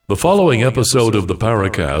The following episode of the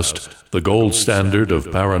Paracast, the gold standard of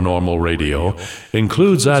paranormal radio,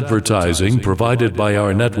 includes advertising provided by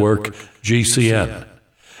our network, GCN.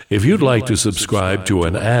 If you'd like to subscribe to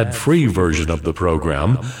an ad-free version of the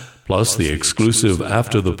program, plus the exclusive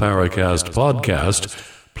After the Paracast podcast,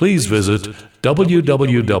 please visit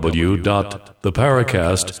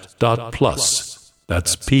www.theparacast.plus.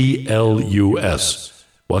 That's Plus.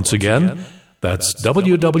 Once again, that's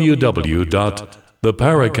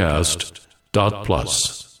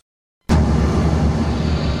www.theparacast.plus.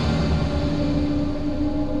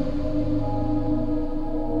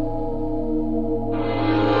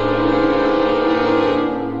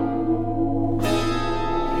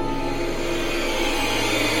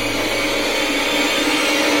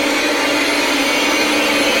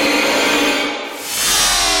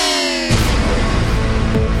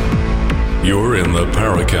 You're in the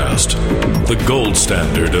Paracast, the gold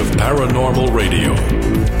standard of paranormal radio.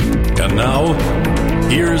 And now,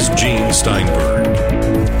 here's Gene Steinberg.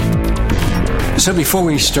 So before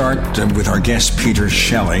we start with our guest, Peter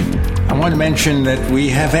Shelley, I want to mention that we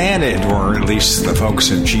have added, or at least the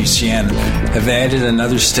folks at GCN have added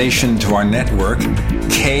another station to our network,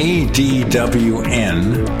 KDWN,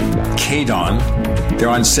 KDON. They're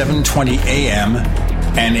on 720 AM.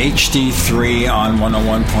 And HD3 on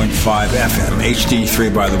 101.5 FM.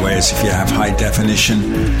 HD3, by the way, is if you have high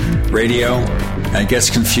definition radio. It gets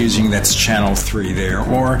confusing, that's channel 3 there.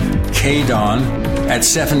 Or KDON at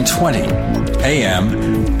 720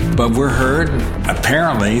 AM. But we're heard,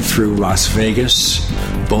 apparently, through Las Vegas,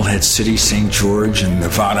 Bullhead City, St. George, and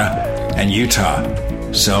Nevada, and Utah.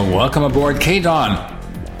 So welcome aboard, KDON.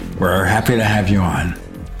 We're happy to have you on.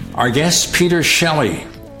 Our guest, Peter Shelley,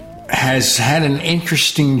 has had an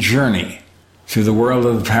interesting journey through the world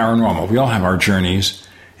of the paranormal. We all have our journeys,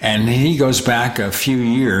 and he goes back a few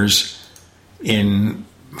years in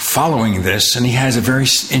following this, and he has a very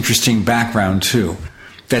interesting background, too,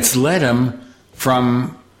 that's led him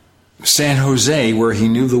from San Jose, where he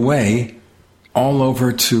knew the way, all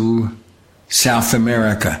over to South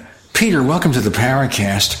America. Peter, welcome to the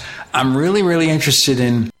Paracast. I'm really, really interested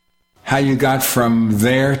in how you got from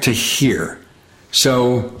there to here.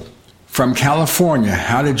 So, from California,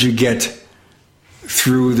 how did you get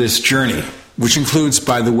through this journey, which includes,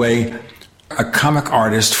 by the way, a comic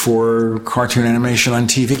artist for cartoon animation on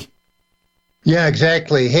TV? Yeah,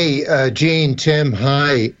 exactly. Hey, Gene, Tim,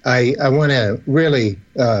 hi. I want to really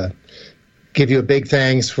give you a big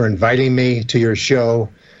thanks for inviting me to your show.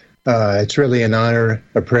 It's really an honor,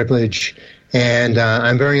 a privilege, and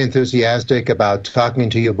I'm very enthusiastic about talking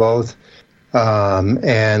to you both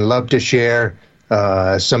and love to share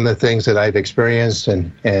some of the things that I've experienced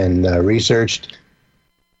and researched.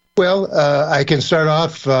 Well, I can start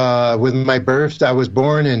off with my birth. I was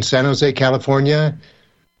born in San Jose, California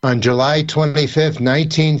on July 25th,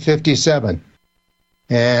 1957.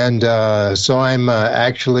 And so I'm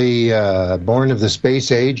actually born of the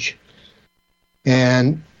space age.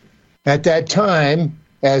 And at that time,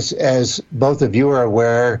 as both of you are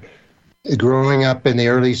aware, growing up in the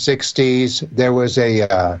early 60s, there was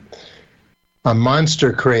a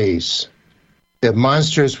monster craze. The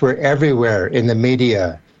monsters were everywhere in the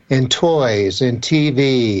media, in toys, in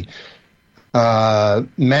TV,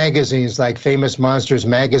 magazines like Famous Monsters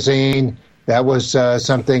magazine. That was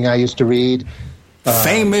something I used to read.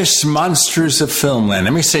 Famous Monsters of Filmland.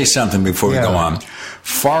 Let me say something before we go on.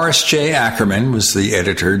 Forrest J. Ackerman was the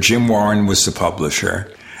editor. Jim Warren was the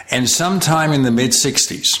publisher. And sometime in the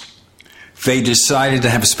mid-60s, they decided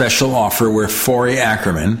to have a special offer where Forrest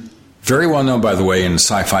Ackerman, very well known, by the way, in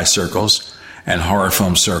sci-fi circles and horror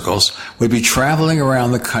film circles, would be traveling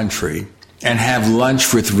around the country and have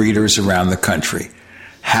lunch with readers around the country.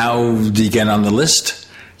 How do you get on the list?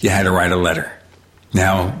 You had to write a letter.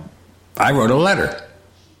 Now, I wrote a letter.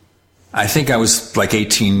 I think I was like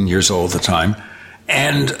 18 years old at the time.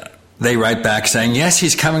 And they write back saying, yes,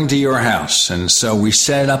 he's coming to your house. And so we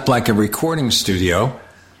set up like a recording studio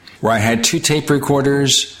where I had 2 tape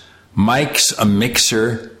recorders, mics, a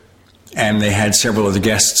mixer, and they had several other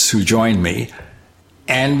guests who joined me.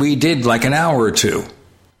 And we did like an hour or two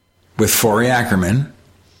with Forrest Ackerman.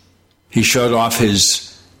 He showed off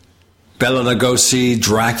his Bela Lugosi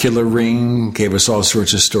Dracula ring, gave us all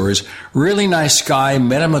sorts of stories. Really nice guy,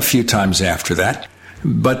 met him a few times after that.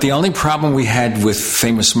 But the only problem we had with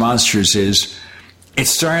Famous Monsters is it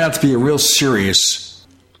started out to be a real serious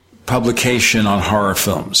publication on horror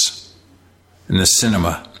films in the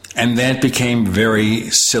cinema. And that became very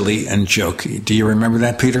silly and jokey. Do you remember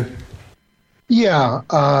that, Peter? Yeah,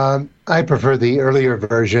 I prefer the earlier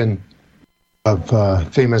version of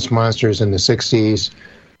Famous Monsters in the 60s,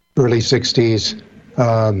 early 60s.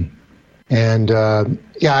 I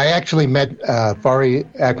actually met Fari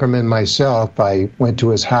Ackerman myself. I went to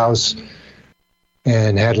his house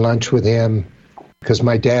and had lunch with him because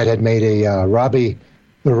my dad had made a Robbie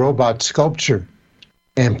the Robot sculpture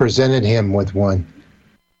and presented him with one.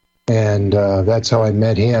 And that's how I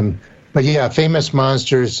met him. But yeah, Famous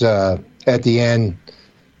Monsters at the end,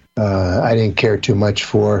 I didn't care too much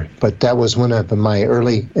for, but that was one of my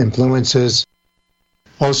early influences.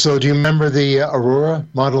 Also, do you remember the Aurora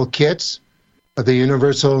model kits of the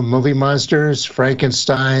Universal movie monsters?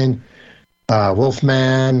 Frankenstein,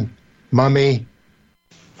 Wolfman, Mummy,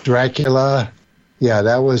 Dracula. Yeah,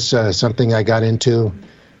 that was something I got into,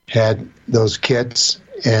 had those kits.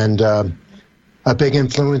 And a big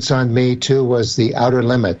influence on me, too, was the Outer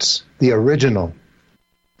Limits, the original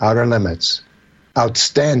Outer Limits.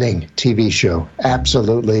 Outstanding TV show.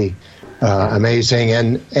 Absolutely amazing.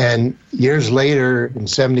 And years later, in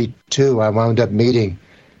 1972, I wound up meeting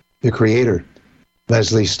the creator,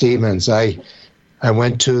 Leslie Stevens. I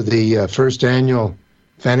went to the first annual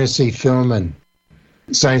fantasy film and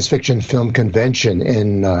science fiction film convention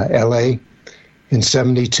in L.A. in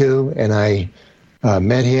 1972, and I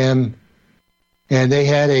met him. And they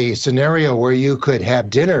had a scenario where you could have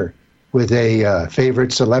dinner with a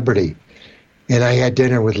favorite celebrity. And I had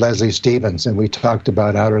dinner with Leslie Stevens, and we talked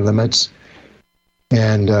about Outer Limits.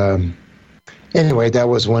 And anyway, that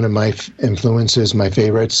was one of my influences, my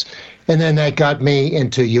favorites. And then that got me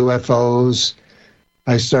into UFOs.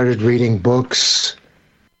 I started reading books.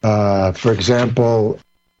 For example,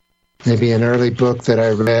 maybe an early book that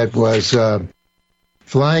I read was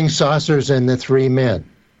Flying Saucers and the Three Men.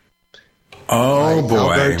 Oh,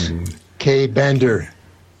 boy. Albert K. Bender.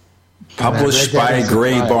 Published by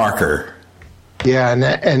Gray Barker. Yeah,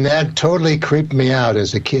 and that totally creeped me out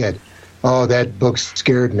as a kid. Oh, that book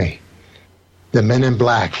scared me. The Men in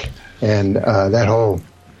Black and that whole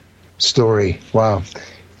story. Wow.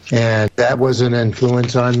 And that was an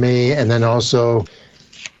influence on me. And then also,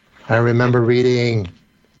 I remember reading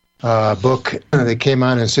a book that came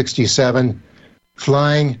out in 1967,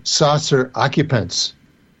 Flying Saucer Occupants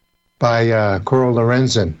by Coral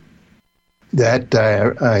Lorenzen. That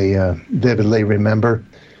I vividly remember.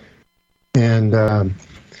 And, I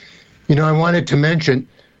wanted to mention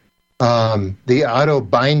the Otto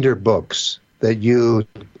Binder books that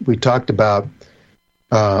we talked about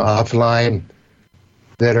offline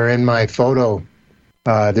that are in my photo.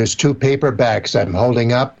 There's 2 paperbacks I'm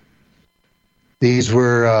holding up. These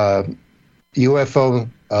were UFO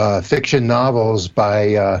fiction novels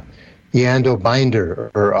by Yando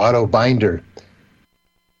Binder or Otto Binder.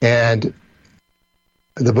 And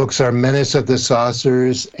the books are Menace of the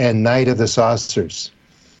Saucers and Night of the Saucers.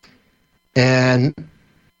 And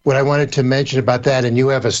what I wanted to mention about that, and you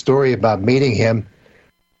have a story about meeting him,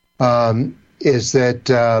 is that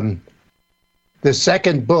the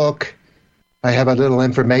second book, I have a little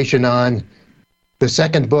information on. The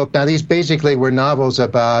second book, now these basically were novels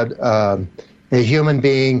about a human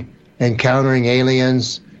being encountering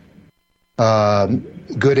aliens,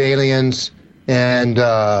 good aliens,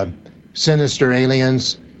 and sinister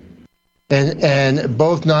aliens. And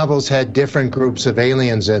both novels had different groups of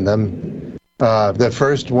aliens in them. The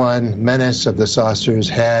first one, Menace of the Saucers,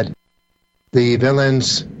 had the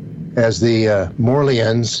villains as the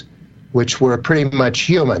Morlians, which were pretty much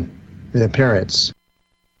human in appearance.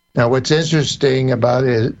 Now, what's interesting about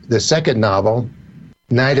the second novel,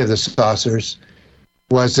 Night of the Saucers,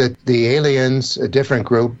 was that the aliens, a different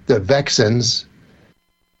group, the Vexans,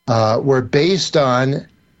 were based on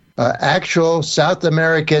actual South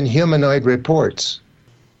American humanoid reports.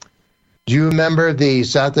 Do you remember the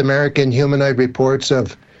South American humanoid reports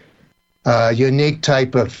of a unique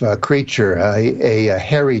type of creature, a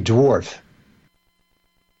hairy dwarf?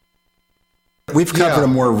 We've covered a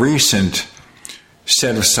more recent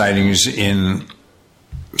set of sightings in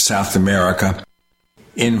South America,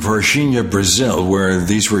 in Varginha, Brazil, where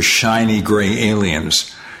these were shiny gray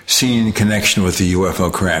aliens seen in connection with the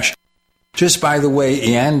UFO crash. Just by the way,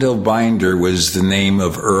 Yando Binder was the name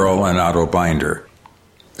of Earl and Otto Binder.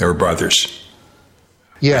 They were brothers.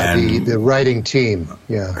 Yeah, the writing team,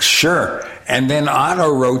 yeah. Sure. And then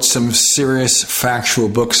Otto wrote some serious factual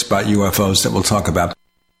books about UFOs that we'll talk about.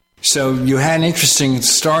 So you had an interesting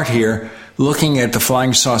start here, looking at the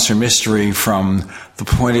flying saucer mystery from the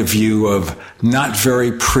point of view of not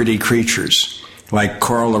very pretty creatures, like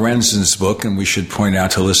Coral Lorenzen's book. And we should point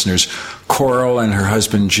out to listeners, Coral and her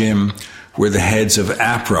husband Jim were the heads of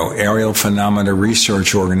APRO, Aerial Phenomena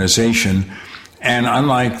Research Organization. And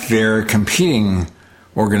unlike their competing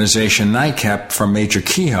organization, NICAP, from Major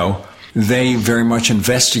Kehoe, they very much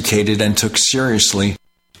investigated and took seriously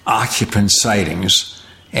occupant sightings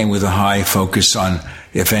and with a high focus on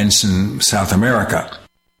events in South America.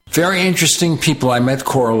 Very interesting people. I met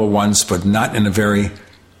Corolla once, but not in a very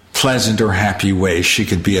pleasant or happy way. She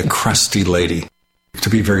could be a crusty lady, to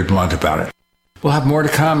be very blunt about it. We'll have more to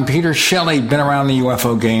come. Peter Shelley, been around the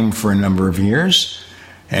UFO game for a number of years,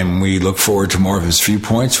 and we look forward to more of his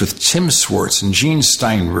viewpoints with Tim Swartz and Gene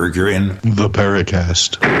Steinberger in The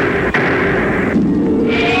Paracast.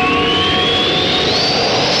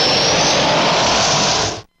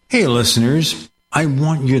 Hey, listeners. I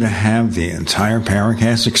want you to have the entire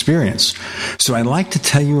Paracast experience. So I'd like to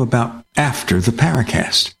tell you about After the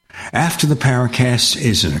Paracast. After the Paracast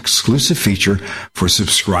is an exclusive feature for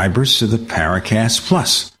subscribers to the Paracast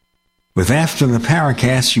Plus. With After the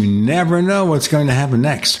Paracast, you never know what's going to happen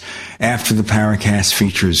next. After the Paracast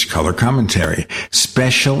features color commentary,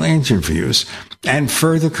 special interviews, and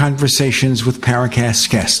further conversations with Paracast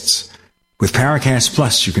guests. With Paracast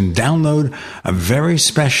Plus, you can download a very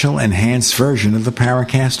special enhanced version of the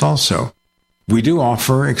Paracast also. We do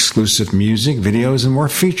offer exclusive music, videos, and more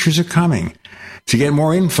features are coming. To get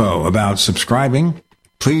more info about subscribing,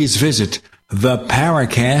 please visit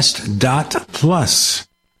theparacast.plus.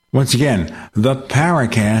 Once again,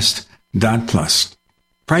 theparacast.plus.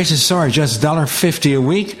 Prices are just $1.50 a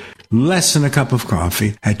week, less than a cup of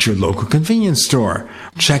coffee at your local convenience store.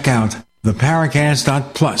 Check out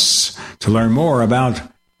theparacast.plus to learn more about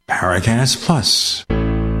Paracast Plus.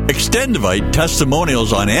 Extendivite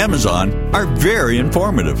testimonials on Amazon are very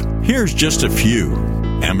informative. Here's just a few.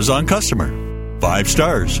 Amazon customer. 5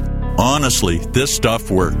 stars. Honestly, this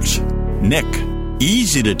stuff works. Nick.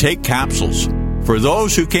 Easy to take capsules. For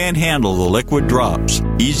those who can't handle the liquid drops,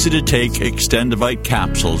 easy to take Extendivite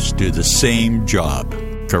capsules do the same job.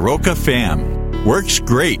 Karoka Fam. Works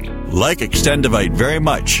great. Like Extendivite very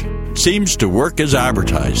much. Seems to work as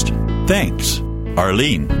advertised. Thanks.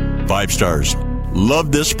 Arlene, 5 stars.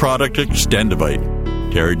 Love this product,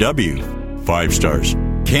 Extendivite. Terry W, 5 stars.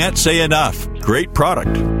 Can't say enough. Great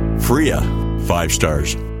product. Freya, 5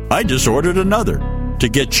 stars. I just ordered another. To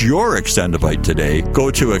get your Extendivite today, go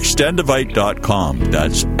to extendivite.com.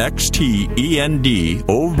 That's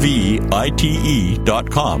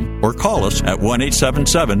XTENDOVITE.com or call us at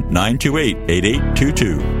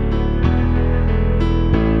 1-877-928-8822.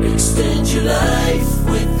 Extend your life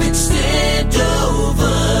with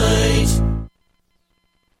Extendovite.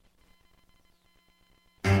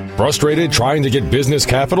 Frustrated trying to get business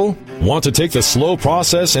capital? Want to take the slow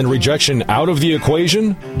process and rejection out of the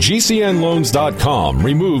equation? GCNloans.com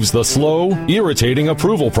removes the slow, irritating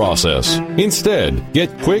approval process. Instead,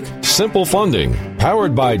 get quick, simple funding.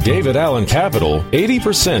 Powered by David Allen Capital,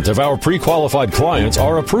 80% of our pre-qualified clients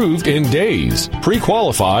are approved in days.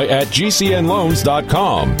 Pre-qualify at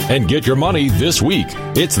GCNloans.com and get your money this week.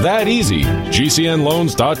 It's that easy.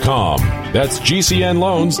 GCNloans.com. That's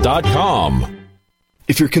GCNloans.com.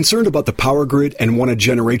 If you're concerned about the power grid and want to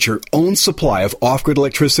generate your own supply of off-grid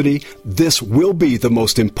electricity, this will be the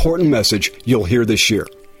most important message you'll hear this year.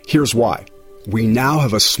 Here's why. We now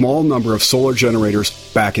have a small number of solar generators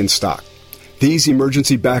back in stock. These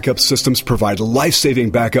emergency backup systems provide life-saving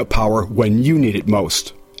backup power when you need it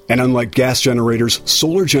most. And unlike gas generators,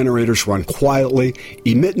 solar generators run quietly,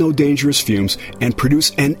 emit no dangerous fumes, and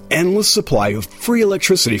produce an endless supply of free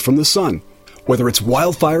electricity from the sun. Whether it's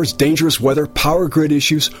wildfires, dangerous weather, power grid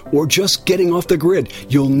issues, or just getting off the grid,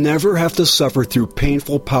 you'll never have to suffer through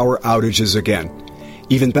painful power outages again.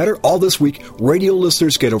 Even better, all this week, radio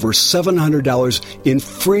listeners get over $700 in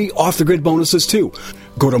free off-the-grid bonuses, too.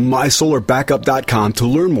 Go to mysolarbackup.com to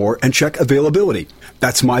learn more and check availability.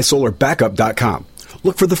 That's mysolarbackup.com.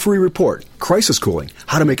 Look for the free report, Crisis Cooling,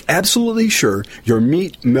 how to make absolutely sure your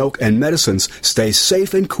meat, milk, and medicines stay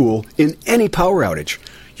safe and cool in any power outage.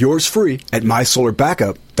 Yours free at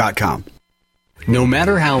mysolarbackup.com. No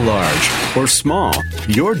matter how large or small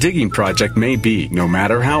your digging project may be, no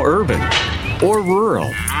matter how urban or rural,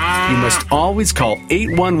 you must always call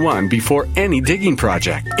 811 before any digging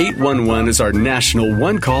project. 811 is our national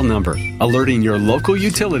one-call number, alerting your local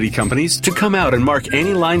utility companies to come out and mark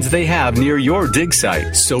any lines they have near your dig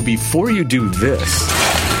site. So before you do this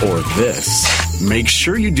or this, make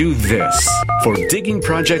sure you do this. For digging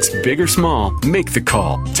projects big or small, make the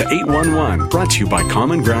call to 811. Brought to you by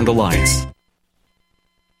Common Ground Alliance.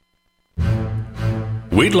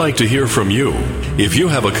 We'd like to hear from you. If you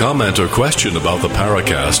have a comment or question about the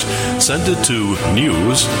Paracast, send it to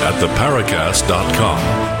news@theparacast.com.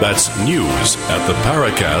 That's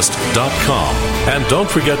news@theparacast.com. And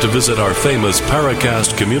don't forget to visit our famous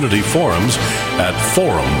Paracast community forums at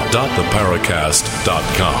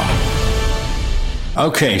forum.theparacast.com.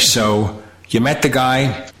 Okay, so you met the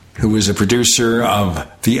guy, who was a producer of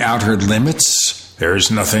The Outer Limits.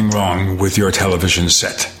 There's nothing wrong with your television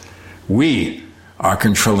set. We are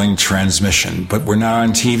controlling transmission, but we're not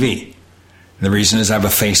on TV. The reason is I have a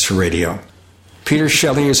face for radio. Peter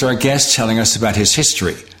Shelley is our guest, telling us about his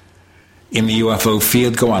history in the UFO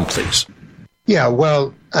field. Go on, please. Yeah,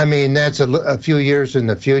 well, I mean, that's a few years in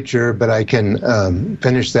the future, but I can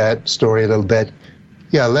finish that story a little bit.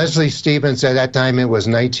 Yeah, Leslie Stevens, at that time it was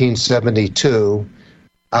 1972.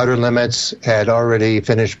 Outer Limits had already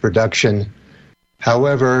finished production.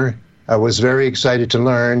 However, I was very excited to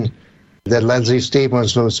learn that Leslie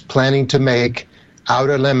Stevens was planning to make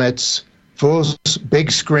Outer Limits full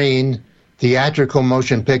big screen theatrical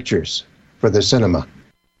motion pictures for the cinema.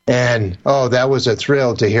 And, oh, that was a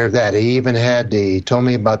thrill to hear that. He told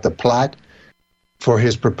me about the plot for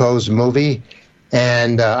his proposed movie,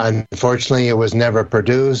 and unfortunately it was never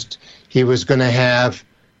produced. He was going to have,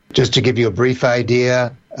 just to give you a brief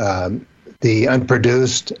idea, the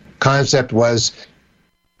unproduced concept was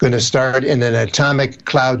going to start in an atomic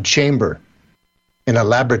cloud chamber in a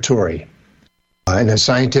laboratory, in a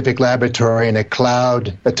scientific laboratory in a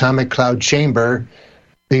atomic cloud chamber.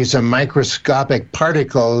 These microscopic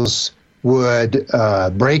particles would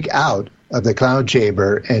break out of the cloud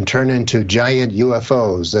chamber and turn into giant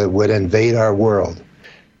UFOs that would invade our world.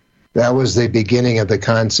 That was the beginning of the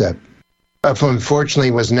concept. Unfortunately,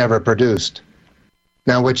 it was never produced.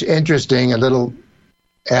 Now, what's interesting, a little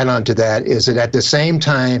add-on to that, is that at the same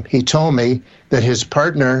time, he told me that his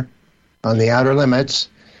partner on The Outer Limits,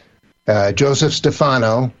 Joseph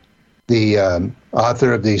Stefano, the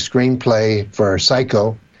author of the screenplay for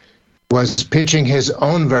Psycho, was pitching his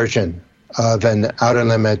own version of an Outer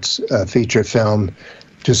Limits feature film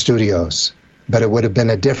to studios. But it would have been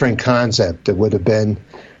a different concept. It would have been,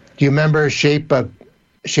 do you remember Shape of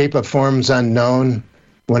Forms Unknown,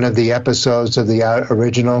 one of the episodes of the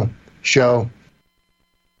original show?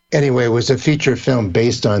 Anyway, it was a feature film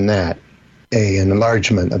based on that, an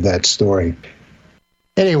enlargement of that story.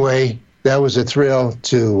 Anyway, that was a thrill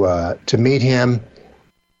to meet him,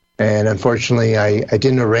 and unfortunately, I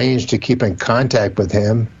didn't arrange to keep in contact with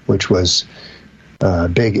him, which was a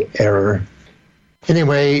big error.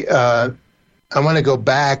 Anyway, I want to go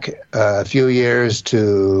back a few years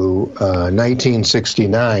to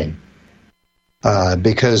 1969,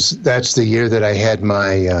 because that's the year that I had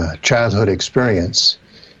my childhood experience.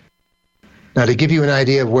 Now, to give you an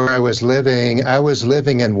idea of where I was living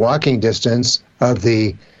in walking distance of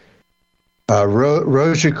the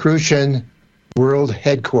Rosicrucian World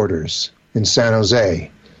Headquarters in San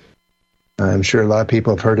Jose. I'm sure a lot of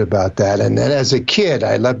people have heard about that. And then as a kid,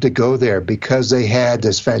 I loved to go there because they had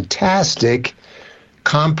this fantastic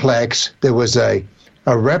complex. There was a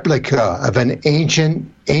replica of an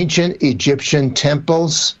ancient Egyptian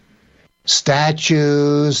temples,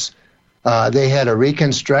 statues. They had a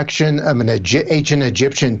reconstruction of an ancient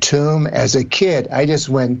Egyptian tomb. As a kid, I just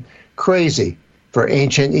went crazy for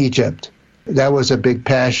ancient Egypt. That was a big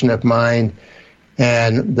passion of mine,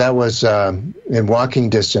 and that was in walking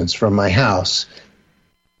distance from my house.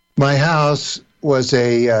 My house was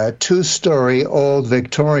a two-story old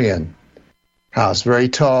Victorian house, very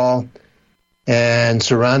tall and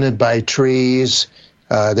surrounded by trees.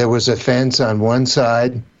 There was a fence on one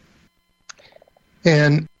side,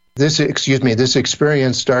 and this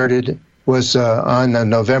experience was on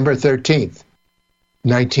November 13th,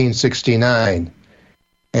 1969.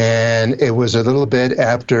 And it was a little bit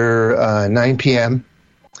after 9 p.m.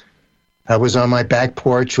 I was on my back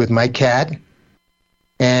porch with my cat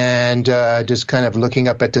and just kind of looking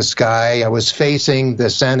up at the sky. I was facing the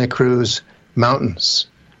Santa Cruz Mountains,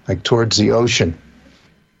 like towards the ocean.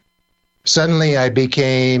 Suddenly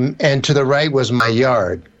and to the right was my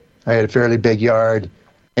yard. I had a fairly big yard,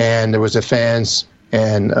 and there was a fence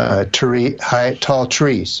and tall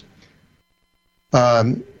trees.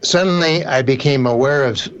 Suddenly, I became aware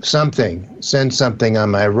of something on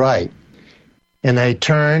my right. And I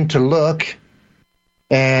turned to look,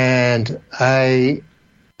 and I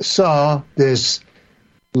saw this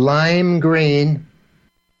lime green,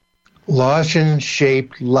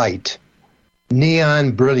 lozenge-shaped light,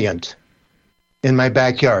 neon brilliant, in my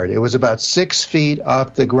backyard. It was about 6 feet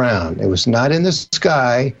off the ground. It was not in the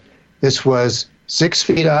sky. This was 6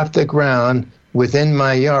 feet off the ground within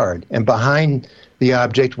my yard, and behind the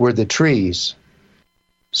object were the trees.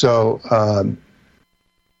 So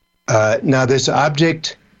now this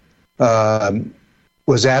object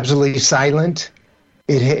was absolutely silent.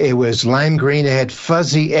 It was lime green. It had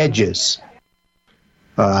fuzzy edges.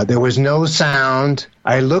 There was no sound.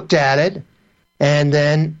 I looked at it,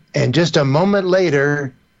 and just a moment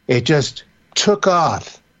later, it just took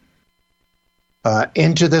off.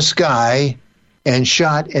 into the sky and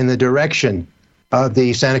shot in the direction of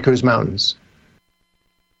the Santa Cruz Mountains.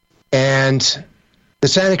 And the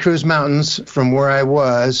Santa Cruz Mountains, from where I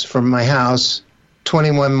was, from my house,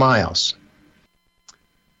 21 miles.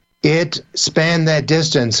 It spanned that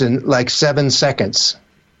distance in like 7 seconds.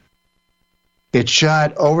 It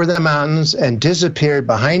shot over the mountains and disappeared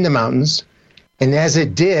behind the mountains. And as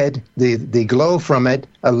it did, the glow from it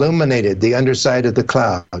illuminated the underside of the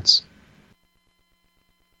clouds.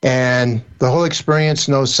 And the whole experience,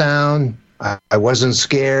 no sound. I wasn't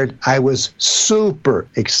scared. I was super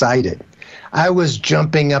excited. I was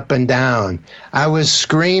jumping up and down. I was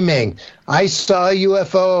screaming, I saw a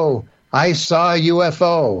UFO. I saw a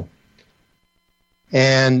UFO.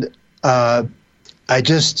 And I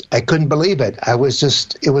couldn't believe it. It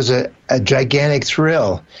was a gigantic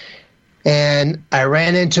thrill. And I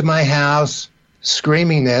ran into my house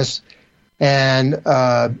screaming this. And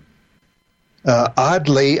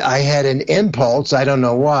oddly, I had an impulse, I don't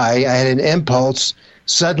know why, I had an impulse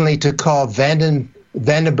suddenly to call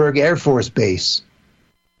Vandenberg Air Force Base.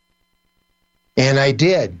 And I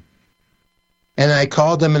did. And I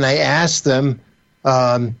called them and I asked them,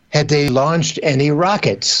 had they launched any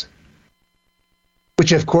rockets?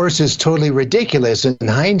 Which, of course, is totally ridiculous. In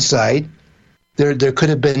hindsight, there could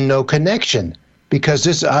have been no connection because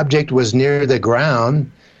this object was near the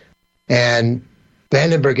ground, and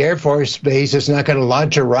Vandenberg Air Force Base is not going to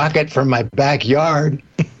launch a rocket from my backyard.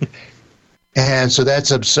 And so that's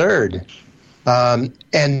absurd.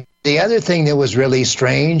 And the other thing that was really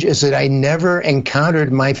strange is that I never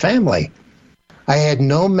encountered my family. I had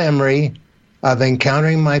no memory of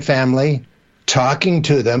encountering my family, talking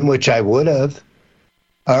to them, which I would have,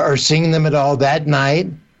 or seeing them at all that night,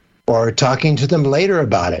 or talking to them later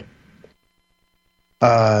about it.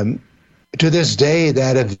 To this day,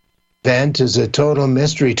 that event is a total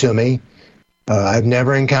mystery to me. I've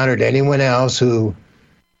never encountered anyone else who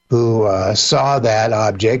saw that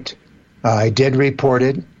object. I did report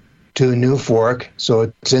it to New Fork, so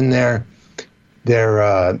it's in their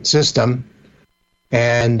system.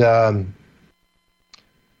 And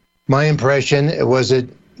my impression was it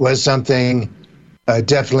was something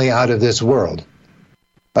definitely out of this world.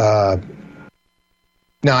 Now,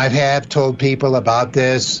 I have told people about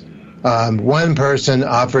this. One person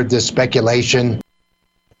offered the speculation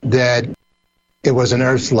that it was an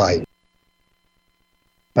Earthlight.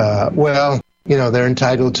 Well, they're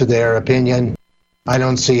entitled to their opinion. I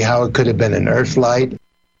don't see how it could have been an Earthlight.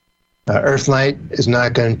 Earthlight is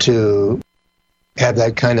not going to have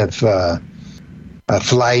that kind of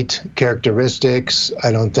flight characteristics,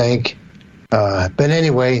 I don't think. But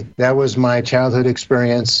anyway, that was my childhood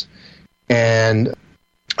experience. And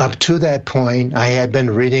up to that point, I had been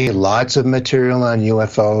reading lots of material on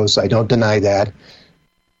UFOs. I don't deny that.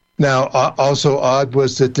 Now, also odd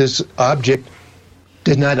was that this object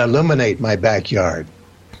did not illuminate my backyard.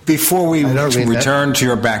 Before we return to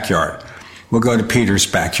your backyard, we'll go to Peter's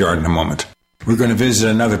backyard in a moment. We're going to visit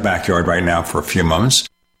another backyard right now for a few moments.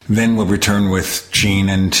 Then we'll return with Gene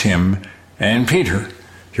and Tim and Peter.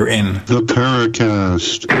 You're in the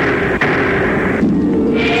Paracast.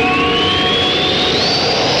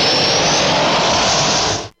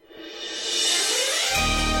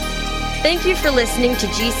 Thank you for listening to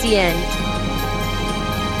GCN.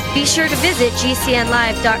 Be sure to visit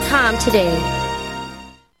GCNlive.com today.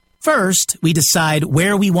 First, we decide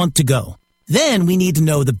where we want to go. Then we need to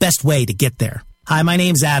know the best way to get there. Hi, my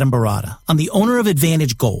name's Adam Barada. I'm the owner of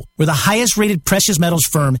Advantage Gold. We're the highest rated precious metals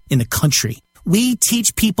firm in the country. We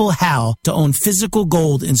teach people how to own physical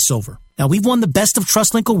gold and silver. Now, we've won the Best of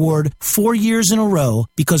TrustLink Award 4 years in a row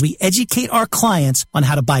because we educate our clients on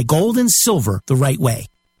how to buy gold and silver the right way.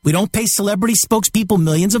 We don't pay celebrity spokespeople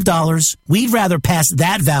millions of dollars. We'd rather pass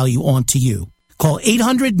that value on to you. Call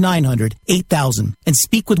 800-900-8000 and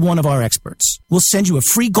speak with one of our experts. We'll send you a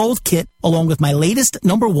free gold kit along with my latest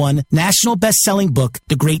 #1 national best-selling book,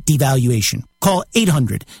 The Great Devaluation. Call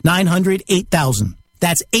 800-900-8000.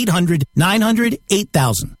 That's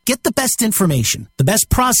 800-900-8000. Get the best information, the best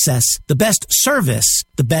process, the best service,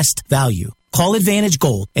 the best value. Call Advantage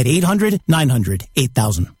Gold at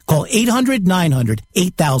 800-900-8000. Call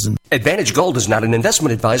 800-900-8000. Advantage Gold is not an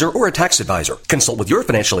investment advisor or a tax advisor. Consult with your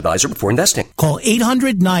financial advisor before investing. Call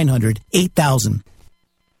 800-900-8000.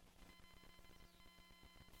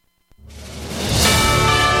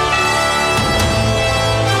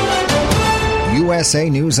 USA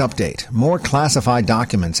News Update. More classified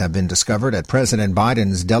documents have been discovered at President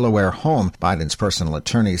Biden's Delaware home. Biden's personal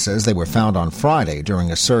attorney says they were found on Friday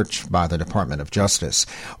during a search by the Department of Justice.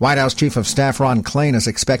 White House Chief of Staff Ron Klain is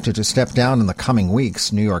expected to step down in the coming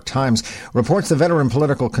weeks. New York Times reports the veteran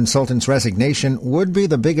political consultant's resignation would be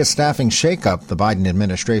the biggest staffing shakeup the Biden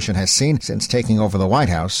administration has seen since taking over the White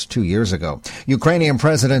House 2 years ago. Ukrainian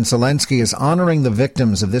President Zelensky is honoring the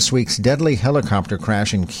victims of this week's deadly helicopter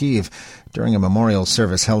crash in Kyiv. During a memorial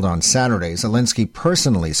service held on Saturday, Zelensky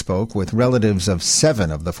personally spoke with relatives of 7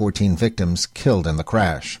 of the 14 victims killed in the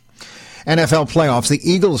crash. NFL playoffs, the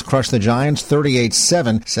Eagles crushed the Giants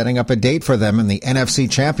 38-7, setting up a date for them in the NFC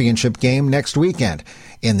Championship game next weekend.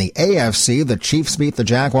 In the AFC, the Chiefs beat the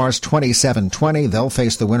Jaguars 27-20. They'll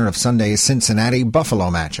face the winner of Sunday's Cincinnati-Buffalo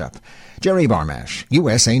matchup. Jerry Barmash,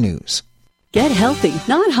 USA News. Get healthy,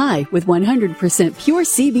 not high, with 100% pure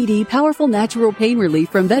CBD powerful natural pain relief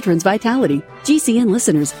from Veterans Vitality. GCN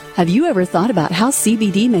listeners, have you ever thought about how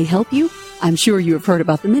CBD may help you? I'm sure you have heard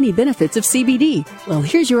about the many benefits of CBD. Well,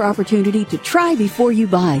 here's your opportunity to try before you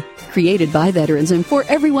buy. Created by veterans and for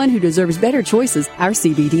everyone who deserves better choices, our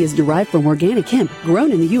CBD is derived from organic hemp,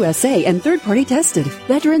 grown in the USA and third-party tested.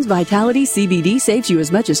 Veterans Vitality CBD saves you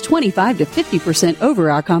as much as 25 to 50% over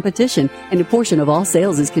our competition, and a portion of all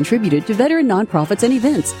sales is contributed to veteran nonprofits and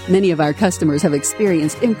events. Many of our customers have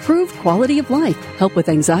experienced improved quality of life, help with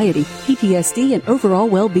anxiety, PTSD, and overall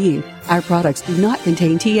well-being. Our products do not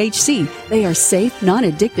contain THC. They are safe,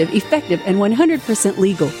 non-addictive, effective, and 100%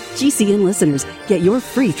 legal. GCN listeners, get your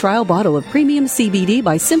free trial bottle of premium CBD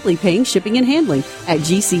by simply paying shipping and handling at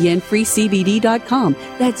GCNFreeCBD.com.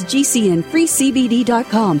 That's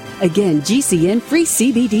GCNFreeCBD.com. Again,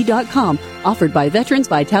 GCNFreeCBD.com. Offered by Veterans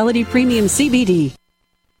Vitality Premium CBD.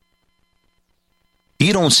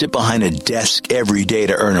 You don't sit behind a desk every day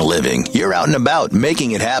to earn a living. You're out and about making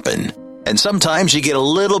it happen. And sometimes you get a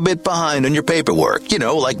little bit behind on your paperwork,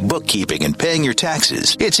 like bookkeeping and paying your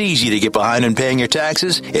taxes. It's easy to get behind on paying your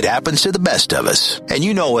taxes. It happens to the best of us. And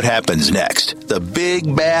you know what happens next. The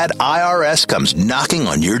big, bad IRS comes knocking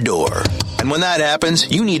on your door. And when that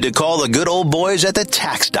happens, you need to call the good old boys at the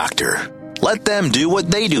Tax Doctor. Let them do what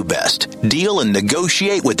they do best. Deal and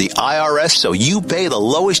negotiate with the IRS so you pay the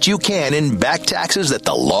lowest you can in back taxes that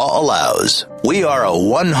the law allows. We are a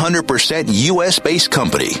 100% U.S.-based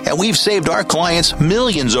company, and we've saved our clients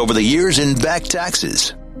millions over the years in back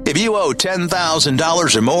taxes. If you owe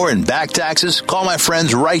 $10,000 or more in back taxes, call my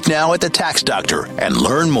friends right now at the Tax Doctor and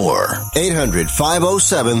learn more.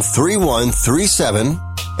 800-507-3137.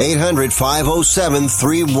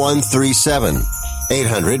 800-507-3137.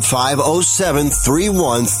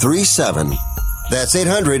 800-507-3137. That's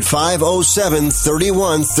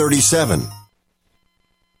 800-507-3137.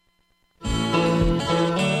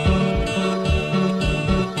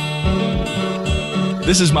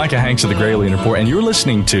 This is Micah Hanks of the Gralien Report, and you're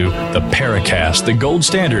listening to the Paracast, the gold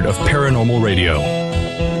standard of paranormal radio.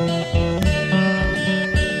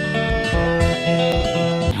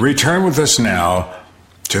 Return with us now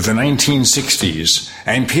to the 1960s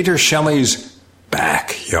and Peter Shelley's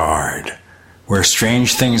backyard, where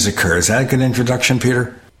strange things occur. Is that a good introduction,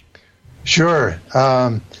 Peter? Sure.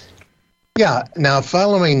 Yeah. Now,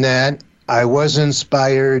 following that, I was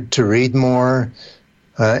inspired to read more,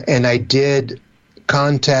 and I did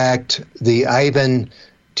contact the Ivan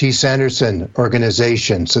T. Sanderson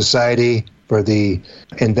organization, Society for the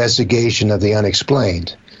Investigation of the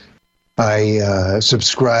Unexplained. I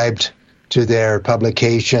subscribed to their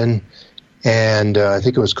publication, and I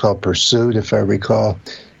think it was called Pursuit, if I recall.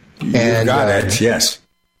 You got it, yes.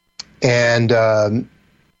 And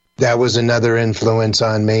that was another influence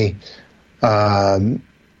on me. And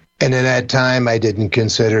at that time, I didn't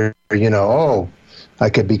consider, I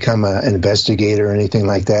could become an investigator or anything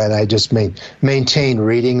like that. I just maintained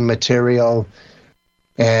reading material,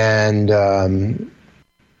 and that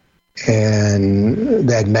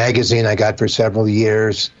magazine I got for several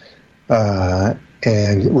years,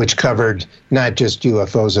 and which covered not just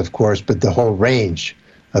UFOs, of course, but the whole range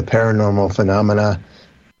of paranormal phenomena.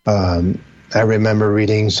 I remember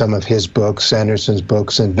reading some of his books, Sanderson's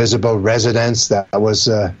books, Invisible Residents. That was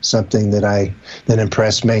something that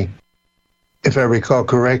impressed me. If I recall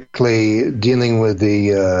correctly, dealing with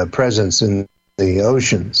the presence in the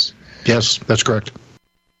oceans. Yes, that's correct.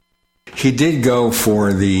 He did go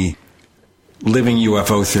for the living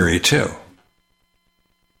UFO theory, too.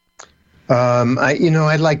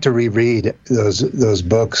 I'd like to reread those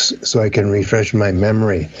books so I can refresh my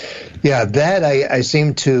memory. Yeah, that I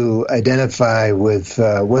seem to identify with.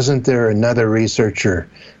 Wasn't there another researcher,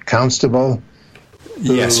 Constable?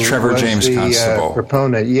 Yes, Trevor James Constable,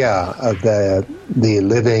 proponent. Yeah, of the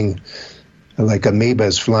living like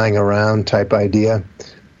amoebas flying around type idea,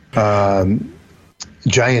 giant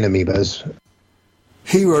amoebas.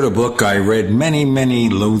 He wrote a book I read many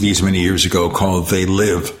years ago called They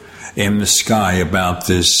Live in the Sky, about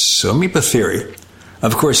this amoeba theory.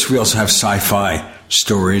 Of course, we also have sci-fi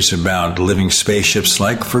stories about living spaceships,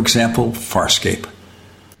 like, for example, Farscape.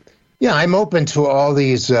 Yeah, I'm open to all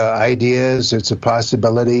these ideas. It's a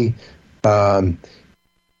possibility. But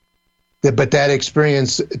that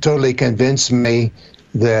experience totally convinced me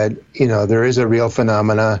that, there is a real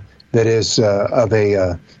phenomena that is of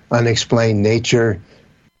a unexplained nature.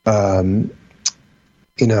 Now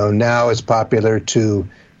it's popular to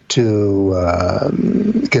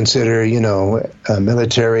consider,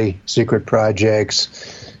 military secret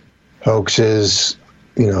projects, hoaxes,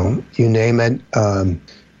 you name it.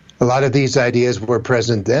 A lot of these ideas were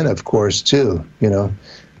present then, of course, too,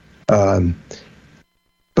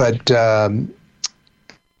 But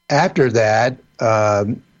after that,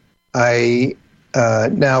 while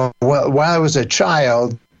I was a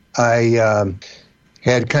child, I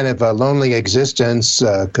had kind of a lonely existence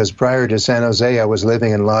because prior to San Jose, I was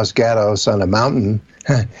living in Los Gatos on a mountain.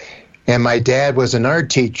 And my dad was an art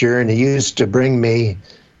teacher, and he used to bring me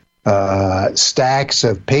stacks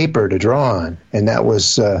of paper to draw on. And that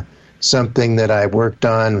was something that I worked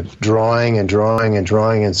on, drawing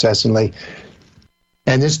incessantly.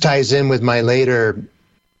 And this ties in with my later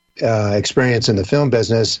experience in the film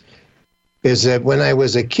business, is that when I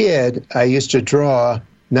was a kid, I used to draw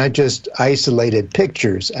not just isolated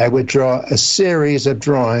pictures. I would draw a series of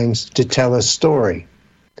drawings to tell a story,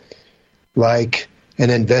 like an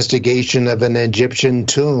investigation of an Egyptian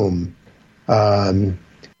tomb, a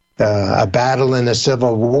battle in a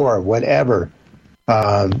civil war, whatever,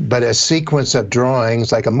 but a sequence of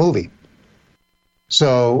drawings like a movie.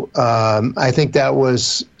 So I think that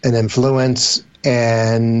was an influence,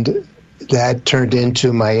 and that turned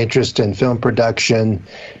into my interest in film production.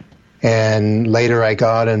 And later I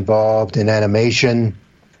got involved in animation.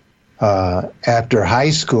 After high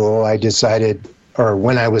school, I decided, or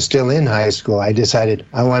when I was still in high school, I decided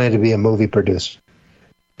I wanted to be a movie producer.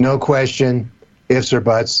 No question, ifs or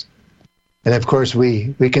buts. And of course,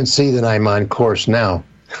 we can see that I'm on course now.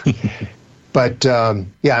 But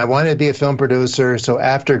I wanted to be a film producer. So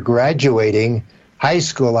after graduating high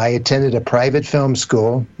school, I attended a private film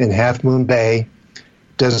school in Half Moon Bay.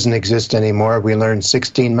 Doesn't exist anymore. We learned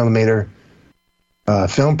 16 millimeter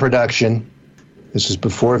film production. This was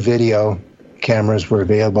before video cameras were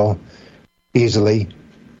available easily.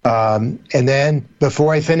 And then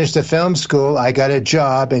before I finished the film school, I got a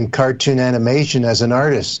job in cartoon animation as an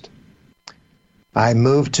artist. I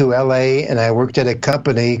moved to LA and I worked at a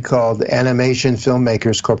company called Animation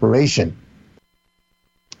Filmmakers Corporation.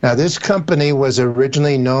 Now, this company was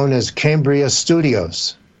originally known as Cambria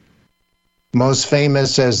Studios, most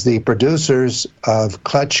famous as the producers of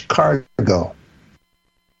Clutch Cargo.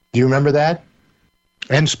 Do you remember that?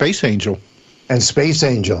 And Space Angel. And Space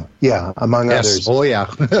Angel, yeah, among others. Oh,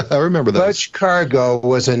 yeah. I remember those. Clutch Cargo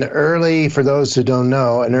was for those who don't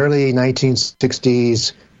know, an early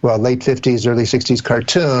 1960s, late 50s, early 60s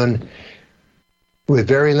cartoon with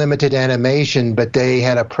very limited animation, but they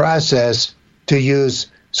had a process to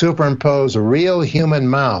superimpose real human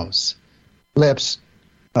mouths, lips,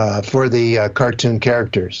 for the cartoon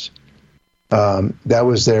characters. That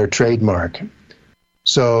was their trademark.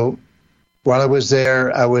 So while I was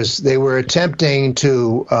there, they were attempting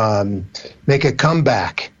to make a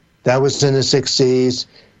comeback. That was in the 60s.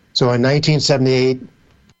 So in 1978,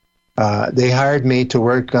 they hired me to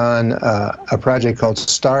work on a project called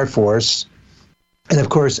Star Force. And of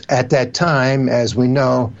course, at that time, as we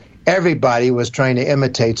know, everybody was trying to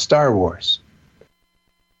imitate Star Wars.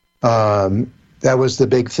 That was the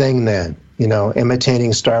big thing then,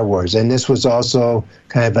 imitating Star Wars. And this was also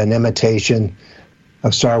kind of an imitation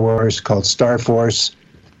of Star Wars called Star Force.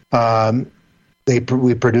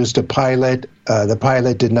 We produced a pilot. The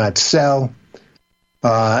pilot did not sell.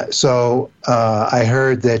 So I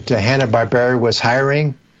heard that Hanna-Barbera was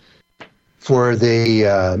hiring for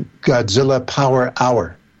the Godzilla Power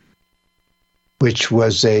Hour, which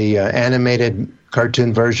was a animated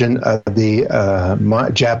cartoon version of the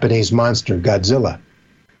Japanese monster, Godzilla.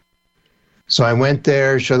 So I went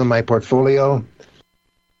there, showed them my portfolio,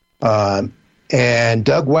 and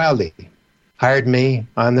Doug Wildey hired me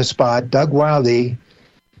on the spot. Doug Wildey,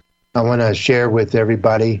 I want to share with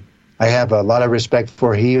everybody, I have a lot of respect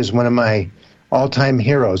for. He is one of my all-time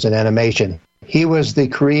heroes in animation. He was the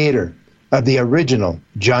creator of the original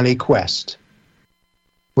Johnny Quest,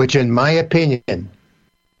 which in my opinion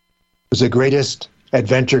was the greatest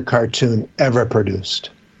adventure cartoon ever produced.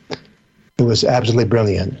 It was absolutely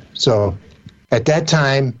brilliant. So at that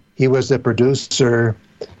time, he was the producer,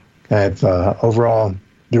 overall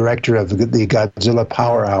director of the Godzilla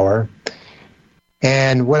Power Hour.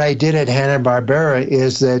 And what I did at Hanna-Barbera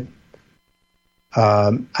is that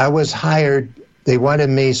I was hired. They wanted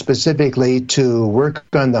me specifically to work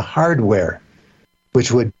on the hardware,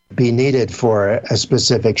 which would be needed for a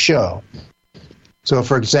specific show. So,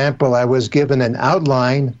 for example, I was given an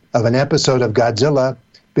outline of an episode of Godzilla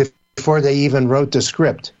before they even wrote the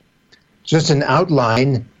script. Just an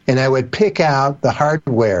outline, and I would pick out the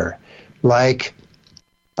hardware, like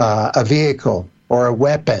a vehicle or a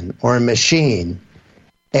weapon or a machine,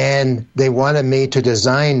 and they wanted me to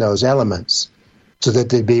design those elements so that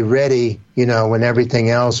they'd be ready, when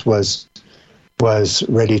everything else was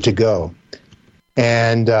ready to go.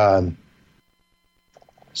 And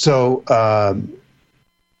so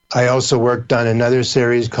I also worked on another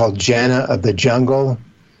series called Jana of the Jungle.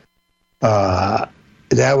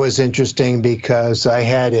 That was interesting because I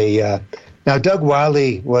had now Doug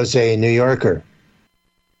Wiley was a New Yorker.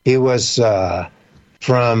 He was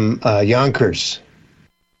from Yonkers.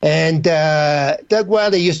 And Doug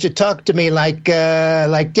Wiley used to talk to me like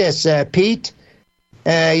this, Pete,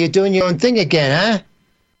 you're doing your own thing again, huh?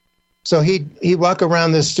 So he'd walk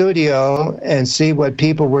around the studio and see what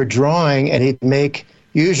people were drawing, and he'd make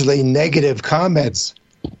usually negative comments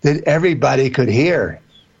that everybody could hear.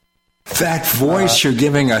 That voice you're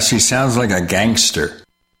giving us, he sounds like a gangster.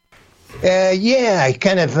 Yeah,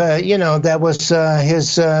 kind of, that was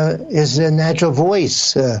his natural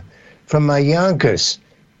voice from Yonkers.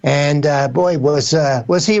 And, boy,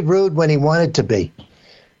 was he rude when he wanted to be.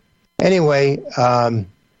 Anyway,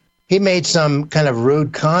 he made some kind of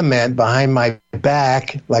rude comment behind my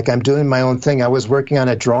back, like I'm doing my own thing. I was working on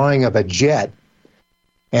a drawing of a jet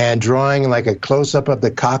and drawing like a close-up of the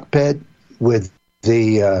cockpit with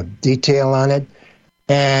the detail on it.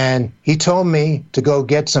 And he told me to go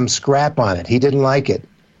get some scrap on it. He didn't like it.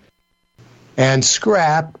 And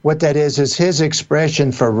scrap, what that is his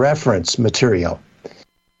expression for reference material.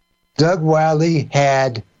 Doug Wiley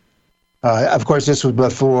had, of course, this was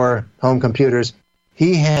before home computers,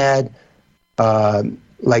 he had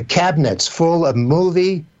like cabinets full of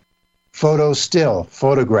movie photo still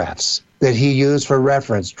photographs that he used for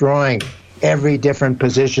reference, drawing every different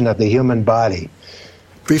position of the human body.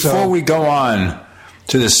 Before we go on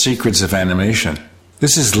to the secrets of animation,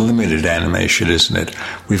 this is limited animation, isn't it?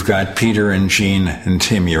 We've got Peter and Gene and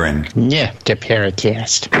Tim, you're in. Yeah, the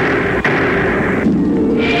Paracast.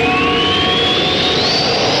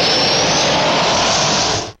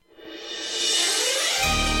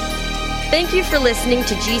 Thank you for listening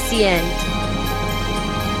to GCN.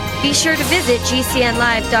 Be sure to visit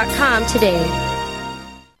GCNlive.com today.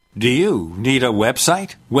 Do you need a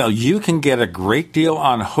website? Well, you can get a great deal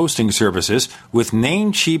on hosting services with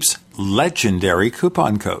Namecheap's legendary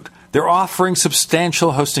coupon code. They're offering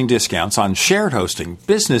substantial hosting discounts on shared hosting,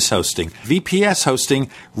 business hosting, VPS hosting,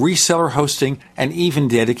 reseller hosting, and even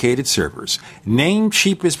dedicated servers.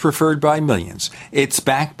 Namecheap is preferred by millions. It's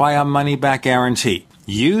backed by a money-back guarantee.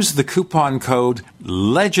 Use the coupon code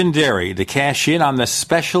LEGENDARY to cash in on the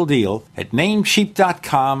special deal at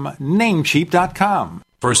Namecheap.com, Namecheap.com.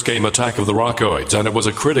 First came Attack of the Rockoids, and it was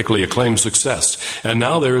a critically acclaimed success. And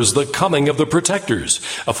now there's The Coming of the Protectors.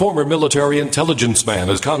 A former military intelligence man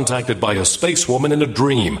is contacted by a space woman in a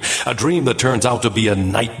dream that turns out to be a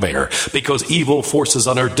nightmare because evil forces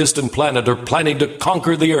on her distant planet are planning to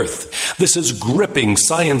conquer the Earth. This is gripping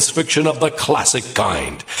science fiction of the classic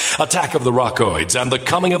kind. Attack of the Rockoids and The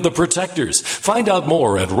Coming of the Protectors. Find out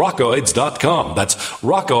more at rockoids.com. That's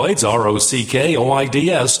Rockoids,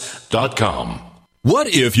 ROCKOIDS.com. What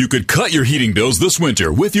if you could cut your heating bills this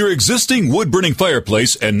winter with your existing wood-burning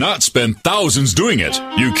fireplace and not spend thousands doing it?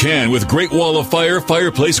 You can with Great Wall of Fire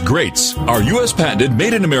fireplace grates. Our U.S. patented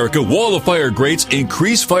made-in-America Wall of Fire grates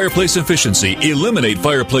increase fireplace efficiency, eliminate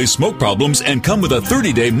fireplace smoke problems, and come with a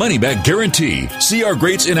 30-day money-back guarantee. See our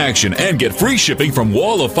grates in action and get free shipping from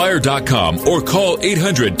walloffire.com or call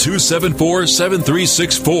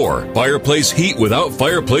 800-274-7364. Fireplace heat without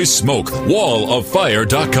fireplace smoke.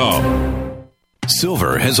 walloffire.com.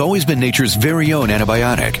 Silver has always been nature's very own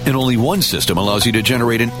antibiotic, and only one system allows you to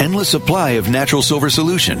generate an endless supply of natural silver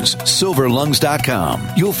solutions. SilverLungs.com.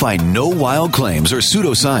 You'll find no wild claims or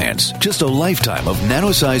pseudoscience, just a lifetime of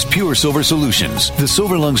nano-sized pure silver solutions. The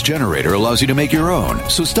Silver Lungs generator allows you to make your own,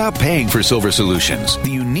 so stop paying for silver solutions.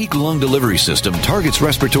 The unique lung delivery system targets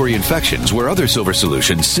respiratory infections where other silver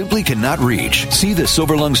solutions simply cannot reach. See the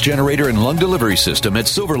Silver Lungs generator and lung delivery system at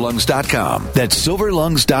SilverLungs.com. That's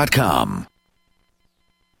SilverLungs.com.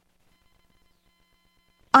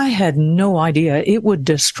 I had no idea it would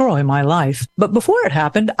destroy my life. But before it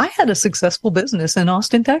happened, I had a successful business in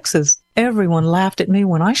Austin, Texas. Everyone laughed at me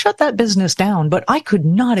when I shut that business down, but I could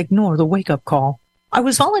not ignore the wake-up call. I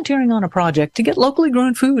was volunteering on a project to get locally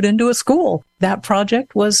grown food into a school. That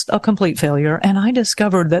project was a complete failure, and I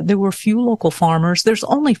discovered that there were few local farmers. There's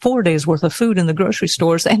only 4 days worth of food in the grocery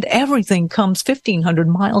stores, and everything comes 1,500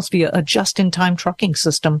 miles via a just-in-time trucking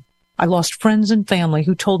system. I lost friends and family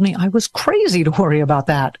who told me I was crazy to worry about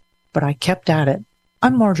that, but I kept at it.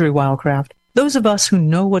 I'm Marjorie Wildcraft. Those of us who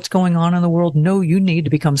know what's going on in the world know you need to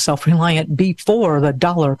become self-reliant before the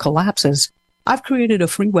dollar collapses. I've created a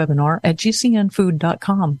free webinar at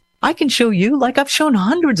gcnfood.com. I can show you, like I've shown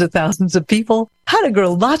hundreds of thousands of people, how to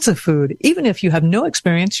grow lots of food, even if you have no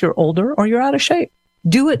experience, you're older, or you're out of shape.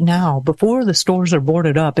 Do it now before the stores are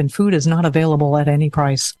boarded up and food is not available at any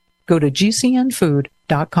price. Go to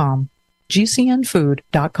gcnfood.com.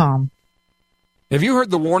 gcnfood.com. Have you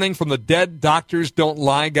heard the warning from the dead doctors don't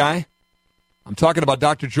lie guy? I'm talking about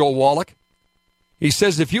Dr. Joel Wallach. He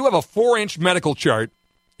says if you have a 4-inch medical chart,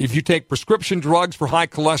 if you take prescription drugs for high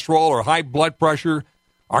cholesterol or high blood pressure,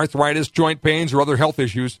 arthritis, joint pains, or other health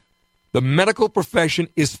issues, the medical profession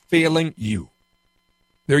is failing you.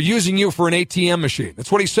 They're using you for an ATM machine.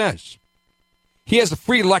 That's what he says. He has a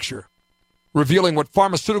free lecture revealing what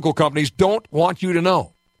pharmaceutical companies don't want you to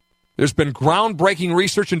know. There's been groundbreaking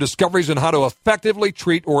research and discoveries on how to effectively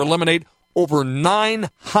treat or eliminate over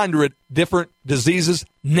 900 different diseases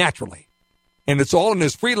naturally. And it's all in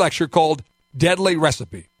his free lecture called Deadly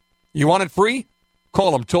Recipe. You want it free?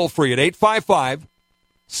 Call him toll-free at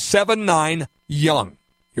 855-79-YOUNG.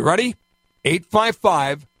 You ready?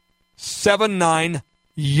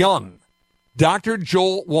 855-79-YOUNG. Dr.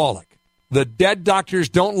 Joel Wallach, the Dead Doctors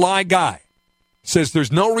Don't Lie guy, says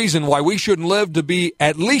there's no reason why we shouldn't live to be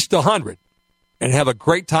at least 100 and have a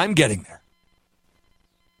great time getting there.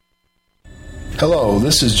 Hello,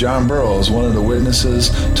 this is John Burroughs, one of the witnesses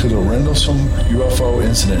to the Rendlesham UFO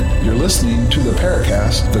incident. You're listening to the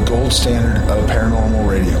Paracast, the gold standard of paranormal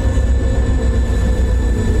radio.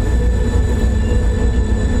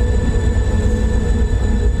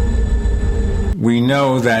 We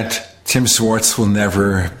know that Tim Swartz will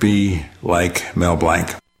never be like Mel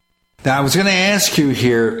Blanc. Now, I was going to ask you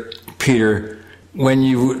here, Peter, when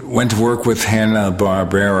you went to work with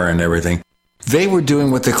Hanna-Barbera and everything, they were doing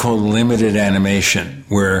what they call limited animation,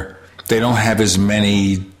 where they don't have as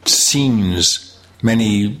many scenes,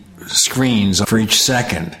 many screens for each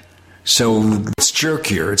second. So it's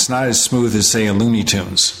jerkier. It's not as smooth as, say, a Looney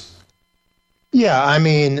Tunes. Yeah, I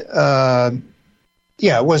mean, it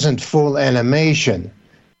wasn't full animation.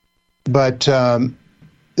 But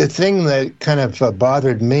the thing that kind of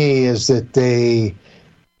bothered me is that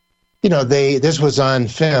this was on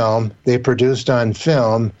film. They produced on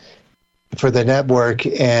film for the network,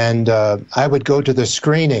 and I would go to the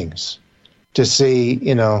screenings to see,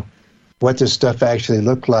 what this stuff actually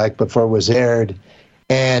looked like before it was aired,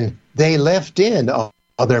 and they left in all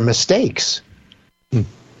their mistakes.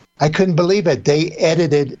 I couldn't believe it. They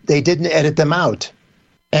didn't edit them out.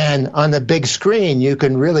 And on the big screen, you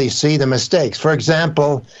can really see the mistakes. For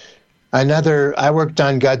example, I worked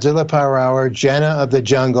on Godzilla Power Hour, Jana of the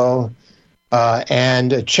Jungle,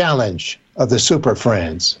 and a Challenge of the Super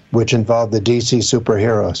Friends, which involved the DC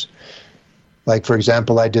superheroes. Like, for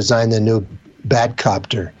example, I designed the new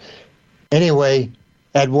Batcopter. Anyway,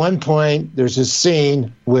 at one point, there's a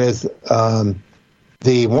scene with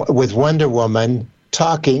Wonder Woman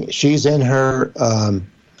talking. She's in her...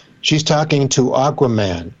 she's talking to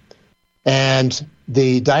Aquaman, and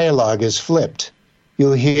the dialogue is flipped.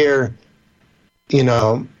 You'll hear,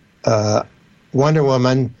 Wonder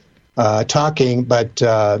Woman talking, but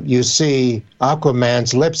you see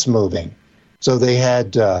Aquaman's lips moving. So they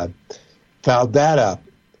had fouled that up.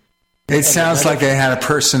 It sounds like they had a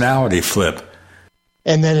personality flip.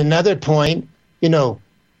 And then another point,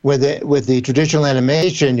 with the traditional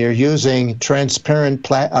animation, you're using transparent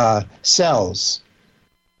cells.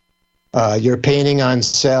 You're painting on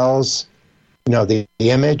cells, the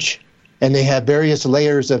image, and they have various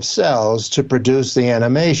layers of cells to produce the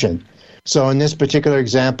animation. So in this particular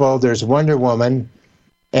example, there's Wonder Woman,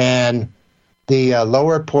 and the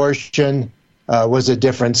lower portion was a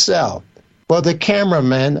different cell. Well, the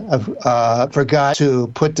cameraman forgot to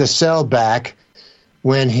put the cell back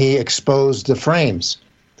when he exposed the frames.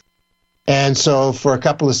 And so for a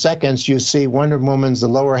couple of seconds, you see Wonder Woman's the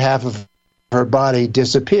lower half of her body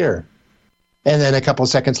disappear. And then a couple of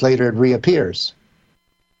seconds later, it reappears.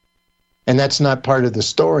 And that's not part of the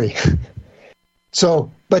story.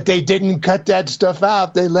 But they didn't cut that stuff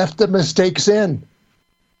out. They left the mistakes in.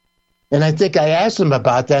 And I think I asked them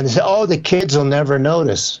about that, and they said, "Oh, the kids will never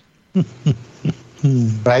notice."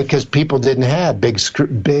 Right? Because people didn't have big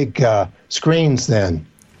screens then.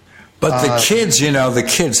 But the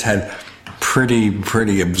kids had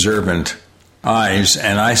pretty observant eyes,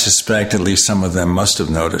 and I suspect at least some of them must have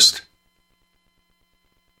noticed.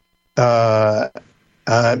 Well,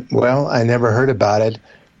 I never heard about it.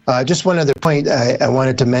 Just one other point I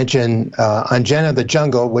wanted to mention on Jana the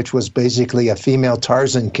Jungle, which was basically a female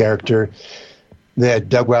Tarzan character that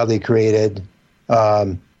Doug Wildey created.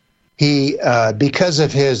 He, because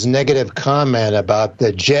of his negative comment about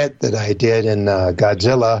the jet that I did in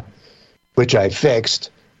Godzilla, which I fixed,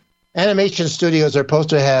 animation studios are supposed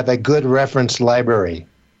to have a good reference library.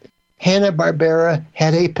 Hanna-Barbera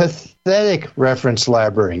had a pathetic reference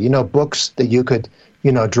library. Books that you could,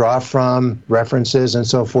 draw from, references and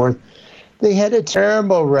so forth. They had a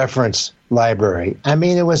terrible reference library. I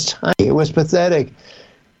mean, it was tiny. It was pathetic.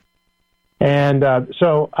 And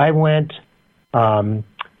so I went to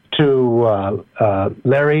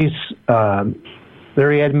Larry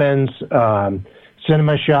Edmonds'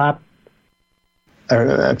 cinema shop.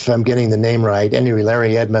 If I'm getting the name right. Anyway,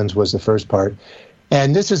 Larry Edmonds was the first part.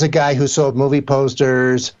 And this is a guy who sold movie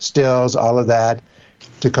posters, stills, all of that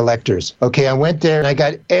to collectors. Okay, I went there and I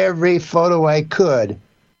got every photo I could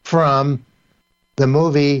from the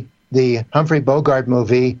movie, the Humphrey Bogart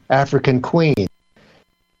movie, African Queen,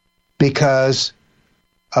 because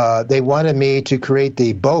they wanted me to create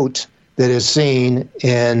the boat that is seen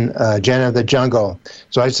in Jana the Jungle.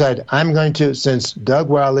 So I said, I'm going to, since Doug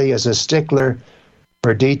Wildey is a stickler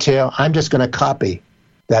for detail, I'm just going to copy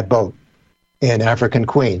that boat in African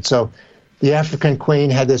Queen. So the African Queen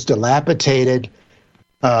had this dilapidated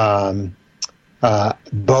boat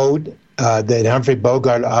that Humphrey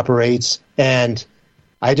Bogart operates, and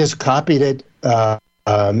I just copied it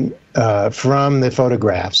from the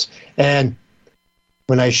photographs. And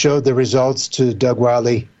when I showed the results to Doug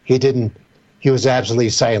Wildey, he was absolutely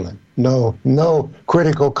silent. No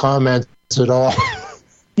critical comments at all.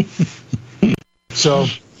 So,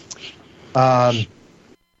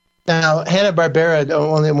 now, Hanna-Barbera,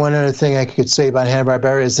 only one other thing I could say about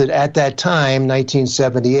Hanna-Barbera is that at that time,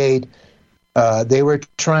 1978, they were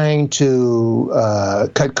trying to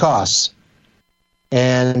cut costs.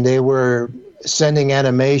 And they were setting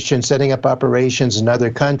up operations in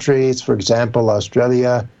other countries, for example,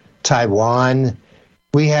 Australia, Taiwan.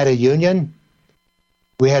 We had a union.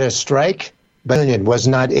 We had a strike, but the union was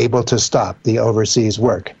not able to stop the overseas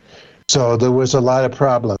work. So there was a lot of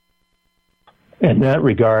problems in that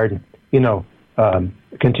regard,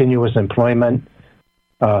 continuous employment.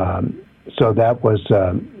 So that was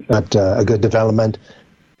not a good development.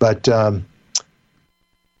 But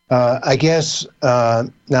I guess now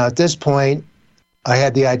at this point, I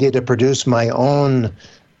had the idea to produce my own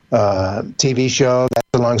TV show. That's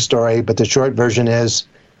a long story, but the short version is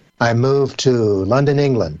I moved to London,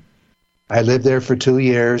 England. I lived there for 2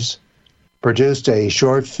 years, produced a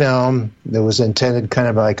short film that was intended kind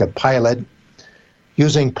of like a pilot,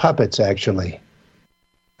 using puppets, actually.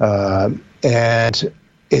 And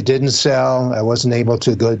it didn't sell. I wasn't able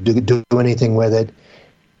to go do anything with it.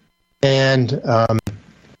 And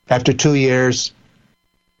after 2 years,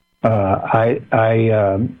 I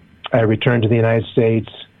returned to the United States.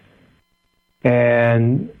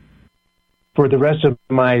 And for the rest of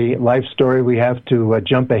my life story, we have to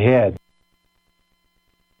jump ahead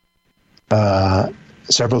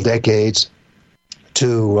several decades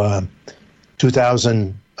to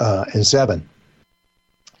 2007.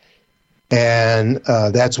 And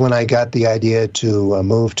that's when I got the idea to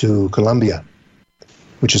move to Colombia,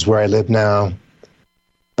 which is where I live now,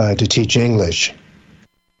 to teach English.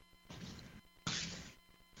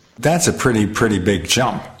 That's a pretty big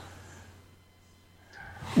jump.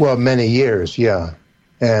 Well, many years, yeah.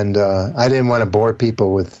 And I didn't want to bore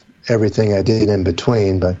people with everything I did in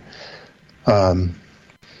between, but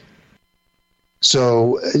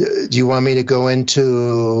so do you want me to go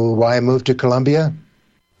into why I moved to Colombia?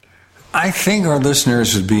 I think our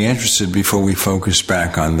listeners would be interested before we focus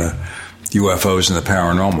back on the UFOs and the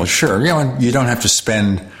paranormal. Sure, you don't have to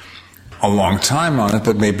spend a long time on it,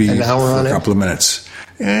 but maybe an hour for on a couple of minutes.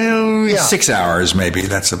 6 hours, maybe.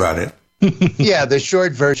 That's about it. Yeah, the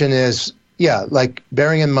short version is, like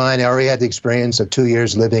bearing in mind I already had the experience of 2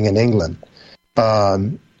 years living in England.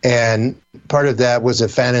 And part of that was a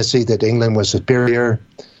fantasy that England was superior.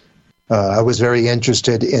 I was very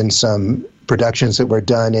interested in some productions that were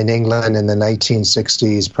done in England in the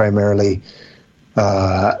 1960s, primarily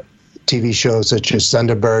TV shows such as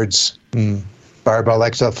Thunderbirds, Fireball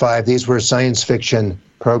XL5. These were science fiction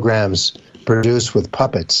programs produced with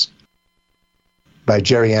puppets by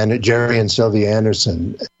Jerry and Sylvia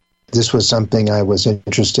Anderson. This was something I was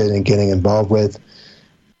interested in getting involved with.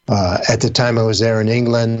 At the time I was there in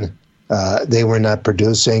England, they were not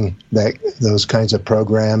producing those kinds of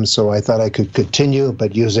programs, so I thought I could continue,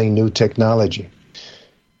 but using new technology.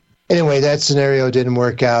 Anyway, that scenario didn't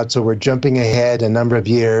work out, so we're jumping ahead a number of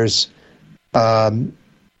years. In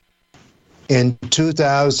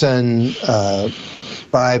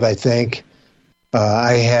 2005, I think,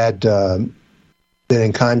 I had been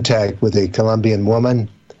in contact with a Colombian woman.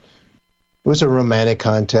 It was a romantic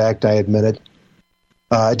contact, I admit it.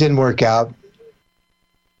 It didn't work out.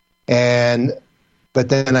 But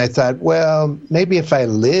then I thought, well, maybe if I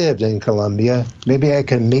lived in Colombia, maybe I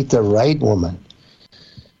could meet the right woman.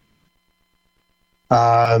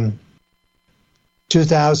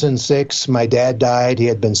 2006, my dad died. He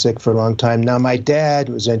had been sick for a long time. Now, my dad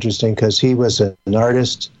was interesting because he was an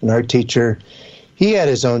artist, an art teacher. He had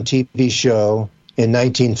his own TV show in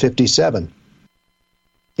 1957.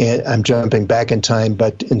 And I'm jumping back in time,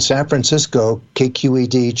 but in San Francisco,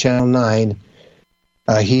 KQED Channel 9,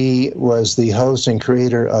 he was the host and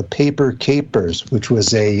creator of Paper Capers, which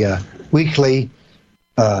was a weekly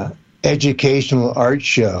educational art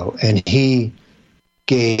show. And he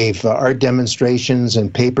gave art demonstrations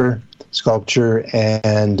and paper sculpture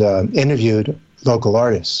and interviewed local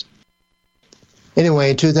artists. Anyway,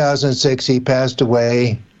 in 2006, he passed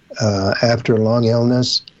away after a long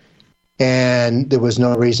illness, and there was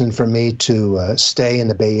no reason for me to stay in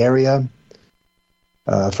the Bay Area.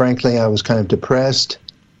 Frankly, I was kind of depressed,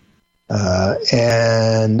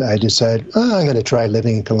 and I decided, I'm going to try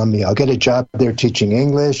living in Colombia. I'll get a job there teaching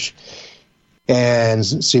English and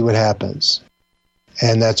see what happens.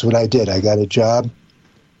 And that's what I did. I got a job.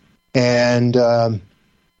 And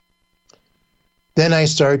then I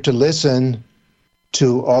started to listen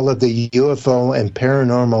to all of the UFO and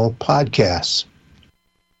paranormal podcasts.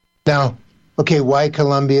 Now, okay, why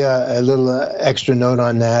Colombia? A little extra note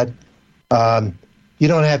on that. You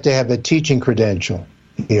don't have to have a teaching credential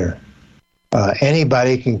here.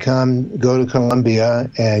 Anybody can go to Colombia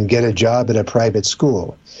and get a job at a private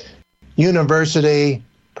school. University,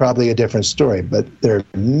 probably a different story, but there are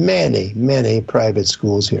many, many private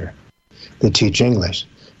schools here that teach English.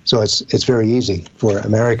 So it's very easy for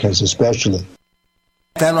Americans especially.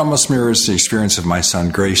 That almost mirrors the experience of my son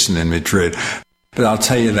Grayson in Madrid, but I'll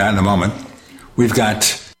tell you that in a moment. We've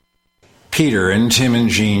got Peter and Tim and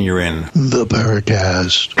Jean, you're in the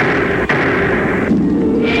Paracast.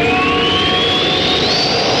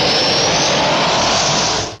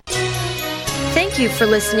 Thank you for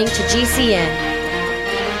listening to GCN.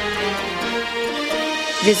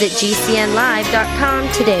 Visit GCNlive.com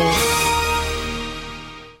today.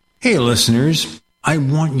 Hey, listeners. I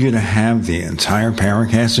want you to have the entire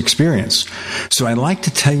Paracast experience. So I'd like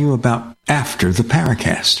to tell you about After the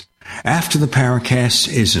Paracast. After the Paracast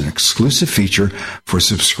is an exclusive feature for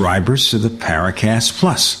subscribers to the Paracast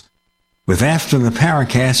Plus. With After the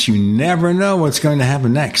Paracast, you never know what's going to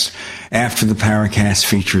happen next. After the Paracast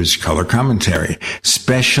features color commentary,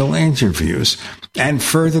 special interviews, and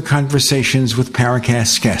further conversations with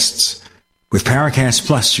Paracast guests. With Paracast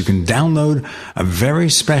Plus, you can download a very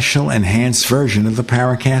special enhanced version of the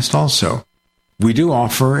Paracast also. We do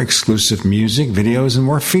offer exclusive music, videos, and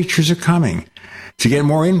more features are coming. To get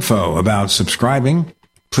more info about subscribing,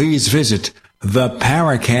 please visit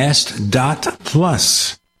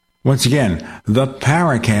theparacast.plus. Once again,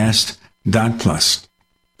 theparacast.plus.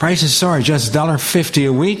 Prices are just $1.50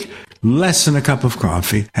 a week, less than a cup of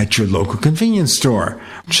coffee at your local convenience store.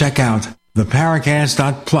 Check out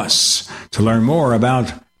theparacast.plus to learn more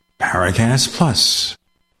about Paracast Plus.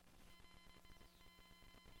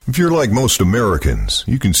 If you're like most Americans,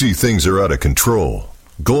 you can see things are out of control.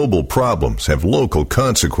 Global problems have local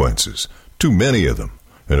consequences, too many of them.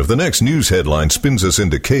 And if the next news headline spins us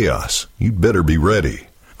into chaos, you'd better be ready.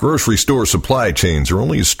 Grocery store supply chains are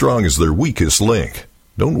only as strong as their weakest link.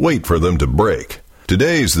 Don't wait for them to break.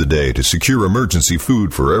 Today's the day to secure emergency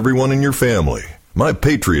food for everyone in your family. My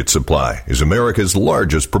Patriot Supply is America's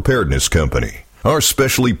largest preparedness company. Our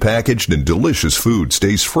specially packaged and delicious food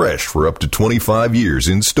stays fresh for up to 25 years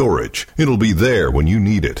in storage. It'll be there when you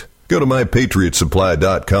need it. Go to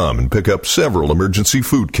mypatriotsupply.com and pick up several emergency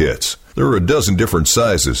food kits. There are a dozen different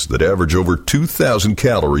sizes that average over 2,000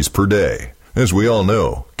 calories per day. As we all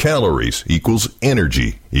know, calories equals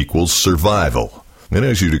energy equals survival. And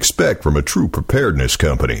as you'd expect from a true preparedness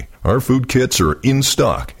company, our food kits are in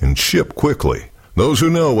stock and ship quickly. Those who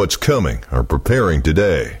know what's coming are preparing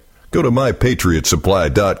today. Go to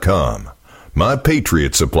mypatriotsupply.com.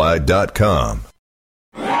 mypatriotsupply.com.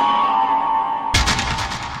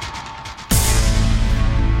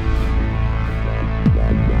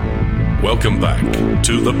 Welcome back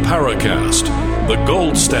to the Paracast, the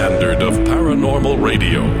gold standard of paranormal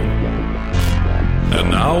radio.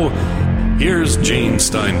 And now, here's Gene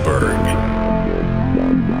Steinberg.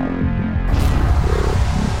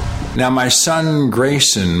 Now, my son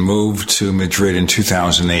Grayson moved to Madrid in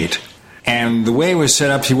 2008. And the way it was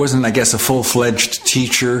set up, he wasn't, I guess, a full-fledged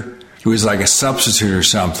teacher. He was like a substitute or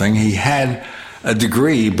something. He had a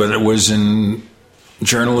degree, but it was in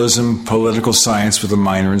journalism, political science with a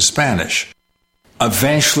minor in Spanish.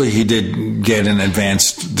 Eventually, he did get an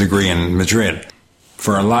advanced degree in Madrid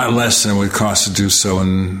for a lot less than it would cost to do so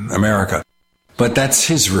in America. But that's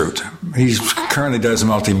his route. He currently does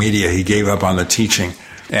multimedia. He gave up on the teaching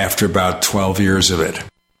after about 12 years of it.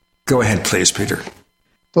 Go ahead, please, Peter.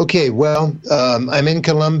 Okay, well, I'm in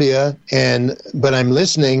Colombia, but I'm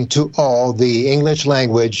listening to all the English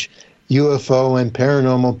language UFO and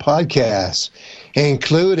paranormal podcasts,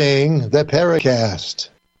 including the Paracast.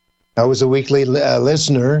 I was a weekly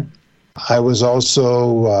listener. I was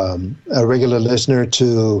also a regular listener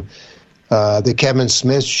to the Kevin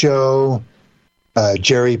Smith Show,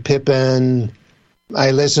 Jerry Pippin.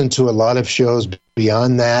 I listened to a lot of shows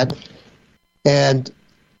beyond that. And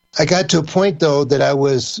I got to a point, though, that I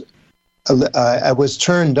was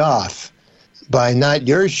turned off by not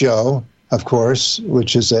your show, of course,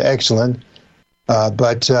 which is excellent,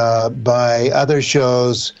 but by other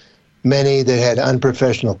shows, many that had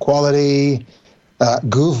unprofessional quality,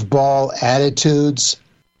 goofball attitudes,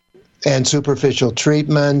 and superficial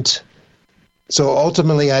treatment. So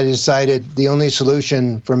ultimately, I decided the only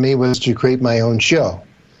solution for me was to create my own show.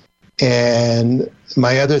 And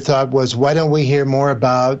my other thought was, why don't we hear more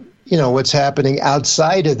about, what's happening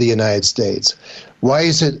outside of the United States? Why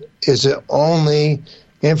is it only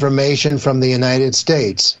information from the United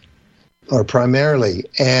States, or primarily?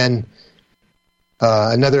 And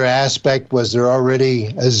another aspect was there are already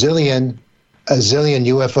a zillion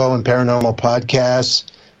UFO and paranormal podcasts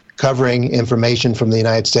covering information from the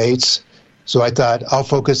United States. So I thought I'll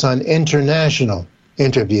focus on international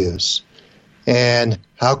interviews. And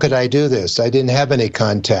how could I do this? I didn't have any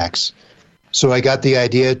contacts. So I got the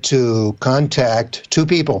idea to contact two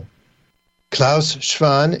people, Klaus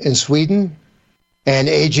Schwann in Sweden and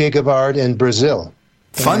A.J. Gavard in Brazil.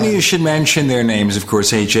 Funny you should mention their names. Of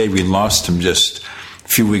course, A.J., we lost him just a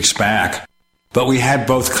few weeks back. But we had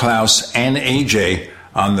both Klaus and A.J.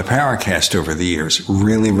 on the Paracast over the years.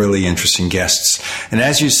 Really, really interesting guests. And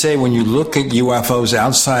as you say, when you look at UFOs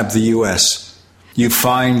outside of the U.S., you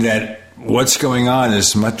find that what's going on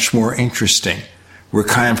is much more interesting. We're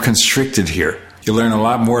kind of constricted here. You learn a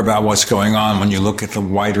lot more about what's going on when you look at the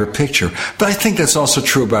wider picture. But I think that's also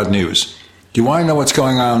true about news. You want to know what's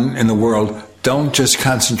going on in the world, don't just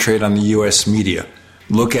concentrate on the U.S. media.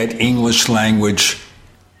 Look at English language,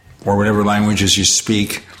 or whatever languages you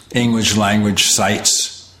speak, English language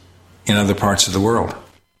sites in other parts of the world.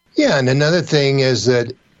 Yeah, and another thing is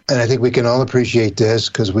that, and I think we can all appreciate this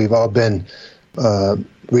because we've all been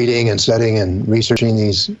reading and studying and researching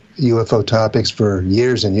these UFO topics for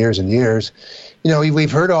years and years and years.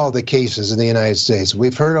 We've heard all the cases in the United States.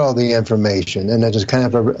 We've heard all the information, and there's kind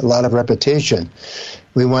of a lot of repetition.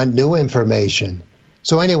 We want new information.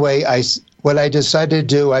 So anyway, what I decided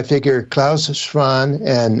to do, I figured Klaus Schwann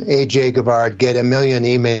and A.J. Gavard get 1 million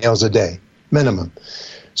emails a day, minimum.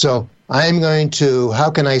 So I'm going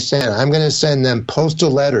to send them postal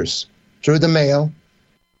letters through the mail,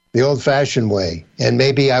 the old-fashioned way, and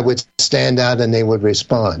maybe I would stand out and they would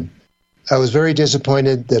respond. I was very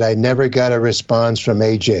disappointed that I never got a response from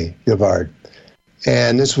A.J. Gavard.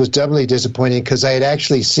 And this was doubly disappointing because I had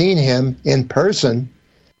actually seen him in person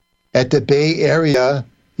at the Bay Area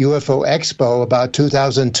UFO Expo about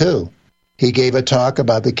 2002. He gave a talk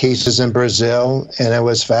about the cases in Brazil, and I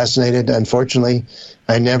was fascinated. Unfortunately,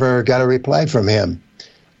 I never got a reply from him.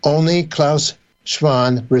 Only Klaus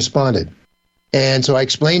Schwann responded. And so I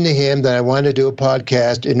explained to him that I wanted to do a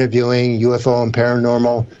podcast interviewing UFO and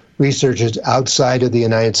paranormal researchers outside of the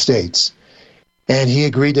United States. And he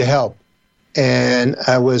agreed to help. And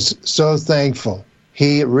I was so thankful.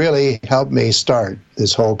 He really helped me start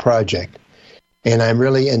this whole project. And I'm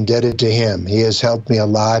really indebted to him. He has helped me a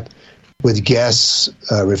lot with guests,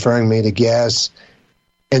 referring me to guests.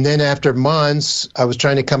 And then after months, I was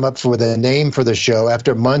trying to come up with a name for the show.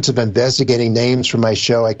 After months of investigating names for my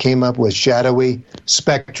show, I came up with Shadowy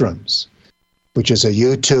Spectrums, which is a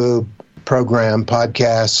YouTube program,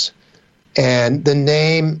 podcast. And the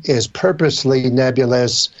name is purposely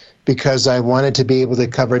nebulous because I wanted to be able to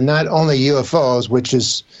cover not only UFOs, which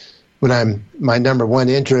is my number one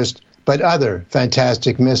interest, but other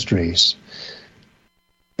fantastic mysteries.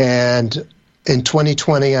 And in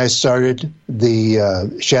 2020, I started the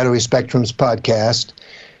Shadowy Spectrums podcast,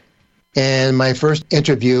 and my first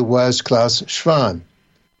interview was Klaus Schwann.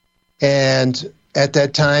 And at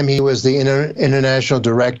that time, he was the international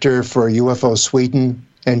director for UFO Sweden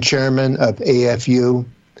and chairman of AFU,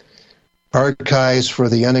 Archives for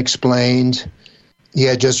the Unexplained. He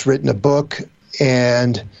had just written a book,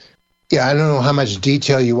 and I don't know how much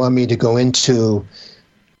detail you want me to go into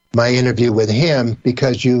my interview with him,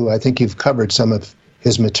 because I think you've covered some of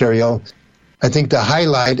his material. I think the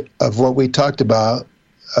highlight of what we talked about,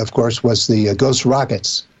 of course, was the ghost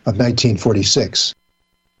rockets of 1946.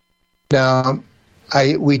 Now,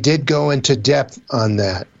 we did go into depth on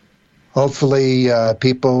that. Hopefully,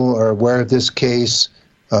 people are aware of this case,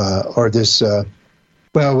 or this, it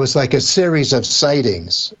was like a series of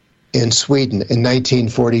sightings in Sweden in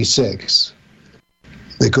 1946.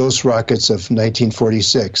 The ghost rockets of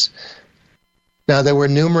 1946. Now, there were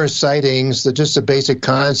numerous sightings. Just a basic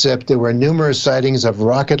concept, there were numerous sightings of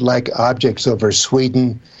rocket-like objects over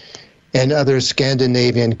Sweden and other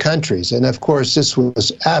Scandinavian countries. And, of course, this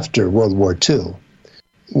was after World War II.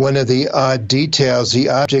 One of the odd details, the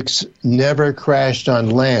objects never crashed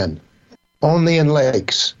on land, only in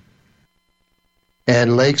lakes.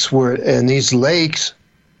 And these lakes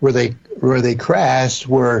where they crashed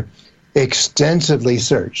were extensively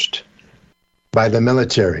searched by the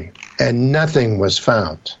military, and nothing was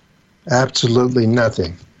found. Absolutely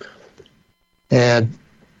nothing. And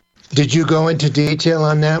did you go into detail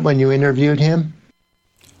on that when you interviewed him?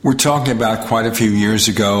 We're talking about quite a few years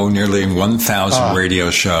ago, nearly 1,000 radio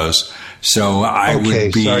shows. So I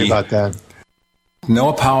would be... Sorry about that. No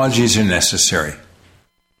apologies are necessary.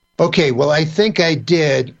 Okay, well, I think I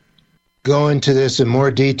did go into this in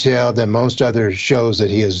more detail than most other shows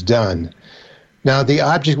that he has done. Now, the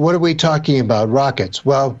object, what are we talking about? Rockets.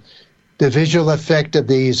 Well, the visual effect of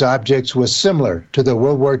these objects was similar to the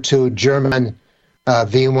World War II German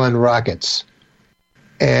V-1 rockets.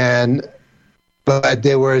 But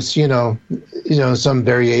there was, some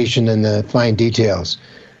variation in the fine details.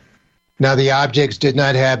 Now, the objects did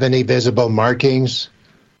not have any visible markings.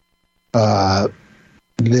 They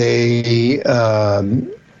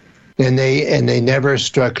never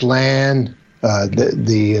struck land.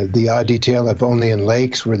 The odd detail of only in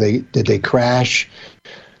lakes where did they crash.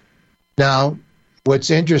 Now, what's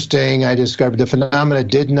interesting, I discovered the phenomena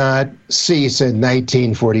did not cease in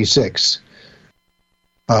 1946.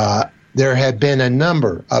 There have been a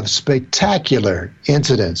number of spectacular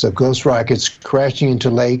incidents of ghost rockets crashing into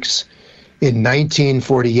lakes in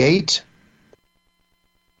 1948.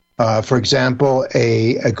 For example,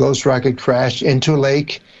 a ghost rocket crashed into a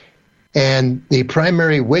lake, and the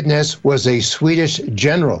primary witness was a Swedish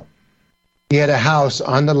general. He had a house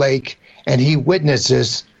on the lake, and he witnessed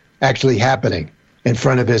this actually happening in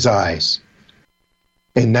front of his eyes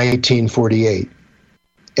in 1948.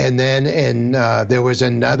 And then there was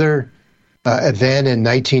another event in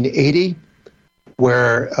 1980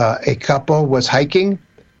 where a couple was hiking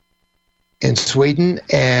in Sweden,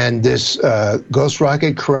 and this ghost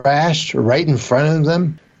rocket crashed right in front of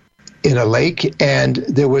them in a lake, and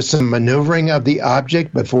there was some maneuvering of the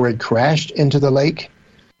object before it crashed into the lake.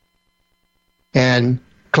 And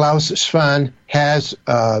Klaus Schwann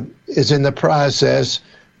is in the process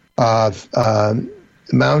of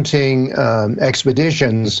mounting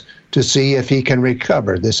expeditions to see if he can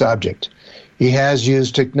recover this object. He has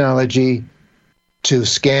used technology to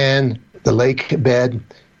scan the lake bed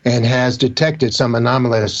and has detected some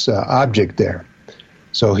anomalous object there.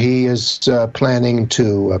 So he is planning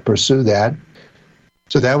to pursue that.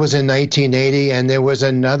 So that was in 1980, and there was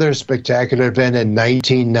another spectacular event in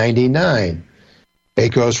 1999. A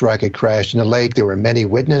ghost rocket crashed in the lake. There were many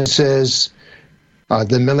witnesses.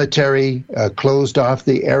 The military closed off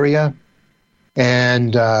the area,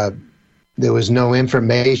 and there was no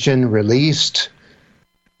information released.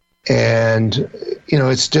 And,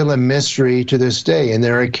 it's still a mystery to this day, and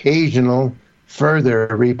there are occasional further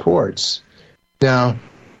reports. Now,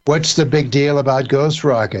 what's the big deal about ghost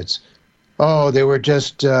rockets? Oh, they were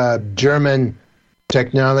just German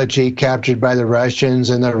technology captured by the Russians,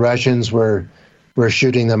 and the Russians were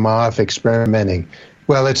shooting them off, experimenting.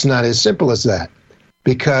 Well, it's not as simple as that,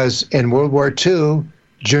 because in World War II,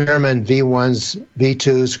 German V-1s,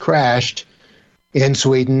 V-2s crashed in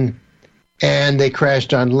Sweden, and they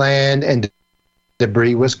crashed on land, and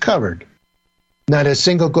debris was covered. Not a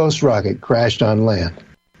single ghost rocket crashed on land.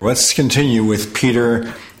 Let's continue with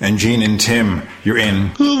Peter and Gene and Tim. You're in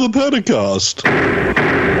the Paracast.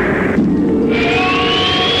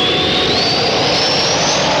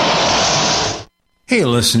 Hey,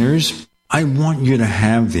 listeners. I want you to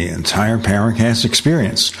have the entire Paracast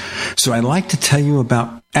experience. So I'd like to tell you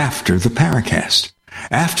about After the Paracast.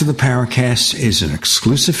 After the Paracast is an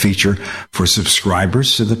exclusive feature for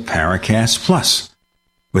subscribers to the Paracast Plus.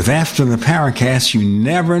 With After the Paracast, you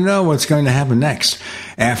never know what's going to happen next.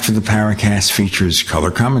 After the Paracast features color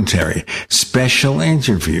commentary, special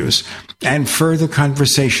interviews, and further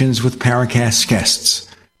conversations with Paracast guests.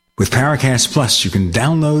 With Paracast Plus, you can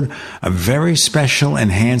download a very special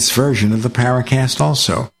enhanced version of the Paracast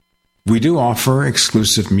also. We do offer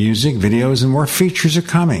exclusive music, videos, and more features are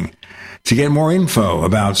coming. To get more info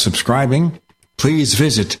about subscribing, please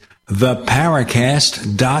visit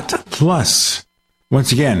theparacast.plus.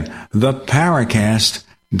 Once again,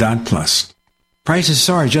 theparacast.plus. Prices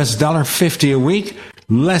are just $1.50 a week,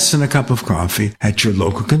 less than a cup of coffee at your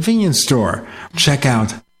local convenience store. Check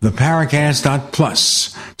out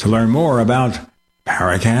theparacast.plus to learn more about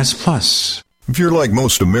Paracast Plus. If you're like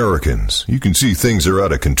most Americans, you can see things are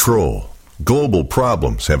out of control. Global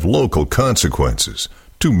problems have local consequences,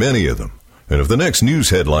 too many of them. And if the next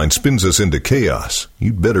news headline spins us into chaos,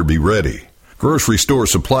 you'd better be ready. Grocery store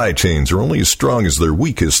supply chains are only as strong as their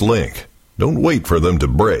weakest link. Don't wait for them to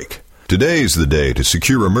break. Today's the day to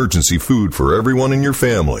secure emergency food for everyone in your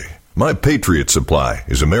family. My Patriot Supply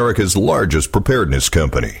is America's largest preparedness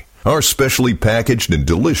company. Our specially packaged and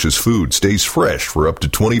delicious food stays fresh for up to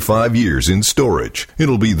 25 years in storage.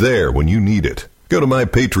 It'll be there when you need it. Go to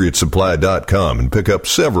mypatriotsupply.com and pick up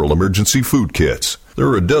several emergency food kits. There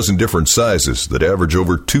are a dozen different sizes that average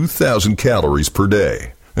over 2,000 calories per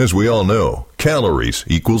day. As we all know, calories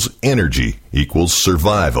equals energy equals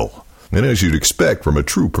survival. And as you'd expect from a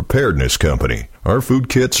true preparedness company, our food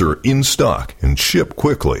kits are in stock and ship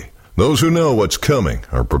quickly. Those who know what's coming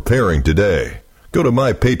are preparing today. Go to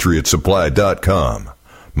mypatriotsupply.com.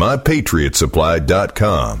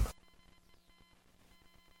 mypatriotsupply.com.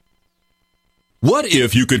 What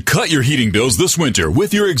if you could cut your heating bills this winter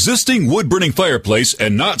with your existing wood-burning fireplace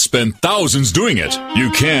and not spend thousands doing it? You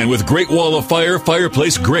can with Great Wall of Fire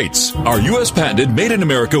fireplace grates. Our U.S. patented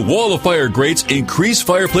made-in-America Wall of Fire grates increase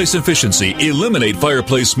fireplace efficiency, eliminate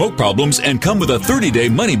fireplace smoke problems, and come with a 30-day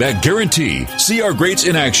money-back guarantee. See our grates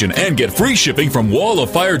in action and get free shipping from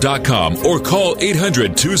walloffire.com or call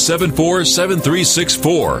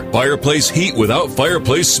 800-274-7364. Fireplace heat without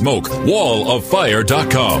fireplace smoke.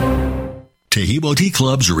 walloffire.com. Tehebo Tea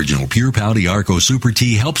Club's original Pure Pouty Arco Super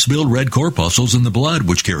Tea helps build red corpuscles in the blood,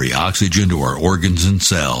 which carry oxygen to our organs and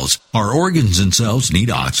cells. Our organs and cells need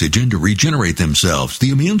oxygen to regenerate themselves. The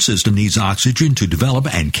immune system needs oxygen to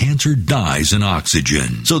develop, and cancer dies in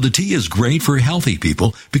oxygen. So the tea is great for healthy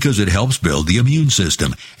people because it helps build the immune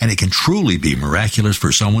system, and it can truly be miraculous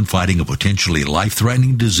for someone fighting a potentially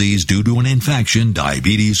life-threatening disease due to an infection,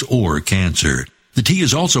 diabetes, or cancer. The tea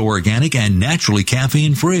is also organic and naturally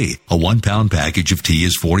caffeine-free. A 1-pound package of tea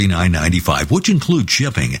is $49.95, which includes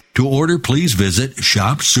shipping. To order, please visit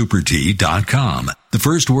shopsupertea.com. The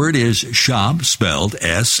first word is shop, spelled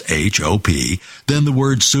S-H-O-P, then the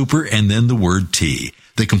word super, and then the word tea.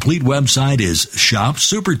 The complete website is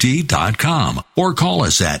shopsupertea.com, or call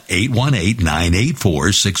us at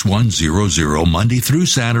 818-984-6100 Monday through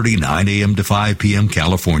Saturday, 9 a.m. to 5 p.m.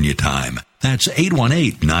 California time. That's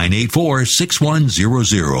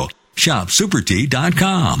 818-984-6100.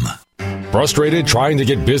 ShopSuperTea.com. Frustrated trying to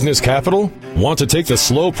get business capital? Want to take the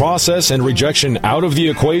slow process and rejection out of the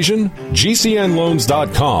equation?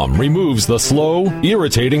 GCNloans.com removes the slow,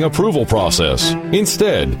 irritating approval process.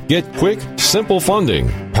 Instead, get quick, simple funding.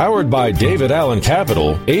 Powered by David Allen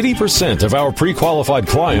Capital, 80% of our pre-qualified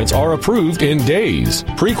clients are approved in days.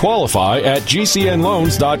 Pre-qualify at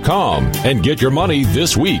GCNloans.com and get your money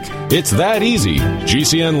this week. It's that easy.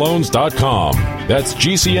 GCNloans.com. That's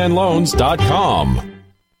GCNloans.com.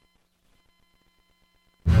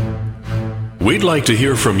 We'd like to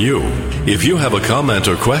hear from you. If you have a comment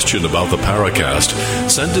or question about the Paracast,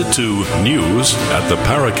 send it to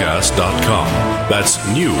news@theparacast.com. That's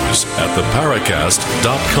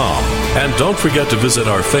news@theparacast.com. And don't forget to visit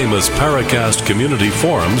our famous Paracast community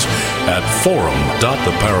forums at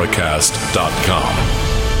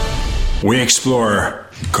forum.theparacast.com. We explore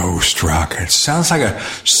ghost rockets. Sounds like a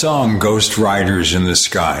song, Ghost Riders in the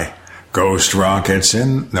Sky. Ghost rockets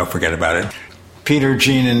and... No, forget about it. Peter,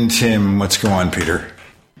 Gene, and Tim, what's going on, Peter?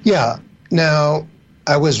 Yeah. Now,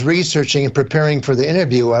 I was researching and preparing for the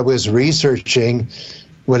interview. I was researching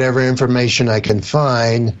whatever information I can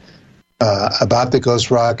find about the ghost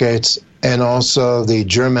rockets and also the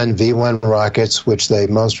German V-1 rockets, which they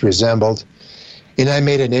most resembled. And I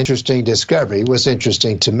made an interesting discovery. It was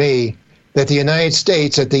interesting to me that the United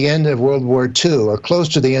States, at the end of World War II, or close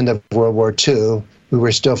to the end of World War II, we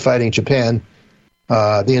were still fighting Japan,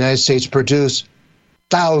 the United States produced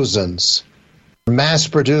thousands,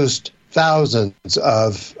 mass-produced thousands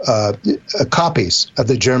of copies of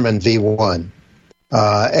the German V1.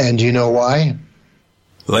 And do you know why?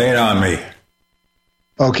 Lay it on me.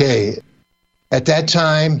 Okay. At that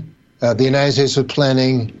time, the United States was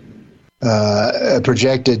planning,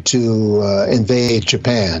 projected to invade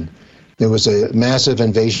Japan. There was a massive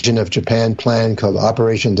invasion of Japan planned called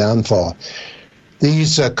Operation Downfall.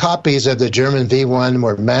 These copies of the German V1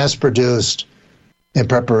 were mass-produced in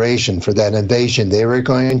preparation for that invasion. They were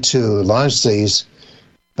going to launch these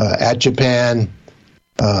at Japan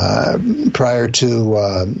prior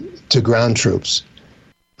to ground troops.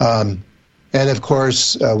 And, of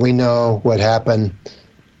course, we know what happened.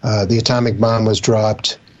 The atomic bomb was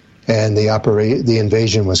dropped, and the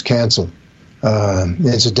invasion was canceled.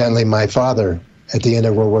 Incidentally, my father, at the end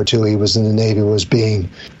of World War II, he was in the Navy, was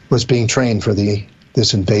being trained for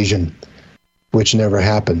this invasion, which never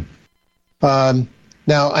happened.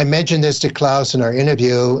 Now, I mentioned this to Klaus in our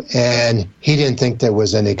interview, and he didn't think there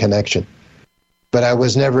was any connection. But I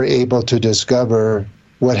was never able to discover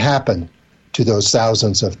what happened to those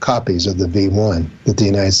thousands of copies of the V1 that the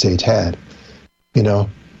United States had.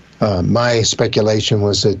 My speculation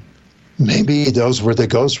was that maybe those were the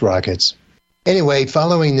ghost rockets. Anyway,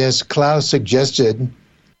 following this, Klaus suggested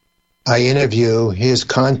I interview his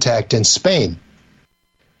contact in Spain,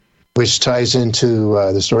 which ties into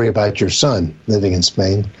the story about your son living in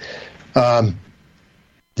Spain.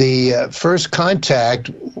 The first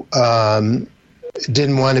contact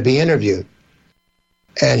didn't want to be interviewed,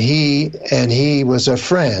 and he was a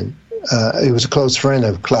friend. He was a close friend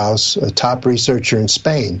of Klaus, a top researcher in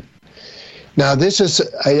Spain. Now, I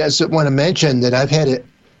just want to mention that I've had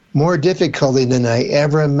more difficulty than I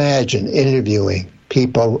ever imagined interviewing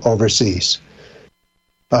people overseas.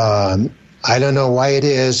 I don't know why it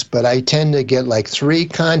is, but I tend to get like 3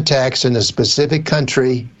 contacts in a specific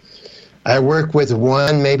country. I work with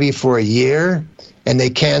one maybe for a year, and they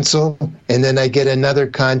cancel, and then I get another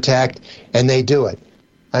contact, and they do it.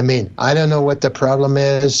 I mean, I don't know what the problem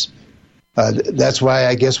is. That's why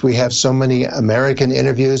I guess we have so many American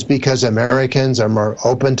interviews, because Americans are more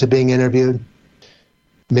open to being interviewed.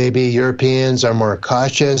 Maybe Europeans are more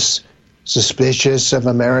cautious, suspicious of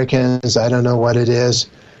Americans. I don't know what it is.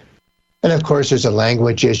 And, of course, there's a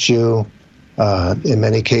language issue in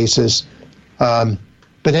many cases.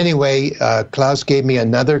 But anyway, Klaus gave me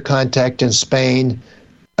another contact in Spain,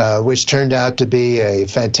 which turned out to be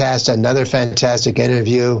another fantastic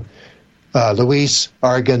interview. Luis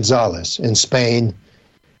R. Gonzalez in Spain.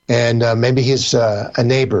 And maybe he's a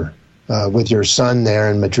neighbor with your son there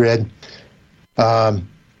in Madrid.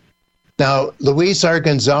 Now, Luis R.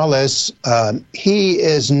 Gonzalez, he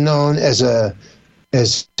is known as a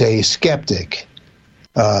skeptic.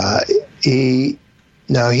 He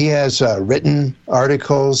has written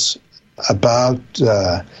articles about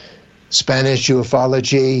Spanish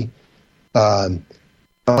ufology. I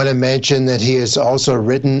want to mention that he has also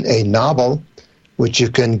written a novel, which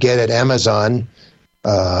you can get at Amazon,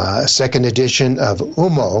 a second edition of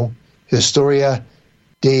UMMO, Historia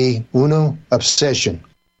de una Obsession.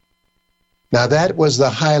 Now, that was the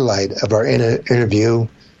highlight of our interview,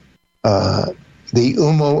 the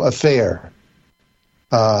UMMO affair.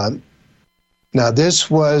 Now, this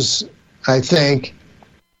was, I think,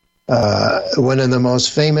 one of the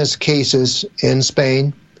most famous cases in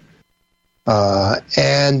Spain,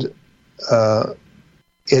 and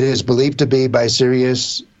it is believed to be by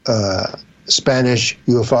serious Spanish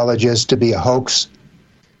ufologists to be a hoax.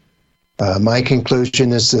 My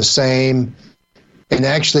conclusion is the same. And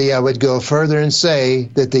actually, I would go further and say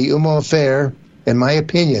that the UMMO affair, in my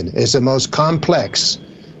opinion, is the most complex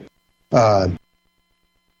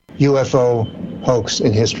UFO hoax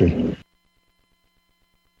in history.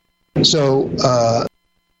 So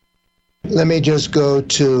let me just go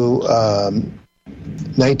to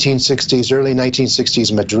 1960s, early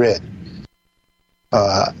 1960s Madrid.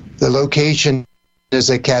 The location is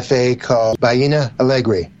a cafe called Ballena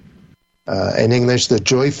Alegre, in English, the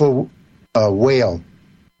Joyful Whale.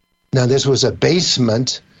 Now, this was a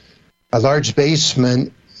basement, a large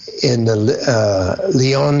basement in the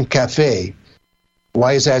Leon Cafe.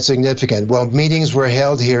 Why is that significant? Well, meetings were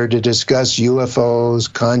held here to discuss UFOs,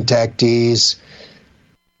 contactees.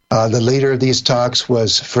 The leader of these talks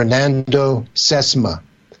was Fernando Sesma.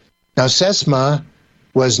 Now, Sesma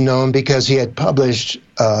was known because he had published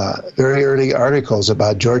very early articles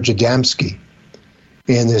about George Adamski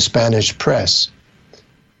in the Spanish press.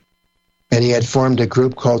 And he had formed a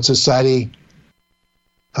group called Society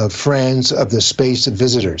of Friends of the Space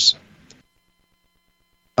Visitors.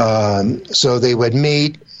 So they would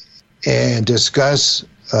meet and discuss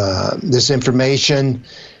this information.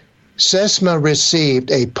 SESMA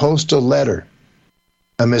received a postal letter,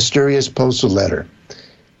 a mysterious postal letter,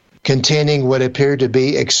 containing what appeared to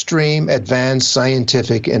be extreme advanced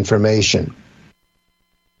scientific information.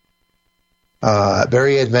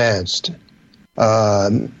 Very advanced.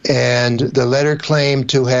 And the letter claimed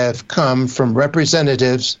to have come from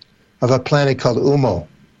representatives of a planet called UMMO.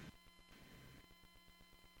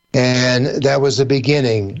 And that was the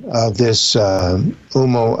beginning of this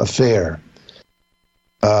UMMO affair.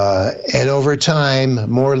 And over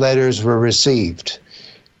time, more letters were received.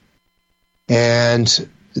 And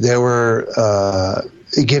they were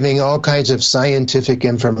giving all kinds of scientific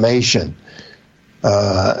information.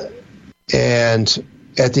 And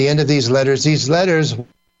at the end of these letters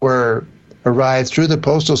were arrived through the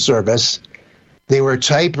Postal Service. They were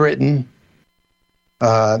typewritten,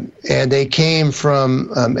 and they came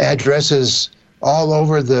from addresses all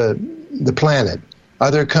over the planet,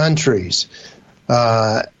 other countries,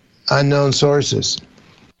 unknown sources.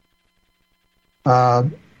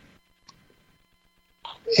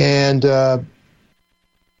 And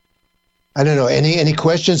I don't know, any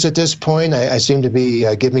questions at this point? I seem to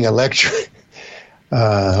be giving a lecture.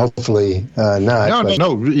 Hopefully not.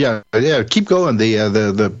 Yeah. Keep going. The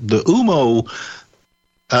UMMO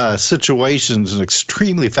situation is an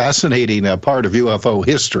extremely fascinating part of UFO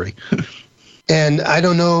history. And I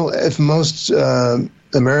don't know if most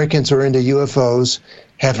Americans who are into UFOs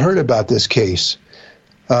have heard about this case.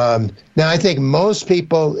 Now, I think most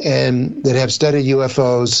people that have studied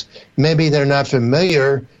UFOs, maybe they're not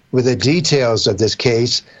familiar with the details of this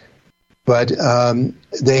case, but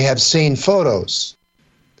they have seen photos.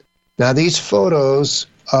 Now, these photos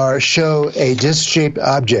show a disc-shaped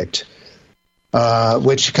object,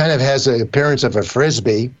 which kind of has the appearance of a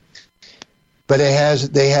frisbee, but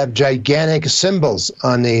they have gigantic symbols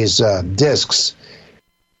on these discs.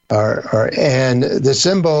 And the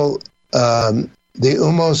symbol, the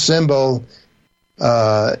UMMO symbol,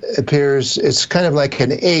 appears, it's kind of like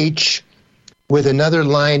an H with another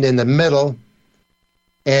line in the middle,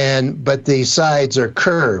 but the sides are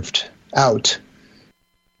curved out.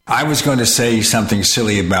 I was going to say something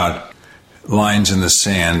silly about lines in the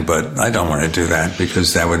sand, but I don't want to do that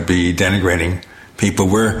because that would be denigrating people.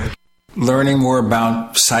 We're learning more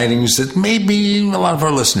about sightings that maybe a lot of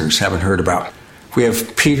our listeners haven't heard about. We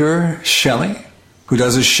have Peter Shelley, who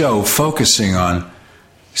does a show focusing on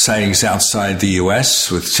sightings outside the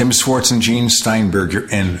U.S. with Tim Swartz and Gene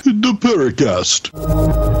Steinberger in the Paracast.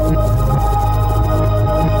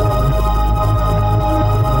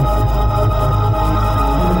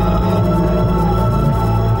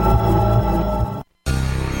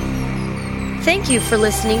 Thank you for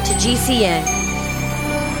listening to GCN.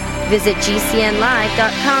 Visit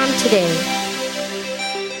GCNlive.com today.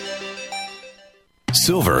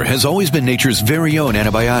 Silver has always been nature's very own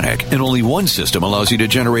antibiotic, and only one system allows you to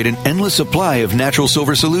generate an endless supply of natural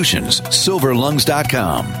silver solutions.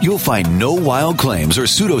 SilverLungs.com. You'll find no wild claims or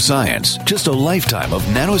pseudoscience, just a lifetime of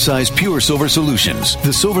nano-sized pure silver solutions.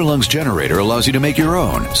 The Silver Lungs generator allows you to make your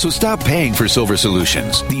own, so stop paying for silver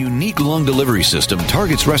solutions. The unique lung delivery system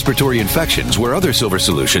targets respiratory infections where other silver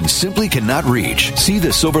solutions simply cannot reach. See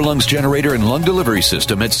the Silver Lungs generator and lung delivery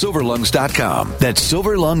system at SilverLungs.com. That's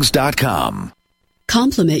SilverLungs.com.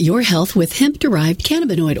 Complement your health with hemp-derived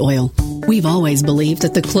cannabinoid oil. We've always believed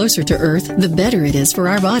that the closer to Earth, the better it is for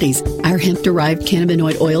our bodies. Our hemp-derived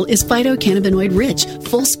cannabinoid oil is phytocannabinoid-rich,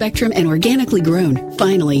 full-spectrum, and organically grown.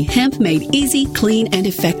 Finally, hemp made easy, clean, and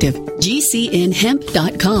effective.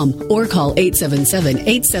 GCNhemp.com or call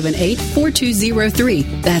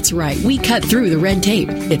 877-878-4203. That's right, we cut through the red tape.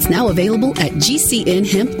 It's now available at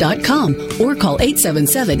GCNhemp.com or call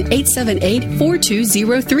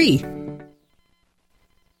 877-878-4203.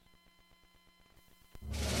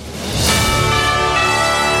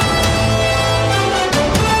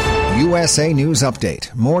 USA News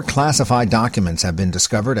Update. More classified documents have been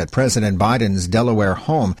discovered at President Biden's Delaware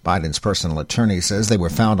home. Biden's personal attorney says they were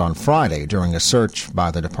found on Friday during a search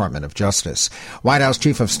by the Department of Justice. White House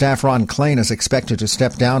Chief of Staff Ron Klain is expected to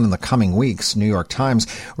step down in the coming weeks. New York Times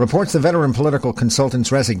reports the veteran political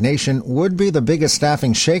consultant's resignation would be the biggest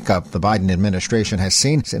staffing shakeup the Biden administration has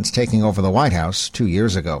seen since taking over the White House 2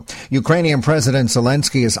 years ago. Ukrainian President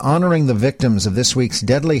Zelensky is honoring the victims of this week's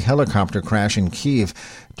deadly helicopter crash in Kyiv.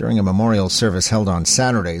 During a memorial service held on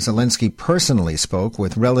Saturday, Zelensky personally spoke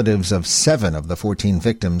with relatives of 7 of the 14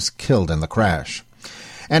 victims killed in the crash.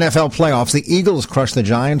 NFL playoffs, the Eagles crushed the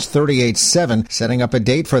Giants 38-7, setting up a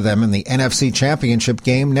date for them in the NFC Championship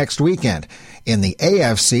game next weekend. In the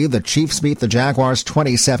AFC, the Chiefs beat the Jaguars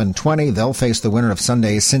 27-20. They'll face the winner of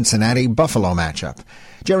Sunday's Cincinnati-Buffalo matchup.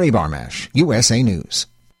 Jerry Barmash, USA News.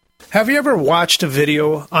 Have you ever watched a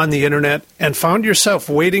video on the internet and found yourself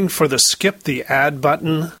waiting for the skip the ad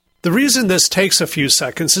button? The reason this takes a few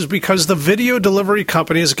seconds is because the video delivery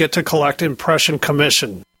companies get to collect impression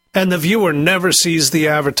commission, and the viewer never sees the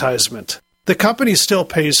advertisement. The company still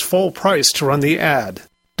pays full price to run the ad.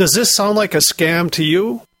 Does this sound like a scam to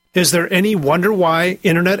you? Is there any wonder why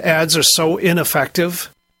internet ads are so ineffective?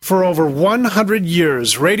 For over 100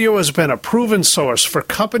 years, radio has been a proven source for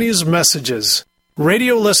companies' messages.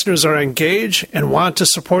 Radio listeners are engaged and want to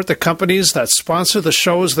support the companies that sponsor the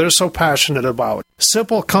shows they're so passionate about.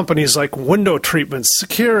 Simple companies like window treatments,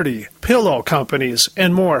 security, pillow companies,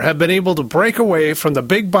 and more have been able to break away from the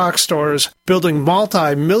big box stores, building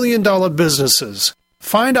multi-million-dollar businesses.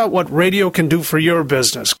 Find out what radio can do for your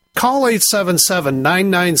business. Call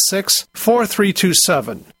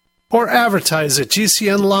 877-996-4327 or advertise at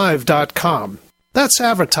gcnlive.com. That's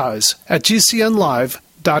advertise at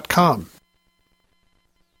gcnlive.com.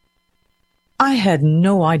 I had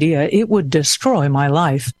no idea it would destroy my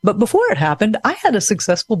life. But before it happened, I had a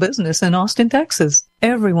successful business in Austin, Texas.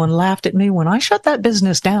 Everyone laughed at me when I shut that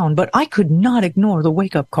business down, but I could not ignore the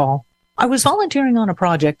wake-up call. I was volunteering on a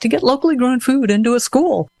project to get locally grown food into a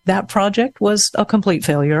school. That project was a complete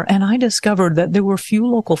failure, and I discovered that there were few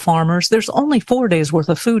local farmers. There's only 4 days worth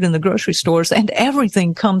of food in the grocery stores, and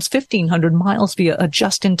everything comes 1,500 miles via a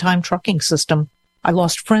just-in-time trucking system. I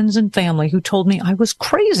lost friends and family who told me I was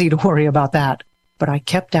crazy to worry about that, but I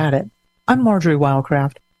kept at it. I'm Marjorie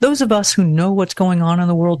Wildcraft. Those of us who know what's going on in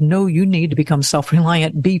the world know you need to become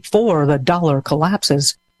self-reliant before the dollar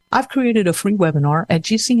collapses. I've created a free webinar at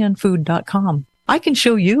gcnfood.com. I can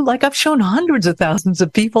show you, like I've shown hundreds of thousands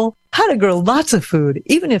of people, how to grow lots of food,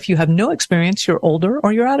 even if you have no experience, you're older,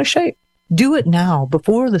 or you're out of shape. Do it now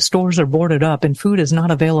before the stores are boarded up and food is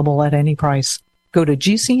not available at any price. Go to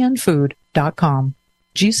gcnfood.com.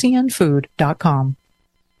 gcnfood.com.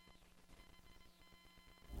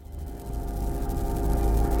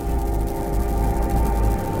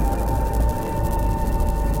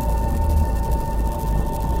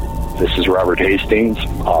 This is Robert Hastings,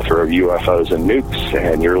 author of UFOs and Nukes,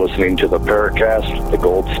 and you're listening to the Paracast, the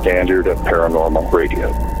gold standard of paranormal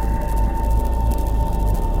radio.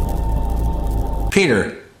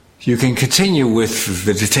 Peter, you can continue with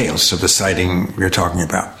the details of the sighting you're talking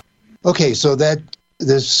about. Okay, so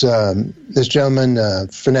this gentleman,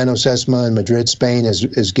 Fernando Sesma in Madrid, Spain,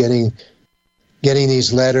 is getting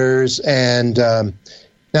these letters, and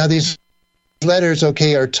now these letters,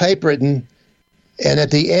 are typewritten, and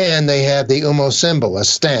at the end they have the UMMO symbol, a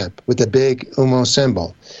stamp with the big UMMO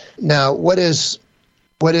symbol. Now, what is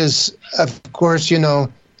of course,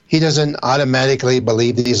 he doesn't automatically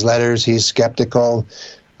believe these letters. He's skeptical.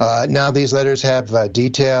 Now these letters have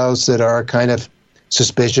details that are kind of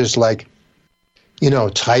suspicious, like,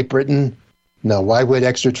 typewritten. Now, why would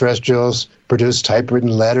extraterrestrials produce typewritten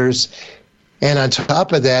letters? And on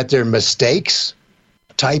top of that, there are mistakes,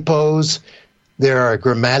 typos, there are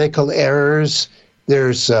grammatical errors,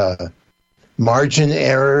 there's margin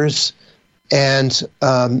errors, and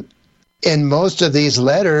in most of these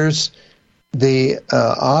letters, the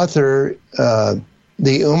author, the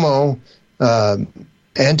UMMO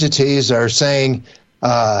entities are saying,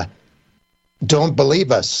 don't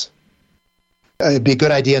believe us. It'd be a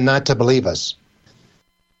good idea not to believe us.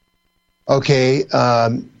 Okay,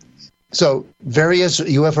 so various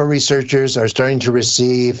UFO researchers are starting to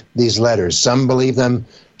receive these letters. Some believe them,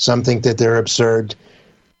 some think that they're absurd.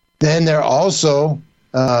 Then there are also,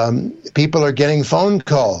 people are getting phone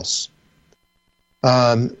calls.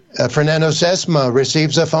 Fernando Sesma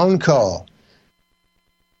receives a phone call.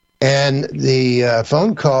 And the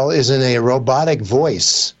phone call is in a robotic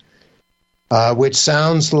voice, which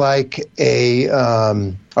sounds like a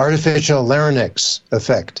artificial larynx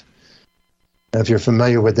effect. If you're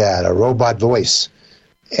familiar with that, a robot voice.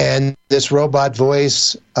 And this robot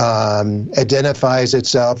voice identifies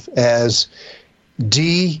itself as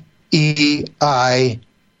DEI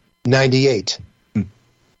 98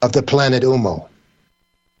 of the planet UMMO.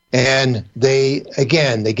 And they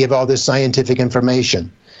give all this scientific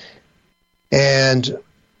information. And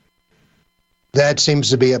that seems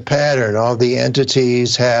to be a pattern. All the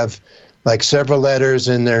entities have like several letters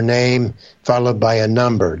in their name followed by a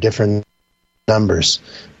number, different numbers,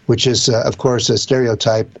 which is, of course, a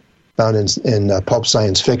stereotype found in pulp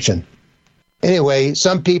science fiction. Anyway,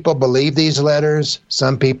 some people believe these letters.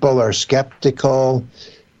 Some people are skeptical.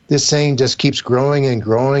 This thing just keeps growing and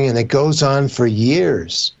growing, and it goes on for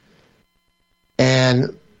years.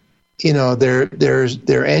 And,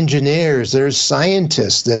 they're engineers, there's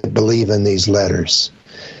scientists that believe in these letters.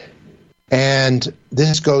 And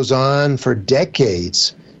this goes on for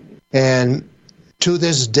decades. And to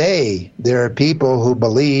this day, there are people who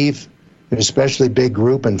believe, especially a big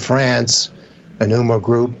group in France, an UMMO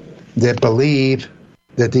group, that believe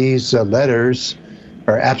that these letters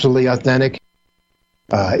are absolutely authentic,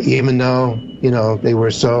 even though, they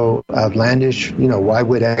were so outlandish. Why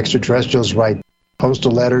would extraterrestrials write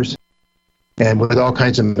postal letters and with all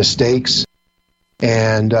kinds of mistakes?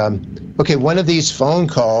 And, one of these phone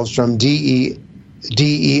calls from DEI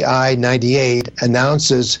 98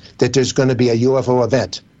 announces that there's going to be a UFO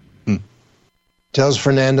event. Tells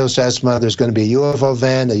Fernando Sesma there's going to be a UFO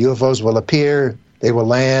event, the UFOs will appear, they will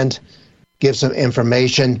land, give some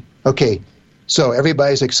information. Okay, so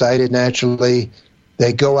everybody's excited naturally.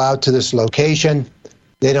 They go out to this location.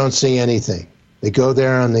 They don't see anything. They go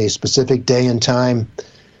there on the specific day and time.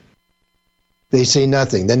 They see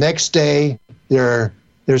nothing. The next day,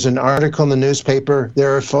 there's an article in the newspaper.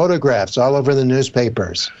 There are photographs all over the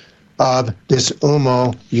newspapers of this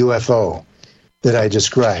UMMO UFO that I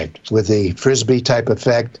described, with the Frisbee type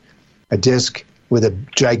effect, a disc with a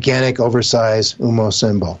gigantic oversized UMMO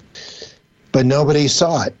symbol. But nobody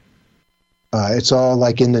saw it. It's all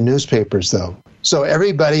like in the newspapers, though. So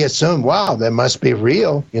everybody assumed, wow, that must be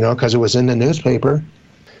real, because it was in the newspaper.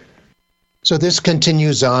 So this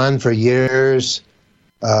continues on for years.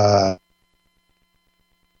 For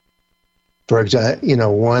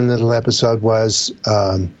example, one little episode was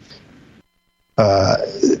at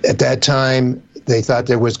that time they thought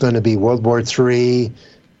there was going to be World War III,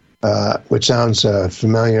 which sounds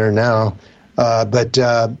familiar now, but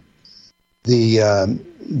the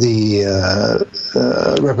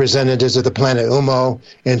representatives of the planet UMMO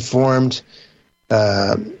informed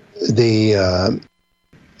the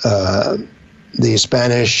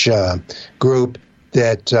Spanish group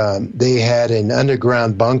that they had an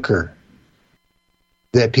underground bunker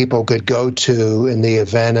that people could go to in the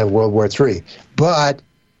event of World War III. But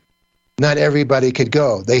not everybody could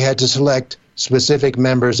go. They had to select specific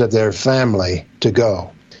members of their family to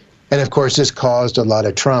go. And of course, this caused a lot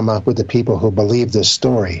of trauma with the people who believed this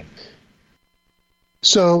story.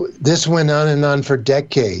 So this went on and on for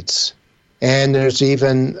decades. And there's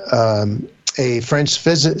even a French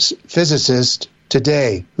physicist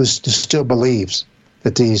today who still believes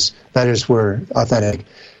that these letters were authentic.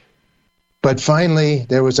 But finally,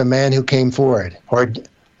 there was a man who came forward,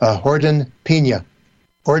 Horton Pena.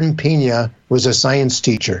 Horton Pena was a science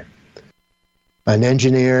teacher, an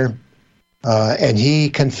engineer, and he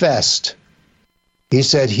confessed. He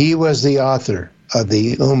said he was the author of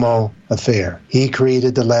the UMMO affair. He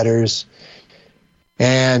created the letters.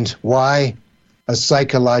 And why? A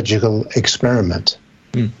psychological experiment.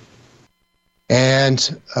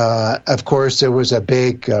 And, of course, there was a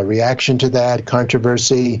big reaction to that,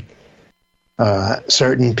 controversy.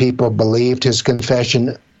 Certain people believed his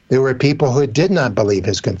confession. There were people who did not believe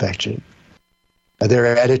his confession. Their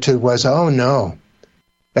attitude was, oh, no,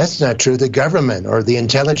 that's not true. The government or the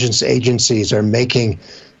intelligence agencies are making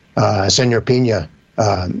Senor Pena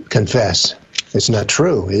confess. It's not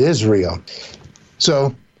true. It is real.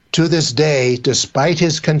 So to this day, despite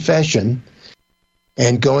his confession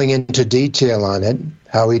and going into detail on it,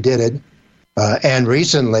 how he did it, and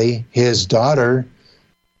recently his daughter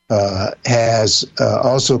has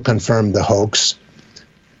also confirmed the hoax,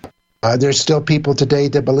 there's still people today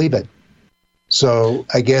that believe it. So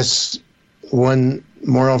I guess one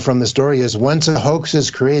moral from the story is once a hoax is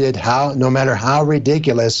created, no matter how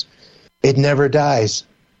ridiculous, it never dies.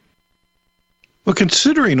 Well,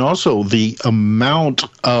 considering also the amount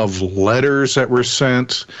of letters that were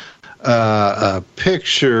sent,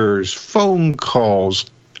 pictures, phone calls,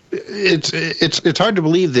 it's hard to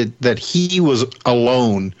believe that he was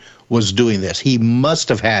alone was doing this. He must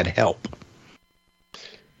have had help.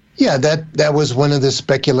 Yeah, that was one of the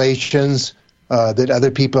speculations, that other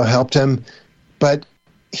people helped him. But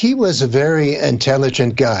he was a very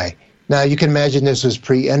intelligent guy. Now, you can imagine this was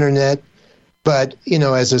pre-internet, but,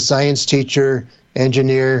 as a science teacher,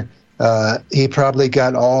 engineer, he probably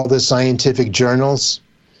got all the scientific journals.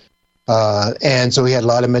 And so he had a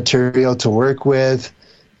lot of material to work with.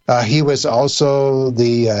 He was also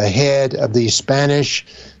the head of the Spanish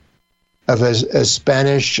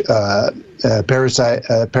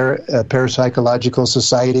parapsychological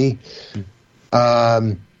society.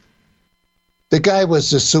 The guy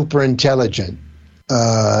was super intelligent,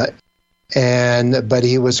 but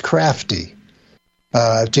he was crafty.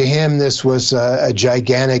 To him, this was a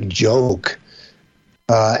gigantic joke,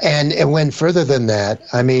 and it went further than that.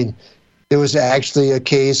 I mean, there was actually a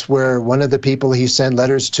case where one of the people he sent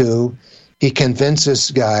letters to, he convinced this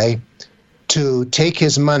guy to take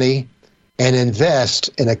his money and invest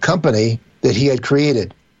in a company that he had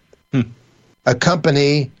created. A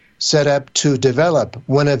company set up to develop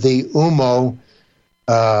one of the UMMO,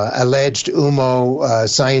 alleged UMMO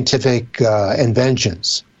scientific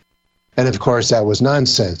inventions. And of course, that was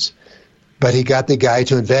nonsense. But he got the guy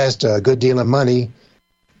to invest a good deal of money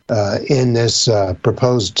in this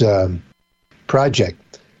proposed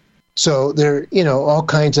project. So there, all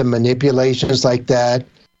kinds of manipulations like that.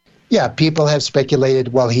 Yeah, people have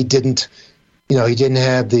speculated, well, he didn't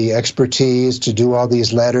have the expertise to do all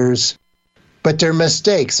these letters. But they're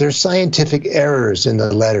mistakes. They're scientific errors in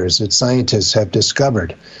the letters that scientists have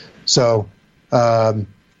discovered. So and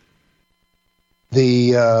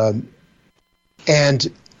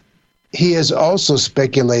he is also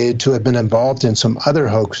speculated to have been involved in some other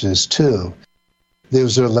hoaxes too. There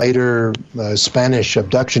was a later Spanish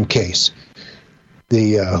abduction case,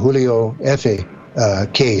 the Julio F.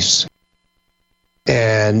 Case,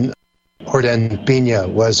 and Orden Pina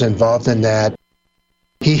was involved in that.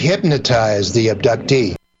 He hypnotized the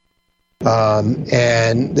abductee,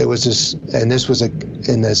 and there was this, and this was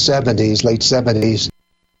in the 70s, late 70s,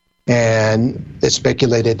 and it's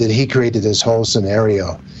speculated that he created this whole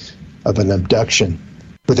scenario of an abduction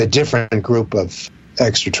with a different group of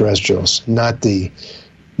extraterrestrials, not the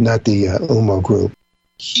UMMO group.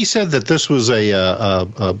 He said that this was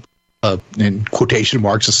a in quotation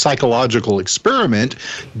marks, a psychological experiment.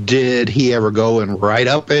 Did he ever go and write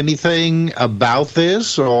up anything about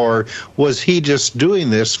this, or was he just doing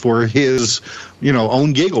this for his,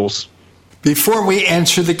 own giggles? Before we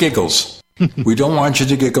answer the giggles, we don't want you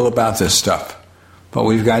to giggle about this stuff. But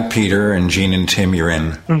we've got Peter and Gene and Tim, you're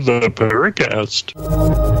in the Paracast.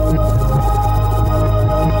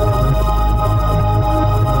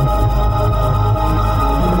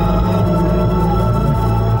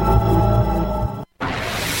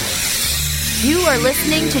 You are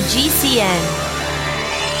listening to GCN.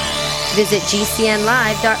 Visit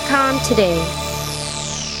GCNlive.com today.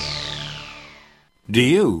 Do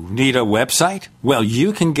you need a website? Well,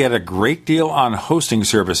 you can get a great deal on hosting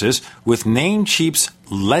services with Namecheap's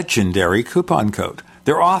legendary coupon code.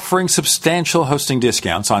 They're offering substantial hosting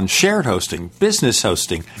discounts on shared hosting, business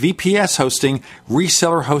hosting, VPS hosting,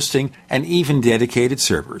 reseller hosting, and even dedicated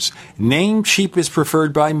servers. Namecheap is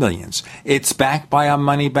preferred by millions. It's backed by a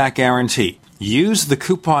money-back guarantee. Use the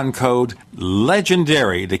coupon code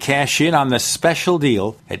LEGENDARY to cash in on the special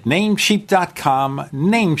deal at Namecheap.com,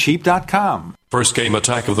 Namecheap.com. First came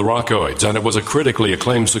Attack of the Rockoids, and it was a critically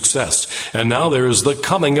acclaimed success. And now there is The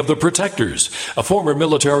Coming of the Protectors. A former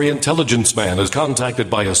military intelligence man is contacted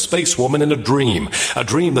by a space woman in a dream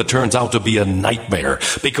that turns out to be a nightmare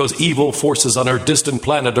because evil forces on her distant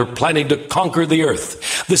planet are planning to conquer the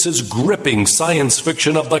Earth. This is gripping science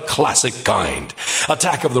fiction of the classic kind.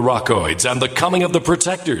 Attack of the Rockoids and The Coming of the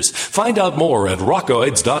Protectors. Find out more at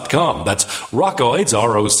rockoids.com. That's Rockoids,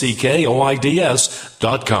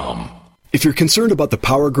 ROCKOIDS.com. If you're concerned about the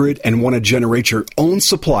power grid and want to generate your own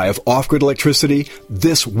supply of off-grid electricity,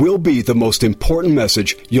 this will be the most important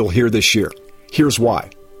message you'll hear this year. Here's why.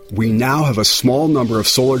 We now have a small number of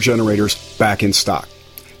solar generators back in stock.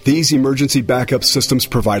 These emergency backup systems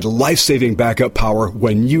provide life-saving backup power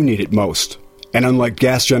when you need it most. And unlike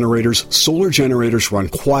gas generators, solar generators run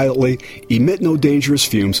quietly, emit no dangerous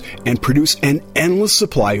fumes, and produce an endless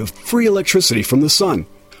supply of free electricity from the sun.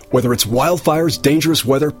 Whether it's wildfires, dangerous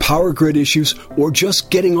weather, power grid issues, or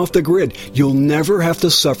just getting off the grid, you'll never have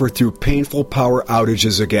to suffer through painful power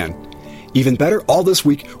outages again. Even better, all this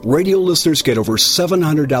week, radio listeners get over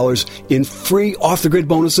 $700 in free off-the-grid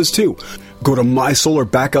bonuses too. Go to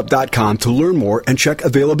mysolarbackup.com to learn more and check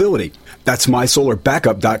availability. That's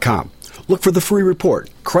mysolarbackup.com. Look for the free report,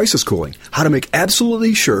 Crisis Cooling, how to make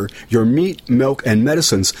absolutely sure your meat, milk, and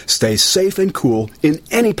medicines stay safe and cool in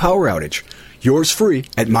any power outage. Yours free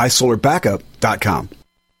at mysolarbackup.com.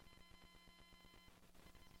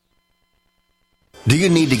 Do you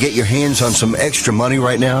need to get your hands on some extra money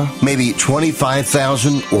right now? Maybe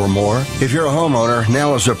 $25,000 or more? If you're a homeowner,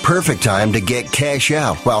 now is the perfect time to get cash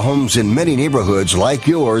out while homes in many neighborhoods like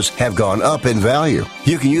yours have gone up in value.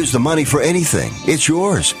 You can use the money for anything. It's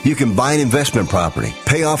yours. You can buy an investment property,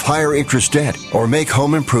 pay off higher interest debt, or make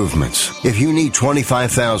home improvements. If you need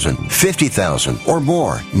 $25,000, $50,000 or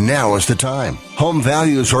more, now is the time. Home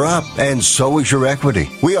values are up, and so is your equity.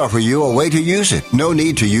 We offer you a way to use it. No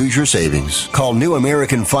need to use your savings. Call New New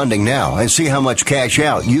American Funding now and see how much cash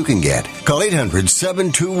out you can get. Call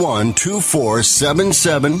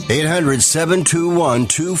 800-721-2477.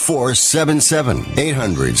 800-721-2477.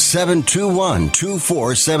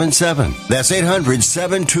 800-721-2477. That's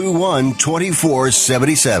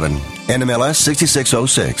 800-721-2477. NMLS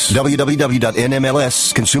 6606.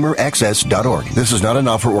 www.nmlsconsumeraccess.org. This is not an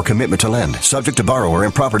offer or commitment to lend. Subject to borrower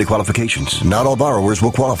and property qualifications. Not all borrowers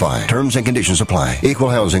will qualify. Terms and conditions apply. Equal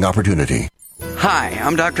housing opportunity. Hi,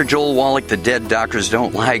 I'm Dr. Joel Wallach, the Dead Doctors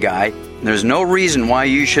Don't Lie guy. There's no reason why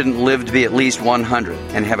you shouldn't live to be at least 100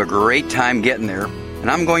 and have a great time getting there. And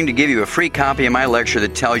I'm going to give you a free copy of my lecture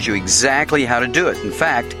that tells you exactly how to do it. In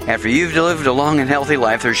fact, after you've lived a long and healthy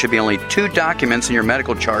life, there should be only 2 documents in your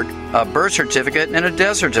medical chart, a birth certificate and a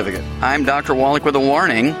death certificate. I'm Dr. Wallach with a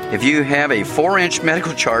warning. If you have a 4-inch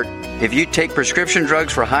medical chart, if you take prescription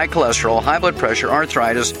drugs for high cholesterol, high blood pressure,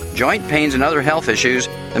 arthritis, joint pains, and other health issues,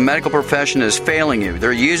 the medical profession is failing you.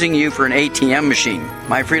 They're using you for an ATM machine.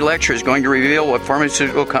 My free lecture is going to reveal what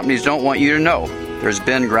pharmaceutical companies don't want you to know. There's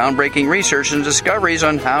been groundbreaking research and discoveries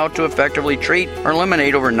on how to effectively treat or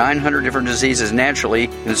eliminate over 900 different diseases naturally,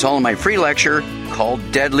 and it's all in my free lecture called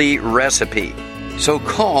Deadly Recipe. So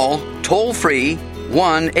call toll-free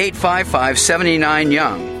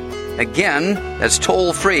 1-855-79-YOUNG. Again, that's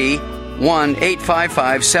toll-free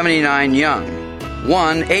 1-855-79-YOUNG.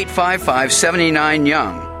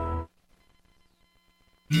 1-855-79-YOUNG.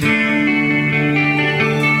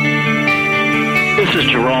 This is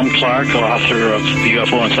Jerome Clark, author of the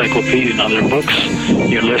UFO Encyclopedia and other books.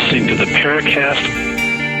 You're listening to the Paracast.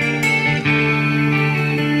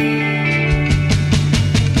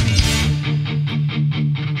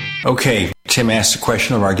 Okay, Tim asked a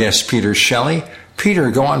question of our guest, Peter Shelley.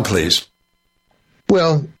 Peter, go on, please.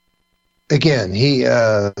 Well, again,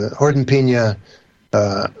 Horton Pena,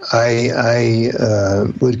 I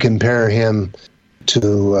would compare him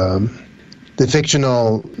to the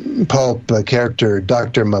fictional pulp character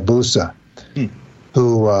Dr. Mabuse,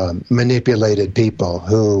 who manipulated people,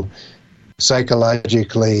 who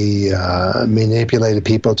psychologically manipulated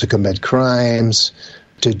people to commit crimes,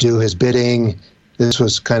 to do his bidding. This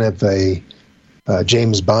was kind of a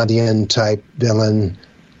James Bondian type villain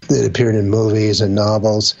that appeared in movies and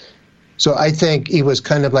novels. So I think he was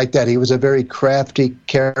kind of like that. He was a very crafty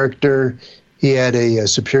character. He had a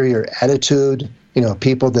superior attitude. You know,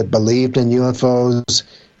 people that believed in UFOs,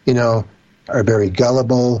 you know, are very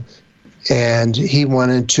gullible, and he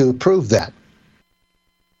wanted to prove that.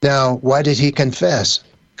 Now, why did he confess?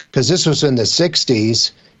 Because this was in the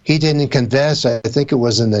 60s. He didn't confess, I think it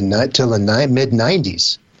was till the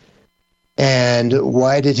mid-90s. And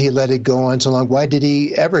why did he let it go on so long? Why did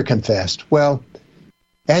he ever confess? Well,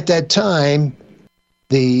 at that time,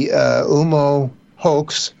 the UMMO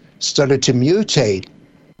hoax started to mutate.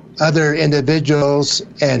 Other individuals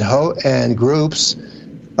and groups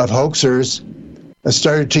of hoaxers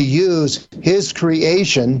started to use his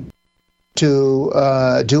creation to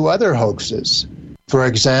do other hoaxes. For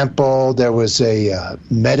example, there was a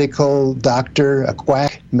medical doctor, a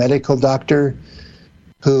quack medical doctor,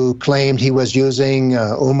 who claimed he was using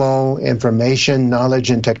UMMO information, knowledge,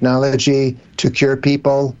 and technology to cure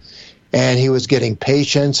people, and he was getting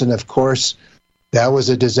patients, and of course, that was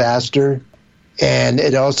a disaster. And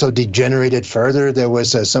it also degenerated further. There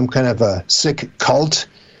was some kind of a sick cult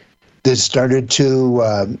that started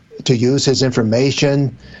to use his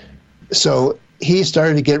information. So he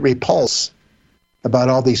started to get repulsed about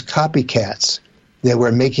all these copycats that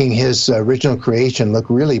were making his original creation look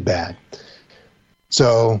really bad.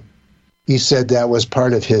 So he said that was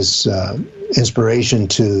part of his inspiration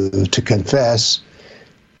to confess.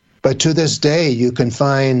 But to this day, you can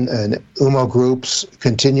find UMMO groups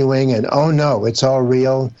continuing, and oh no, it's all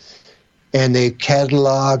real. And they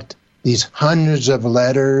cataloged these hundreds of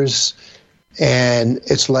letters, and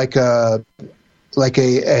it's like a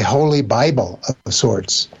holy Bible of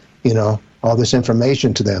sorts, you know, all this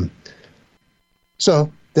information to them.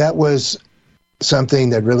 So that was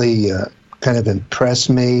something that really kind of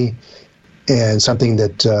impressed me, and something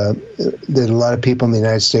that a lot of people in the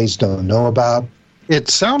United States don't know about. It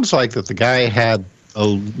sounds like that the guy had a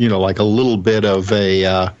little bit of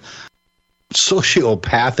a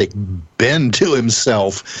sociopathic bend to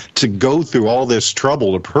himself to go through all this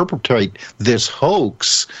trouble to perpetrate this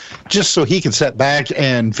hoax just so he can sit back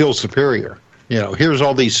and feel superior. You know, here's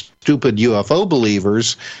all these stupid UFO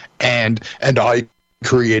believers, and I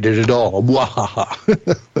created it all.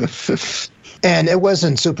 And it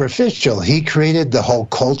wasn't superficial. He created the whole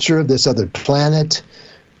culture of this other planet.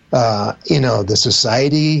 The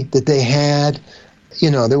society that they had,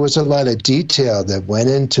 there was a lot of detail that went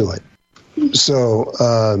into it. So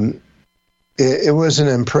it was an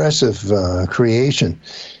impressive creation.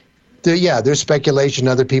 There's speculation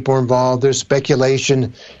other people are involved. There's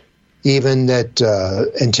speculation even that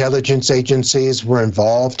intelligence agencies were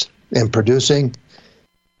involved in producing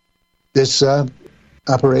this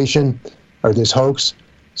operation or this hoax.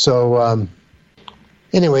 So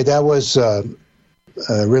anyway, that was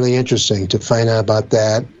really interesting to find out about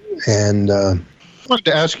that. And I wanted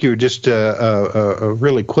to ask you just a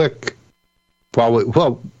really quick. While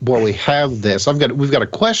we have this, we've got a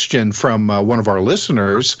question from one of our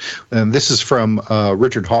listeners, and this is from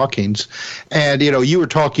Richard Hawkins. And you were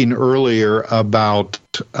talking earlier about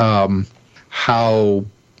how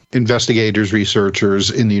investigators, researchers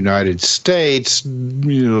in the United States,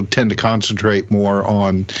 tend to concentrate more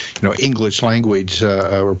on English language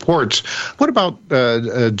reports. What about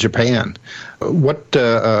Japan? What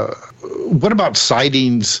about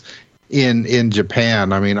sightings in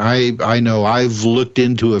Japan? I mean, I know I've looked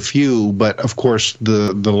into a few, but of course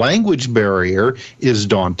the language barrier is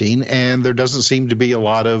daunting, and there doesn't seem to be a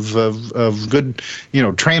lot of good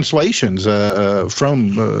translations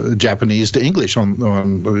from Japanese to English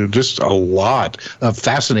on just a lot of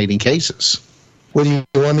fascinating cases. Well, do you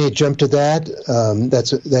want me to jump to that?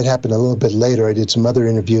 That happened a little bit later. I did some other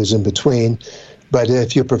interviews in between, but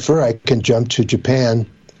if you prefer, I can jump to Japan.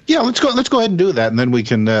 Yeah, let's go ahead and do that, and then we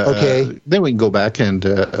can then we can go back and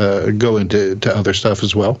go into other stuff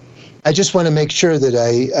as well. I just want to make sure that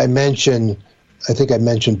I mention. I think I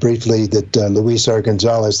mentioned briefly that Luis R.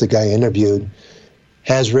 Gonzalez, the guy I interviewed,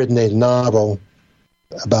 has written a novel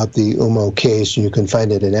about the UMMO case, and you can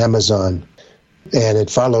find it in Amazon. And it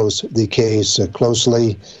follows the case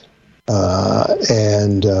closely,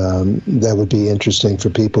 and that would be interesting for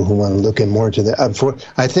people who want to look in more into that.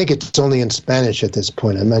 I think it's only in Spanish at this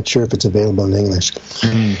point. I'm not sure if it's available in English.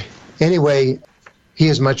 Mm-hmm. Anyway, he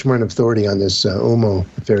is much more an authority on this UMMO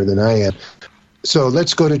affair than I am. So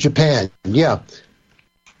let's go to Japan. Yeah.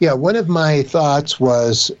 One of my thoughts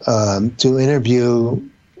was to interview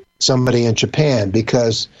somebody in Japan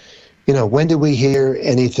because, when did we hear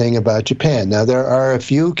anything about Japan? Now, there are a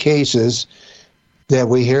few cases that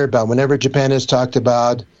we hear about. Whenever Japan is talked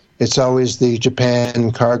about, it's always the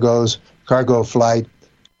Japan cargo flight.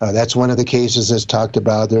 That's one of the cases that's talked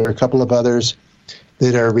about. There are a couple of others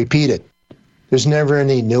that are repeated. There's never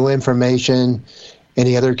any new information,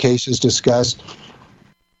 any other cases discussed.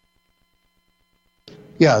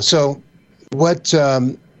 Yeah, so what...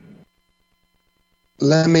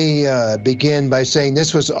 let me begin by saying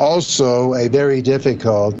this was also a very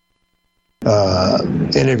difficult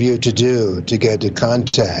interview to do, to get to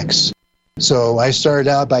contacts. So I started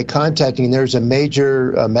out by contacting, there's a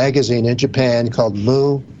major magazine in Japan called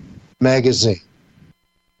UMMO Magazine,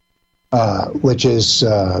 which is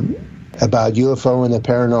about UFO and the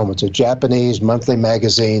paranormal. It's a Japanese monthly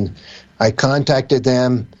magazine. I contacted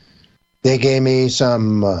them. They gave me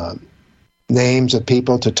some names of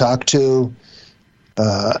people to talk to,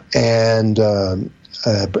 and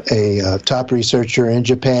a top researcher in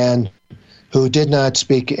Japan who did not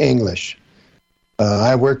speak English.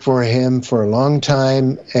 I worked for him for a long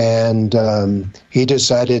time, and he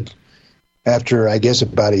decided after, I guess,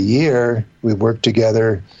 about a year, we worked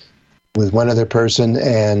together with one other person,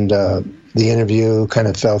 and the interview kind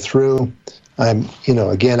of fell through.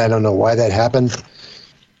 Again, I don't know why that happened.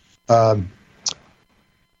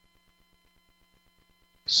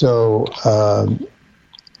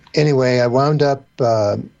 Anyway, I wound up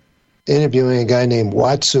interviewing a guy named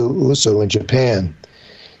Watsu Uso in Japan.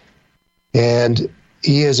 And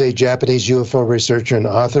he is a Japanese UFO researcher and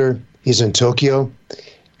author. He's in Tokyo.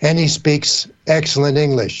 And he speaks excellent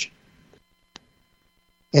English.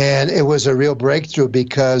 And it was a real breakthrough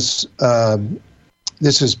because it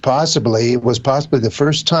was possibly the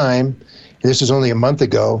first time, this was only a month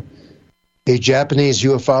ago, a Japanese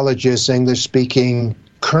ufologist, English-speaking,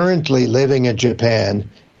 currently living in Japan,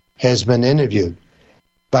 has been interviewed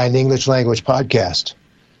by an English language podcast.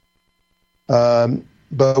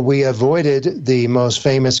 But we avoided the most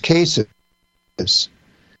famous cases.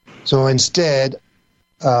 So instead,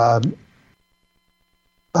 I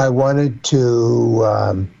wanted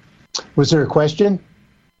to... was there a question?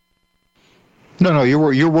 No,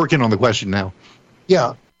 you're working on the question now.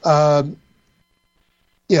 Yeah.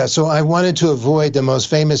 So I wanted to avoid the most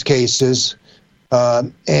famous cases,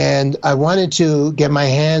 and I wanted to get my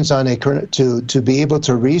hands on to be able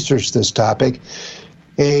to research this topic,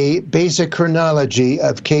 a basic chronology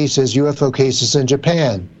of cases, UFO cases in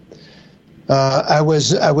Japan. I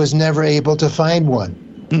was never able to find one.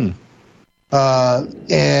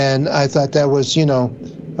 And I thought that was,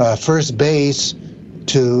 first base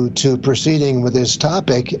to proceeding with this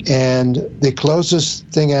topic, and the closest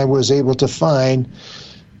thing I was able to find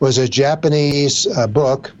was a Japanese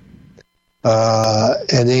book,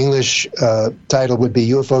 and the English title would be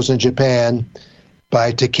UFOs in Japan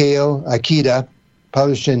by Takeo Akita,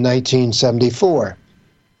 published in 1974.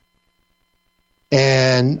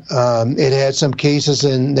 And it had some cases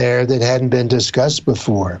in there that hadn't been discussed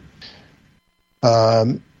before.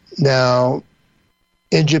 Now,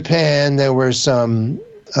 in Japan, there were some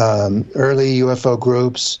early UFO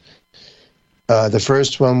groups. The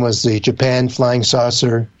first one was the Japan Flying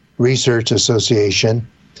Saucer Research Association,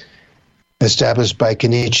 established by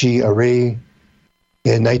Kenichi Ari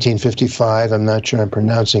in 1955. I'm not sure I'm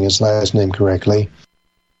pronouncing his last name correctly.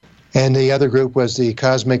 And the other group was the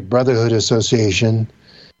Cosmic Brotherhood Association,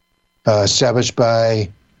 established by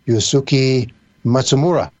Yusuke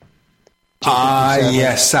Matsumura.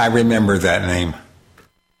 Yes, I remember that name.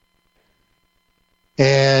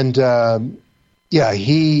 And,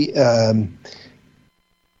 he...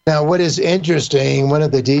 now, what is interesting, one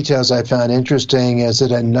of the details I found interesting is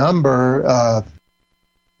that a number of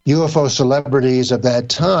UFO celebrities of that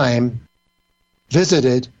time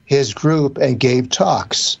visited his group and gave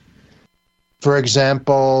talks. For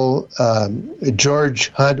example, George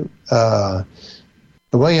Hunt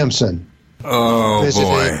Williamson. Oh, visited.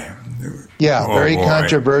 Boy. Yeah, very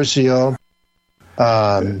controversial.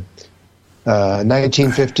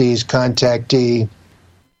 1950s contactee,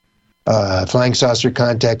 flying saucer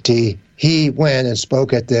contactee. He went and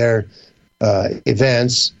spoke at their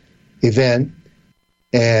event,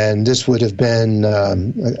 and this would have been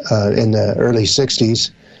in the early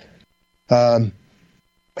 60s.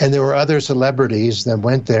 And there were other celebrities that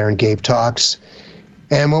went there and gave talks.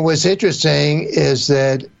 And what was interesting is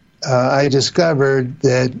that I discovered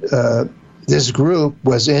that this group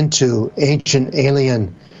was into ancient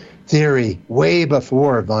alien theory way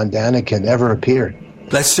before Von Daniken ever appeared.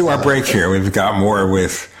 Let's do our break here. We've got more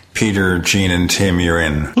with Peter, Gene, and Tim. You're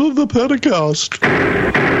in the Pentecost.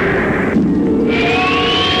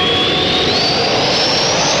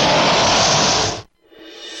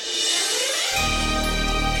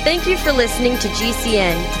 Thank you for listening to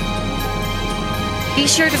GCN. Be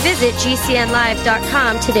sure to visit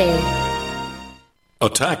GCNlive.com today.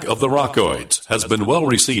 Attack of the Rockoids has been well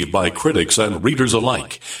received by critics and readers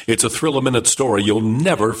alike. It's a thrill-a-minute story you'll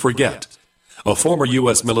never forget. A former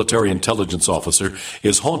U.S. military intelligence officer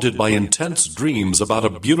is haunted by intense dreams about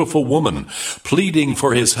a beautiful woman pleading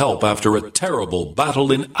for his help after a terrible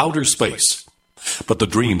battle in outer space. But the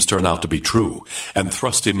dreams turn out to be true and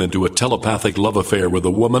thrust him into a telepathic love affair with a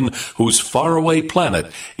woman whose faraway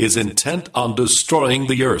planet is intent on destroying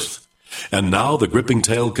the Earth. And now the gripping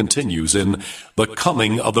tale continues in The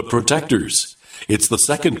Coming of the Protectors. It's the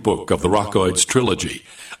second book of the Rockoids trilogy,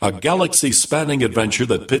 a galaxy-spanning adventure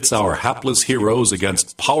that pits our hapless heroes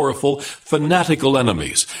against powerful, fanatical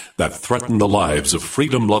enemies that threaten the lives of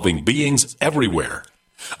freedom-loving beings everywhere.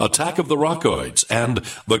 Attack of the Rockoids and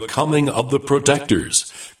The Coming of the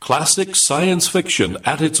Protectors. Classic science fiction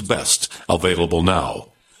at its best, available now.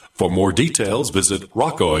 For more details, visit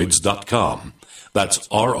rockoids.com. That's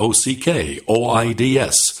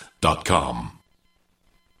ROCKOIDS.com.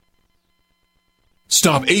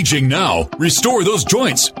 Stop aging now. Restore those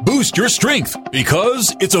joints. Boost your strength.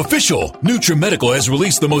 Because it's official. NutriMedical has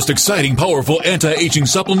released the most exciting, powerful anti-aging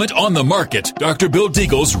supplement on the market. Dr. Bill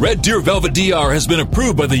Deagle's Red Deer Velvet DR has been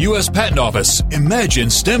approved by the U.S. Patent Office. Imagine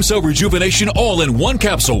stem cell rejuvenation all in one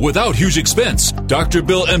capsule without huge expense. Dr.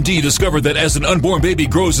 Bill MD discovered that as an unborn baby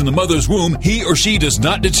grows in the mother's womb, he or she does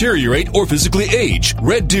not deteriorate or physically age.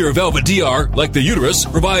 Red Deer Velvet DR, like the uterus,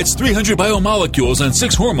 provides 300 biomolecules and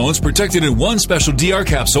 6 hormones protected in one special DR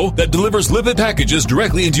capsule that delivers lipid packages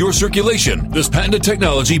directly into your circulation. This patented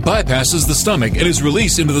technology bypasses the stomach and is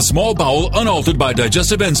released into the small bowel unaltered by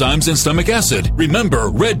digestive enzymes and stomach acid.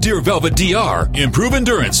 Remember, Red Deer Velvet DR. Improve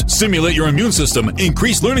endurance, stimulate your immune system,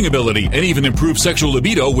 increase learning ability, and even improve sexual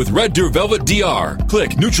libido with Red Deer Velvet DR.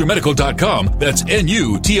 Click NutriMedical.com, that's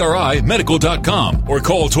NUTRI Medical.com, or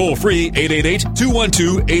call toll-free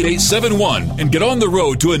 888-212-8871 and get on the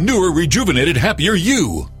road to a newer, rejuvenated, happier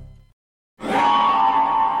you.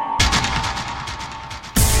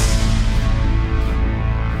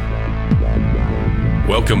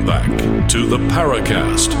 Welcome back to the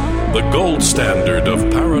Paracast, the gold standard of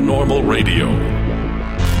paranormal radio.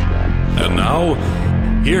 And now,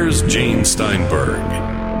 here's Gene Steinberg.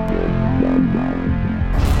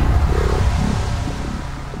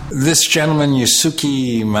 This gentleman,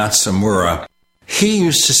 Yusuke Matsumura, he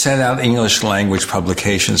used to send out English language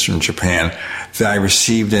publications from Japan that I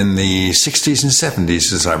received in the 60s and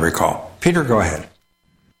 70s, as I recall. Peter, go ahead.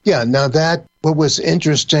 Yeah, now that what was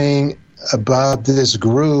interesting about this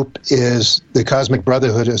group is the Cosmic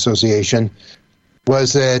Brotherhood Association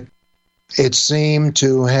was that it seemed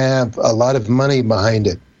to have a lot of money behind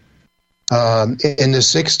it. In the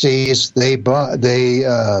 60s, they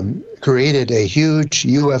created a huge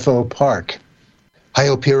UFO park,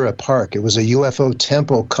 Hanna-Barbera Park. It was a UFO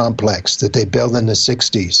temple complex that they built in the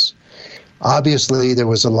 60s. Obviously, there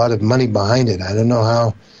was a lot of money behind it. I don't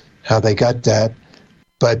know how they got that,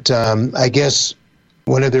 but I guess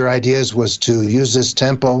one of their ideas was to use this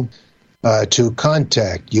temple to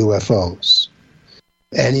contact UFOs.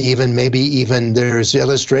 And maybe there's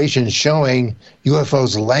illustrations showing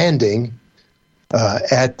UFOs landing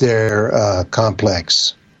at their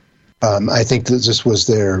complex. I think that this was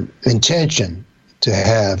their intention, to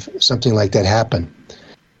have something like that happen.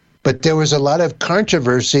 But there was a lot of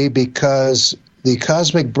controversy because the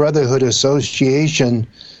Cosmic Brotherhood Association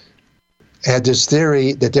had this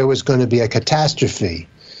theory that there was going to be a catastrophe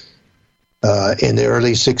in the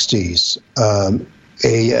early 60s,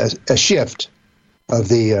 a shift of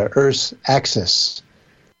the Earth's axis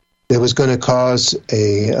that was going to cause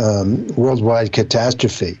a worldwide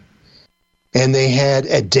catastrophe. And they had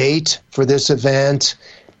a date for this event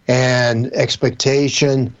and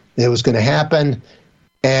expectation that it was going to happen.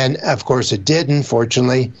 And, of course, it didn't,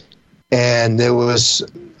 fortunately. And there was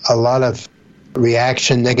a lot of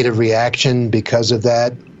negative reaction because of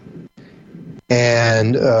that.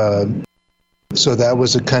 And so that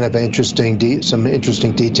was a kind of some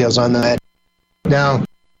interesting details on that. Now,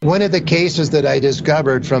 one of the cases that I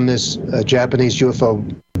discovered from this Japanese UFO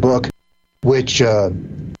book, which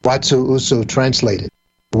Watsu Usu translated,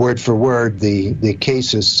 word for word, the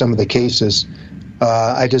cases, some of the cases,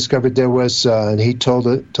 I discovered there was, and he told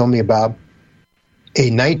me about a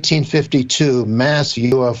 1952 mass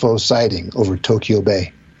UFO sighting over Tokyo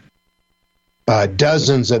Bay.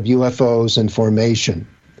 Dozens of UFOs in formation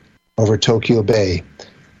over Tokyo Bay.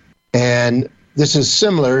 And this is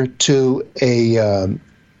similar to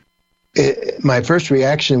my first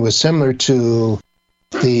reaction was similar to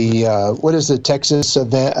the Texas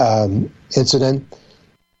event, incident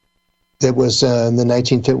that was in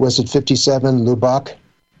the 57, Lubbock,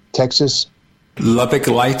 Texas? Lubbock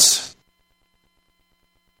Lights?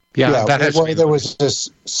 Yeah, there was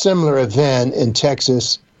this similar event in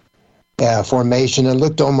Texas, formation. It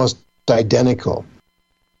looked almost identical.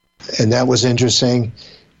 And that was interesting.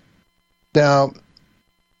 Now,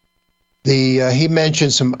 he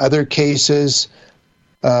mentioned some other cases,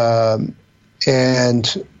 and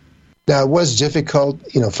now it was difficult,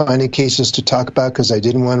 finding cases to talk about because I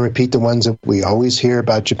didn't want to repeat the ones that we always hear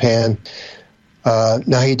about Japan.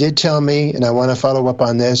 Now, he did tell me, and I want to follow up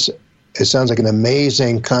on this, it sounds like an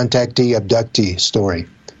amazing contactee abductee story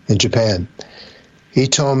in Japan. He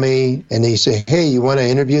told me, and he said, "Hey, you want to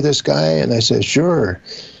interview this guy?" And I said, "Sure."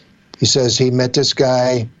 He says he met this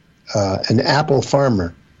guy, an apple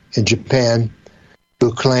farmer in Japan,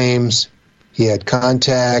 who claims he had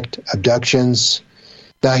contact, abductions.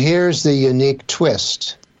 Now here's the unique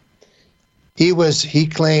twist. He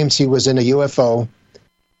claims he was in a UFO,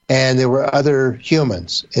 and there were other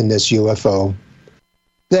humans in this UFO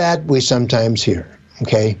that we sometimes hear,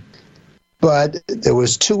 okay? But there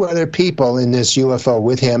was two other people in this UFO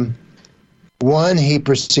with him. One he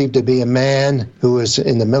perceived to be a man who was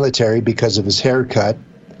in the military because of his haircut.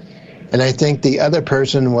 And I think the other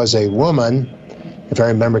person was a woman, if I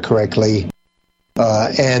remember correctly.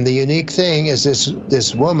 And the unique thing is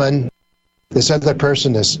this woman, this other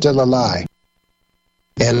person is still alive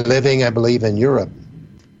and living, I believe, in Europe.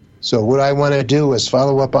 So what I want to do is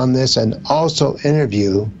follow up on this and also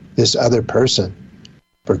interview this other person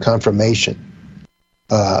for confirmation.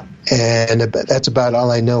 And that's about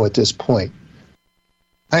all I know at this point.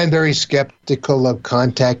 I am very skeptical of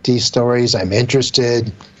contactee stories. I'm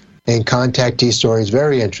interested in contactee stories,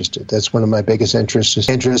 very interested. That's one of my biggest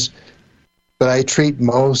interests. But I treat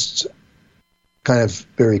most kind of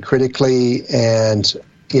very critically and,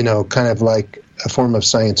 kind of like a form of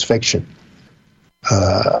science fiction.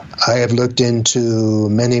 I have looked into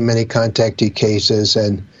many, many contactee cases,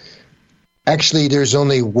 and actually there's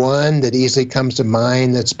only one that easily comes to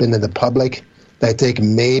mind that's been in the public that I think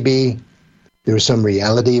maybe there was some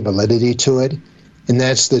validity to it, and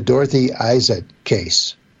that's the Dorothy Izett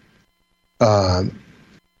case, and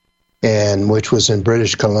which was in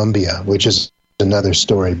British Columbia, which is another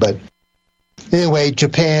story. But anyway,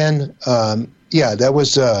 Japan, that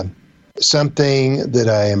was something that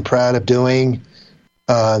I am proud of doing.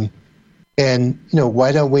 And,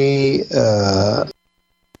 why don't we,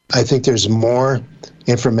 I think there's more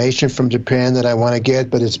information from Japan that I want to get,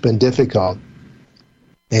 but it's been difficult.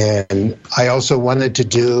 And I also wanted to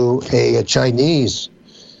do a Chinese,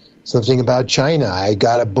 something about China. I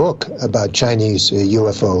got a book about Chinese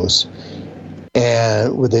UFOs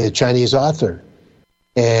and with a Chinese author.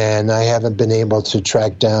 And I haven't been able to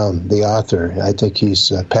track down the author. I think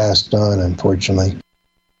he's passed on, unfortunately.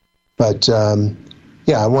 But,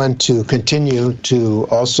 I want to continue to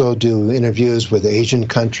also do interviews with Asian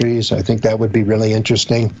countries. I think that would be really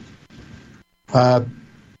interesting. The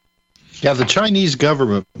Chinese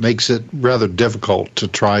government makes it rather difficult to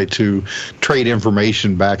try to trade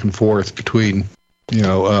information back and forth between,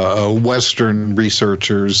 Western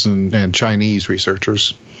researchers and Chinese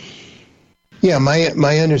researchers. Yeah,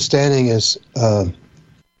 my understanding is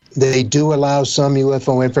they do allow some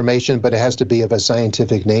UFO information, but it has to be of a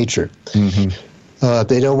scientific nature. Mm-hmm.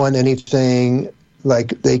 They don't want anything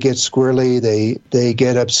like they get squirrely, they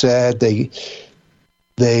get upset, they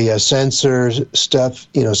censor stuff,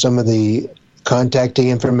 some of the contacting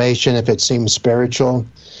information if it seems spiritual,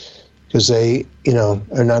 because they,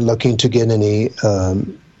 are not looking to get any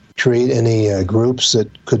create any groups that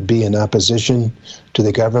could be in opposition to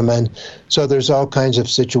the government. So there's all kinds of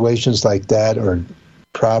situations like that or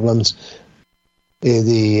problems.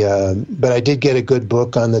 But I did get a good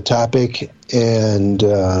book on the topic, and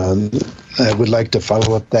I would like to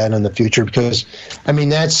follow up that in the future because,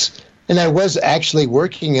 and I was actually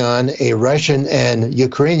working on a Russian and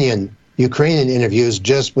Ukrainian interviews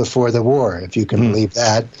just before the war, if you can believe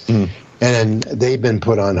that, and they've been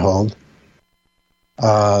put on hold.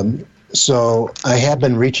 So I have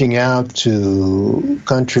been reaching out to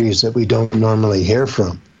countries that we don't normally hear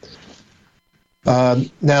from.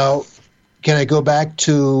 Now, can I go back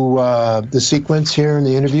to the sequence here in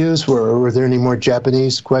the interviews? Were there any more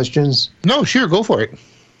Japanese questions? No, sure, go for it.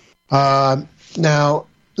 Now,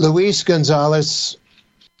 Luis Gonzalez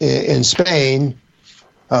in Spain,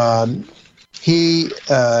 he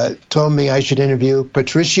told me I should interview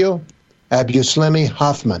Patricio Abuslemi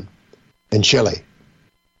Hoffman in Chile.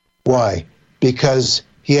 Why? Because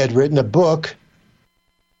he had written a book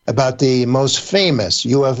about the most famous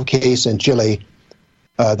UFO case in Chile,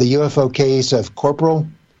 the UFO case of Corporal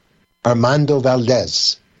Armando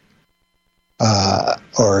Valdez,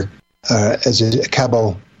 or as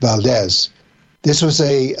Cabo Valdez. This was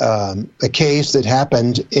a case that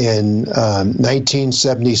happened in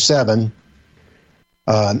 1977.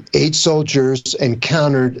 8 soldiers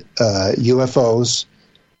encountered UFOs,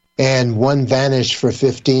 and one vanished for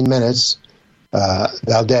 15 minutes,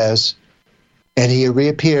 Valdez, and he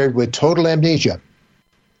reappeared with total amnesia.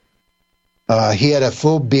 He had a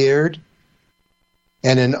full beard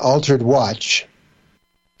and an altered watch.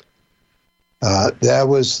 That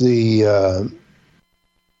was the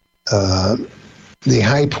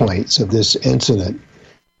high points of this incident.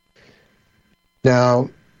 Now,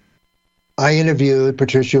 I interviewed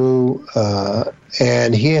Patricio,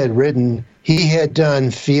 and he had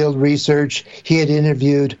done field research. He had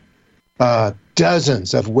interviewed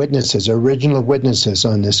dozens of witnesses, original witnesses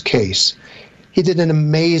on this case. He did an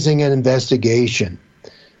amazing investigation.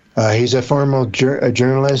 He's a former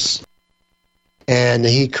journalist, and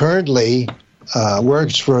he currently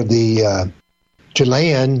works for the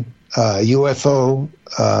Chilean UFO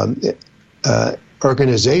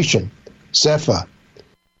organization, CEFA,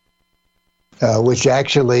 which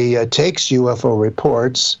actually takes UFO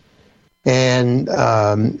reports and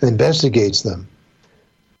investigates them.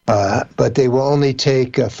 But they will only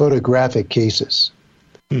take photographic cases.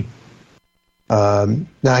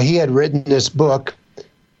 Now, he had written this book,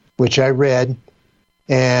 which I read,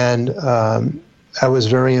 and I was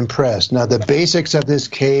very impressed. Now, the basics of this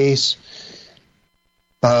case,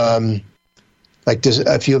 like this,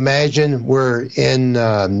 if you imagine we're in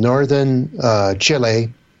northern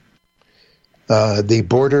Chile, the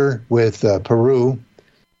border with Peru,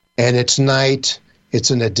 and it's night.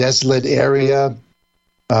 It's in a desolate area,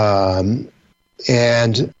 and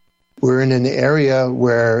we're in an area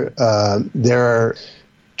where there are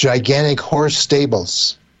gigantic horse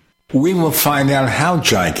stables. We will find out how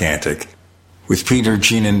gigantic. With Peter,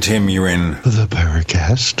 Gene, and Tim, you're in the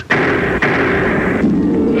Paracast.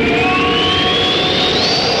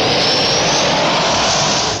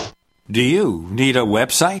 Do you need a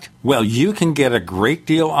website? Well, you can get a great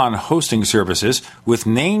deal on hosting services with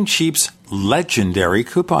Namecheap's legendary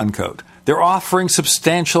coupon code. They're offering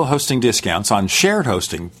substantial hosting discounts on shared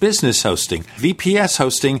hosting, business hosting, VPS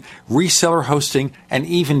hosting, reseller hosting, and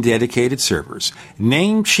even dedicated servers.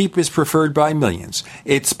 Namecheap is preferred by millions.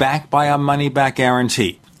 It's backed by a money-back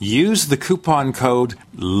guarantee. Use the coupon code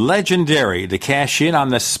legendary to cash in on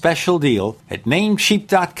the special deal at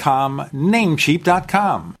Namecheap.com,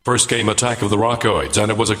 Namecheap.com. First came Attack of the Rockoids,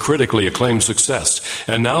 and it was a critically acclaimed success.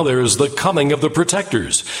 And now there's The Coming of the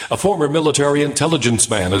Protectors. A former military intelligence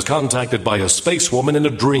man is contacted by a space woman in a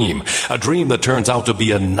dream that turns out to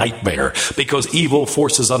be a nightmare because evil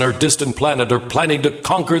forces on her distant planet are planning to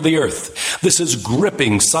conquer the Earth. This is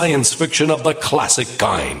gripping science fiction of the classic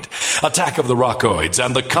kind. Attack of the Rockoids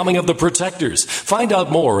and The Coming of the Protectors. Find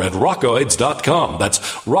out more at rockoids.com. That's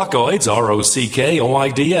Rockoids, ROCKOIDS.com.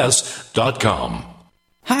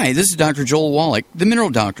 Hi, this is Dr. Joel Wallach, the Mineral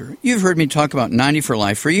Doctor. You've heard me talk about 90 for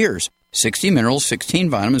Life for years. 60 minerals, 16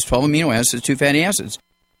 vitamins, 12 amino acids, 2 fatty acids.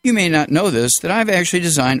 You may not know this, that I've actually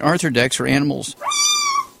designed Arthur decks for animals.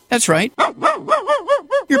 That's right.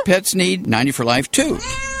 Your pets need 90 for Life too.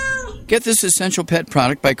 Get this essential pet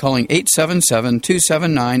product by calling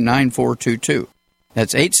 877-279-9422.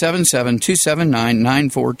 That's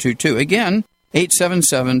 877-279-9422. Again,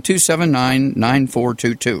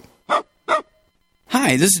 877-279-9422.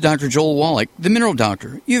 Hi, this is Dr. Joel Wallach, the Mineral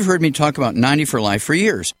Doctor. You've heard me talk about 90 for Life for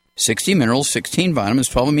years. 60 minerals, 16 vitamins,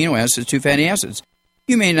 12 amino acids, 2 fatty acids.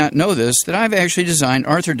 You may not know this, that I've actually designed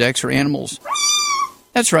Arthur decks for animals.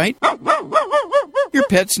 That's right. Your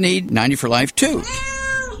pets need 90 for Life too.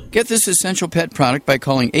 Get this essential pet product by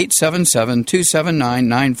calling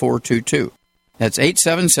 877-279-9422. That's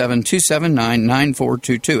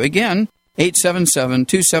 877-279-9422. Again,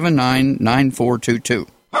 877-279-9422.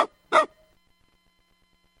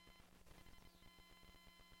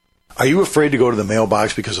 Are you afraid to go to the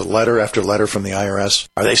mailbox because of letter after letter from the IRS?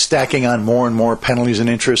 Are they stacking on more and more penalties and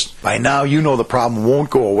interest? By now, you know the problem won't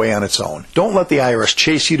go away on its own. Don't let the IRS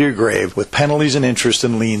chase you to your grave with penalties and interest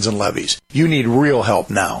and liens and levies. You need real help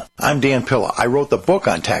now. I'm Dan Pilla. I wrote the book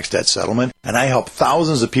on tax debt settlement, and I help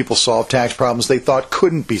thousands of people solve tax problems they thought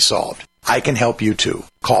couldn't be solved. I can help you too.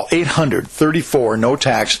 Call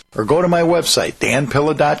 800-34-NO-TAX or go to my website,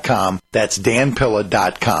 danpilla.com. That's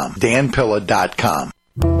danpilla.com. danpilla.com.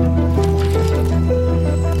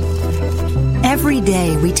 Every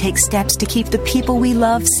day we take steps to keep the people we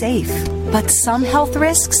love safe, but some health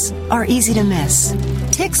risks are easy to miss.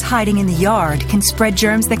 Ticks hiding in the yard can spread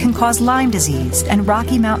germs that can cause Lyme disease and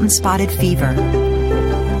Rocky Mountain spotted fever.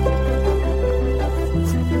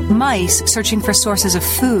 Mice searching for sources of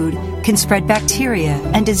food can spread bacteria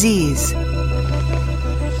and disease.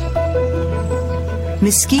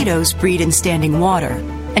 Mosquitoes breed in standing water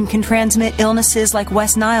and can transmit illnesses like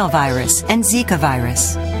West Nile virus and Zika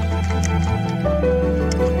virus.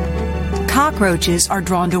 Cockroaches are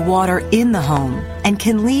drawn to water in the home and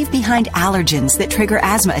can leave behind allergens that trigger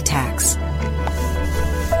asthma attacks.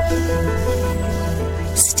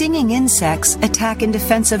 Stinging insects attack in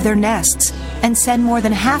defense of their nests and send more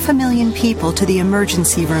than 500,000 people to the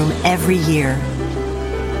emergency room every year.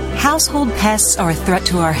 Household pests are a threat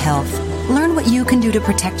to our health. Learn what you can do to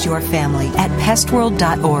protect your family at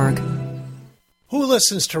pestworld.org. Who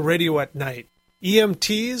listens to radio at night?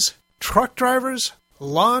 EMTs, truck drivers,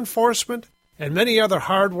 law enforcement, and many other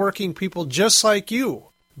hard-working people just like you,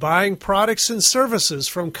 buying products and services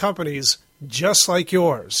from companies just like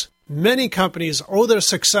yours. Many companies owe their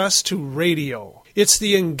success to radio. It's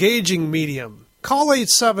the engaging medium. Call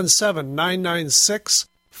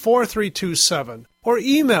 877-996-4327 or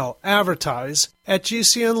email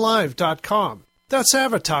advertise@gcnlive.com. That's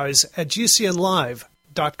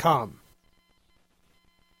advertise@gcnlive.com.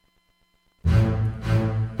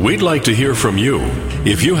 We'd like to hear from you.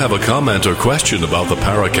 If you have a comment or question about the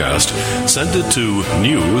Paracast, send it to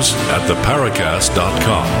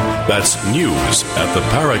news@theparacast.com. That's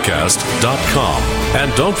news@theparacast.com.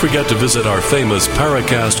 And don't forget to visit our famous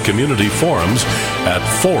Paracast community forums at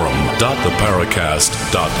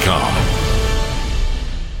forum.theparacast.com.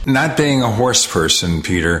 Not being a horse person,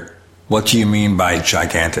 Peter, what do you mean by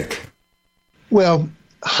gigantic? Well,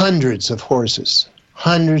 hundreds of horses,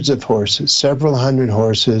 several hundred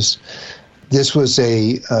horses. This was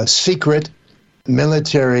a secret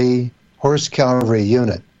military horse cavalry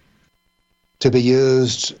unit to be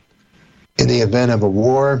used in the event of a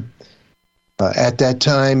war. At that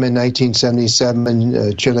time, in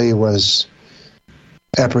 1977, Chile was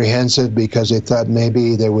apprehensive because they thought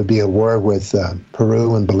maybe there would be a war with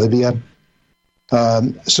Peru and Bolivia.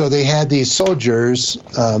 So they had these soldiers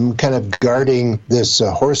kind of guarding this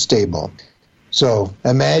horse stable. So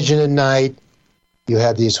imagine at night, you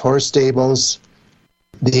have these horse stables.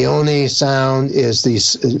 The only sound is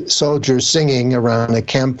these soldiers singing around a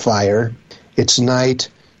campfire. It's night.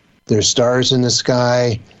 There's stars in the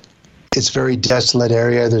sky. It's a very desolate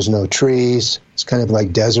area. There's no trees. It's kind of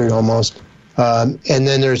like desert almost. And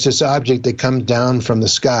then there's this object that comes down from the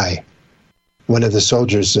sky. one of the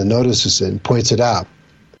soldiers notices it and points it out.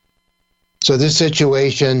 So this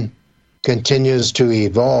situation continues to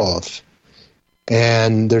evolve,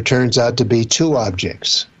 and there turns out to be two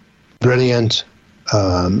objects, brilliant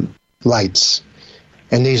lights.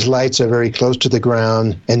 And these lights are very close to the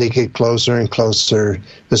ground, and they get closer and closer.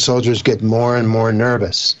 The soldiers get more and more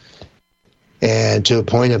nervous, and to a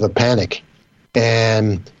point of a panic.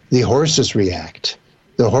 And the horses react.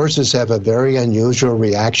 The horses have a very unusual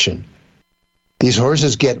reaction. These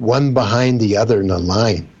horses get one behind the other in a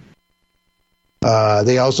line.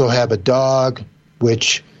 They also have a dog,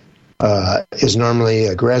 which is normally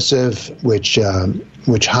aggressive, which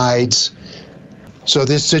hides. So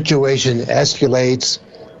this situation escalates.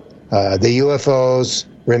 The UFOs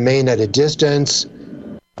remain at a distance,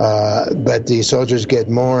 but the soldiers get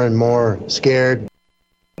more and more scared.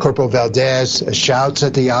 Corporal Valdez shouts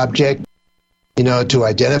at the object, to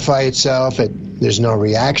identify itself. There's no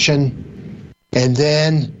reaction. And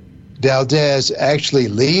then Valdez actually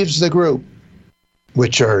leaves the group,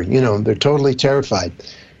 which are, they're totally terrified.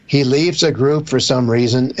 He leaves the group for some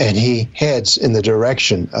reason, and he heads in the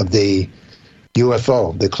direction of the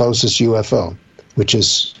UFO, the closest UFO, which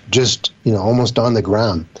is just, almost on the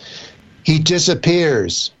ground. He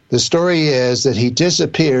disappears. The story is that he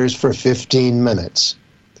disappears for 15 minutes.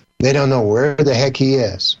 They don't know where the heck he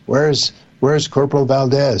is. Where's Corporal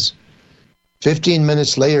Valdez? 15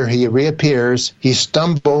 minutes later, he reappears. He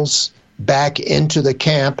stumbles back into the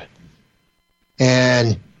camp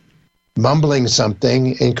and mumbling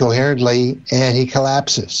something incoherently, and he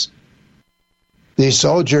collapses. The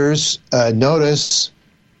soldiers notice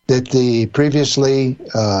that the previously,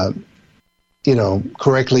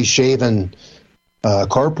 correctly shaven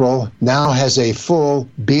corporal now has a full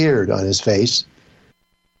beard on his face.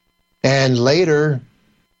 And later,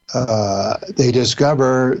 they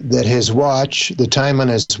discover that his watch, the time on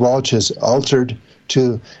his watch, is altered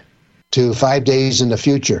to 5 days in the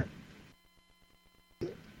future.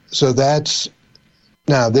 So that's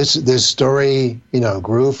now this story,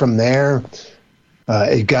 grew from there.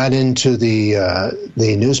 It got into the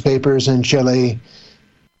newspapers in Chile,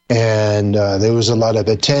 and there was a lot of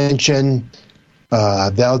attention.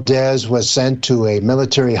 Valdez was sent to a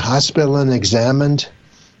military hospital and examined.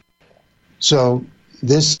 So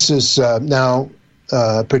this is now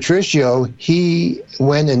Patricio. He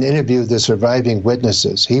went and interviewed the surviving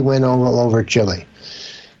witnesses. He went all over Chile.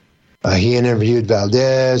 He interviewed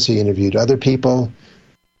Valdez. He interviewed other people.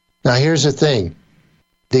 Now here's the thing: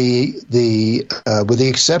 with the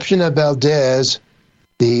exception of Valdez,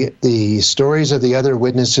 the stories of the other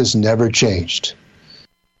witnesses never changed.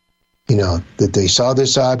 That they saw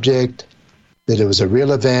this object, that it was a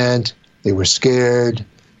real event. They were scared.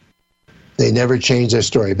 They never changed their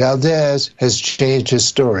story. Valdez has changed his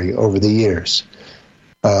story over the years.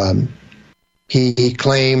 He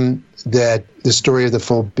claimed that the story of the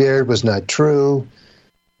full beard was not true,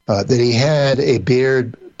 that he had a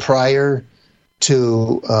beard prior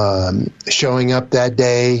to showing up that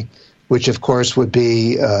day, which of course would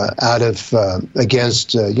be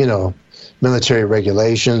against military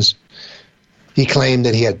regulations. He claimed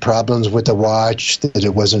that he had problems with the watch, that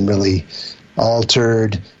it wasn't really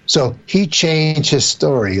altered. So he changed his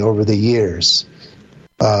story over the years,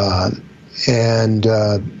 but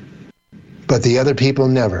the other people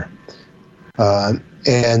never.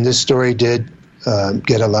 And this story did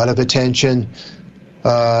get a lot of attention.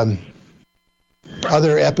 Other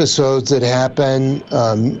episodes that happened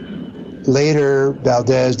later,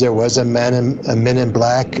 Valdez, there was a Men in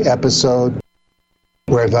Black episode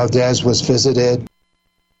where Valdez was visited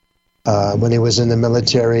when he was in the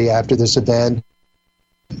military after this event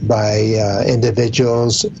by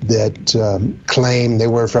individuals that claimed they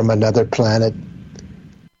were from another planet,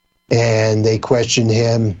 and they questioned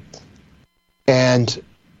him, and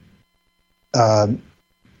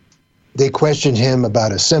they questioned him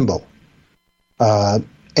about a symbol.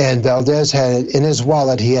 And Valdez had, in his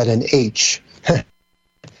wallet, he had an H.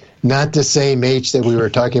 Not the same H that we were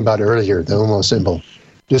talking about earlier, the UMMO symbol.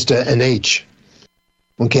 Just an H.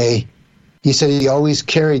 Okay? He said he always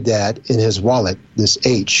carried that in his wallet, this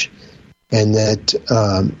H, and that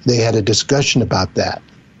they had a discussion about that.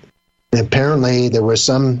 And apparently there was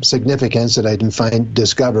some significance that I didn't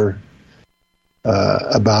discover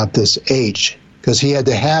about this H, because he had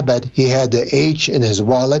the habit, he had the H in his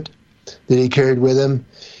wallet that he carried with him.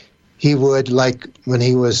 He would, like when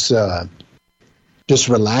he was just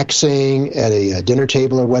relaxing at a dinner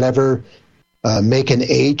table or whatever, make an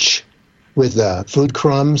H with food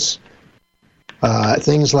crumbs,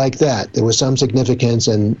 things like that. There was some significance,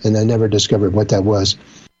 and I never discovered what that was.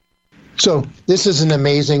 So this is an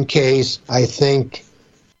amazing case, I think.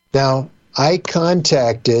 Now, I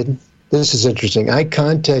contacted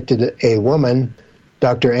a woman,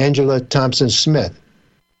 Dr. Angela Thompson Smith,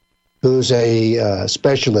 who's a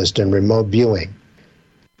specialist in remote viewing.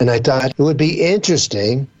 And I thought it would be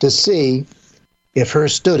interesting to see if her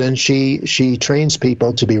student, she trains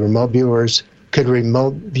people to be remote viewers, could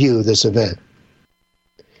remote view this event.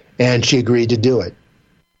 And she agreed to do it.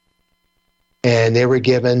 And they were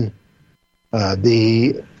given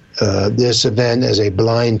this event as a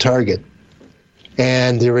blind target.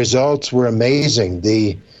 And the results were amazing.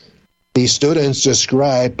 The students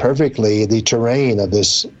described perfectly the terrain of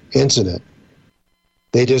this incident.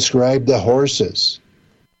 They described the horses.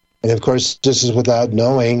 And of course, this is without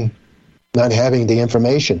not having the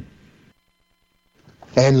information.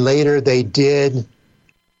 And later they did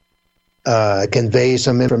convey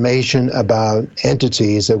some information about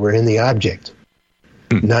entities that were in the object,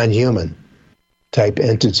 non-human type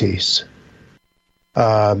entities.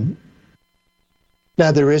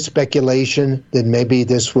 Now, there is speculation that maybe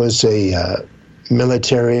this was a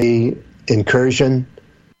military incursion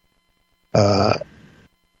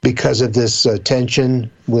because of this tension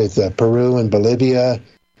with Peru and Bolivia,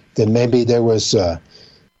 that maybe there was a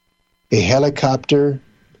helicopter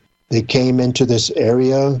that came into this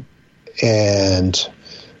area and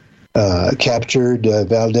captured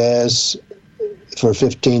Valdez for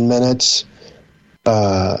 15 minutes,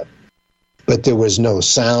 but there was no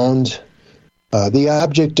sound. The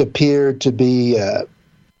object appeared to be a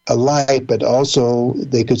light, but also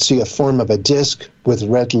they could see a form of a disc with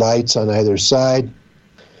red lights on either side.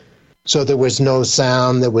 So there was no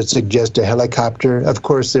sound that would suggest a helicopter. Of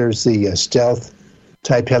course, there's the stealth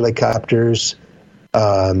type helicopters.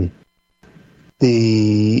 So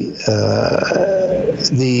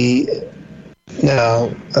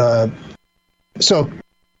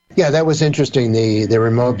yeah, that was interesting. The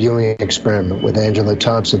remote viewing experiment with Angela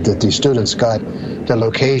Thompson, that the students got the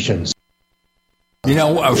locations. You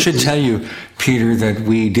know, I should tell you, Peter, that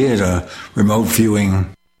we did a remote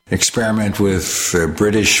viewing experiment with a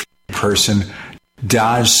British person,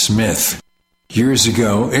 Dodge Smith, years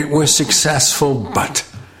ago. It was successful, but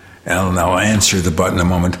I'll answer the button in a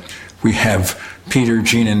moment. We have Peter,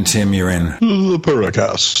 Gene, and Tim. You're in the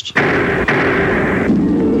Paracast.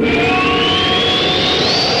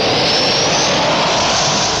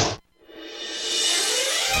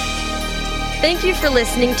 Thank you for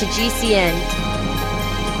listening to GCN.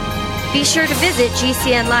 Be sure to visit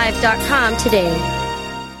GCNlive.com today.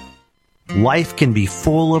 Life can be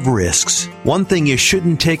full of risks. One thing you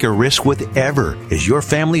shouldn't take a risk with ever is your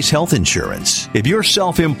family's health insurance. If you're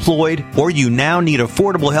self-employed or you now need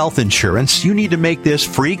affordable health insurance, you need to make this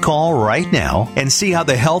free call right now and see how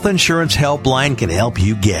the Health Insurance Helpline can help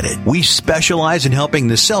you get it. We specialize in helping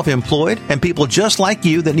the self-employed and people just like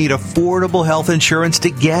you that need affordable health insurance to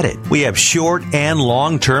get it. We have short and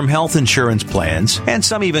long-term health insurance plans, and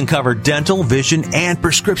some even cover dental, vision, and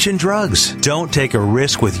prescription drugs. Don't take a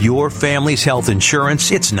risk with your family's health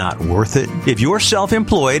insurance. It's not worth it. If you're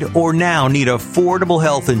self-employed or now need affordable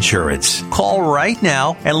health insurance, call right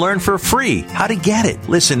now and learn for free how to get it.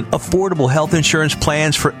 Listen, affordable health insurance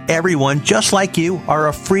plans for everyone just like you are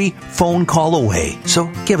a free phone call away.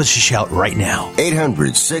 So give us a shout right now.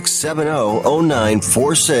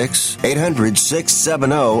 800-670-0946.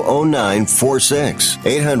 800-670-0946.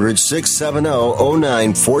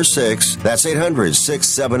 800-670-0946. That's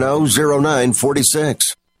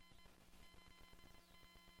 800-670-0946.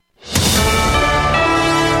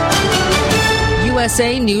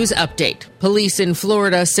 USA News Update. Police in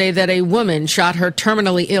Florida say that a woman shot her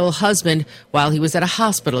terminally ill husband while he was at a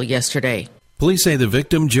hospital yesterday. Police say the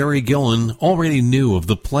victim, Jerry Gillen, already knew of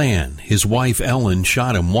the plan. His wife, Ellen,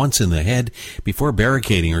 shot him once in the head before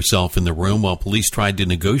barricading herself in the room while police tried to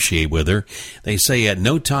negotiate with her. They say at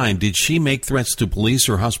no time did she make threats to police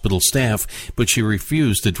or hospital staff, but she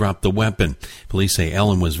refused to drop the weapon. Police say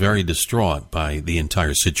Ellen was very distraught by the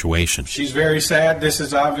entire situation. She's very sad. This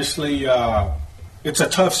is obviously... it's a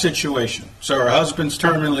tough situation. So her husband's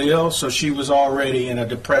terminally ill, so she was already in a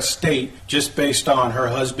depressed state just based on her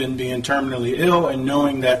husband being terminally ill and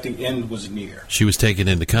knowing that the end was near. She was taken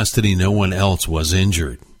into custody. No one else was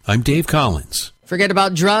injured. I'm Dave Collins. Forget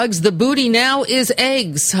about drugs. The booty now is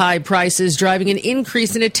eggs. High prices driving an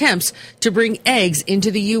increase in attempts to bring eggs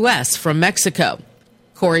into the U.S. from Mexico.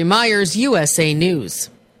 Corey Myers, USA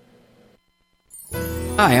News.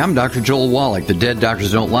 Hi, I'm Dr. Joel Wallach, the Dead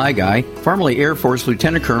Doctors Don't Lie guy, formerly Air Force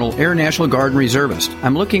Lieutenant Colonel, Air National Guard and Reservist.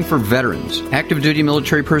 I'm looking for veterans, active duty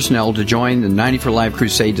military personnel to join the 90 for Life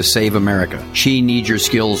crusade to save America. She needs your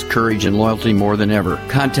skills, courage, and loyalty more than ever.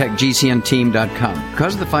 Contact GCNteam.com.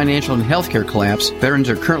 Because of the financial and healthcare collapse, veterans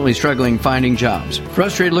are currently struggling finding jobs.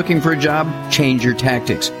 Frustrated looking for a job? Change your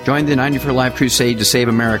tactics. Join the 90 for Life crusade to save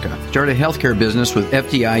America. Start a healthcare business with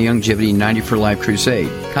FDI Longevity 90 for Life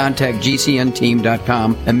crusade. Contact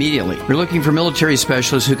GCNteam.com immediately. We're looking for military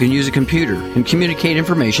specialists who can use a computer and communicate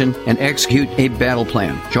information and execute a battle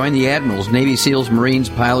plan. Join the admirals, Navy SEALs, Marines,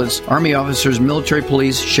 pilots, Army officers, military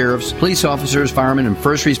police, sheriffs, police officers, firemen, and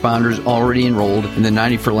first responders already enrolled in the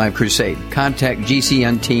 90 for Life crusade. Contact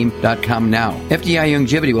GCNteam.com now. FDI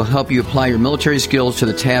Longevity will help you apply your military skills to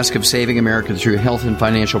the task of saving America through health and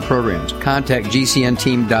financial programs. Contact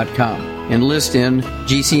GCNteam.com. Enlist in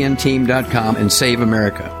GCNteam.com and save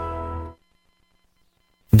America.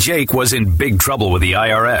 Jake was in big trouble with the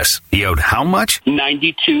IRS. He owed how much?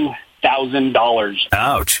 $92,000.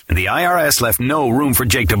 Ouch. And the IRS left no room for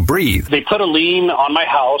Jake to breathe. They put a lien on my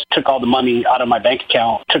house, took all the money out of my bank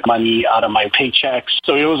account, took money out of my paychecks.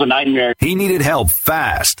 So it was a nightmare. He needed help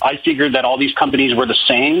fast. I figured that all these companies were the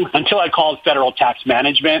same until I called Federal Tax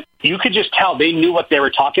Management. You could just tell they knew what they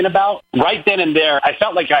were talking about. Right then and there, I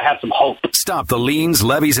felt like I had some hope. Stop the liens,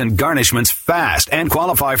 levies, and garnishments fast and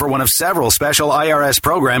qualify for one of several special IRS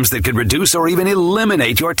programs that could reduce or even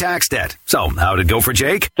eliminate your tax debt. So, how'd it go for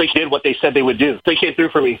Jake? They did what they said they would do. They came through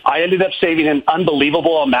for me. I ended up saving an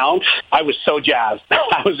unbelievable amount. I was so jazzed.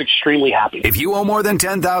 I was extremely happy. If you owe more than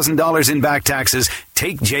 $10,000 in back taxes,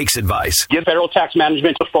 take Jake's advice. Give Federal Tax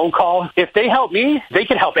Management a phone call. If they help me, they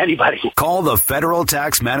can help anybody. Call the Federal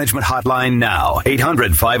Tax Management Hotline now.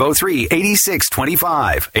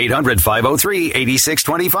 800-503-8625.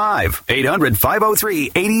 800-503-8625.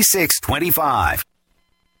 800-503-8625.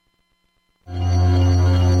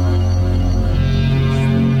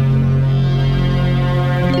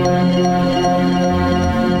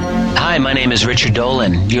 Hi, my name is Richard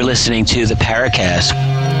Dolan. You're listening to the Paracast.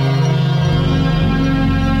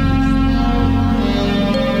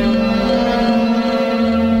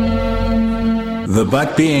 The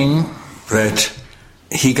but being that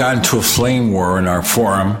he got into a flame war in our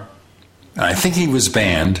forum, and I think he was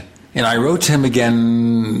banned, and I wrote to him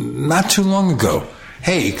again not too long ago.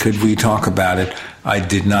 Hey, could we talk about it? I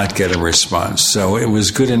did not get a response. So it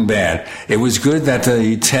was good and bad. It was good that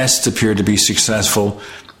the test appeared to be successful,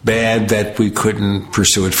 bad that we couldn't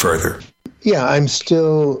pursue it further. Yeah, I'm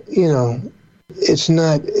still, it's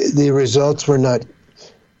not, the results were not.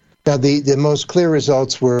 Now, the most clear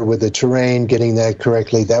results were with the terrain, getting that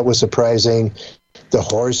correctly. That was surprising. The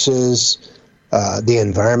horses, the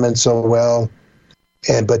environment so well.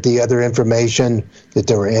 But the other information, that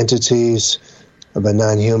there were entities of a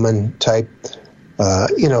non-human type,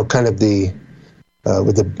 kind of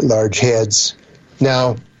with the large heads.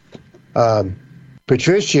 Now,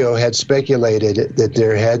 Patricio had speculated that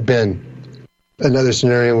there had been another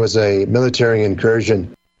scenario, was a military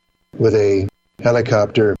incursion with a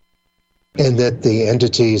helicopter, and that the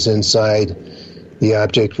entities inside the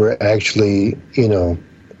object were actually,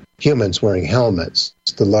 humans wearing helmets,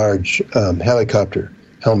 the large helicopter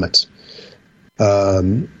helmets.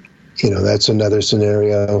 That's another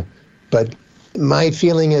scenario. But my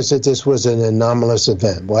feeling is that this was an anomalous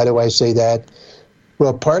event. Why do I say that?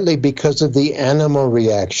 Well, partly because of the animal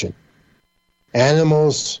reaction.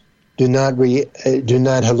 Animals do not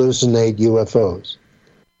hallucinate UFOs.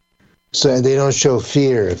 So they don't show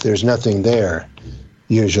fear if there's nothing there,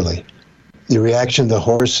 usually. The reaction of the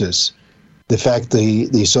horses, the fact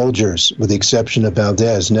the soldiers, with the exception of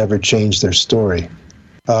Valdez, never changed their story.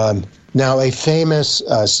 Now,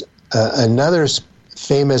 another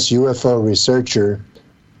famous UFO researcher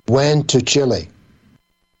went to Chile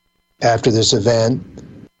after this event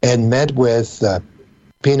and met with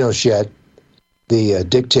Pinochet, the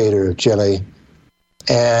dictator of Chile,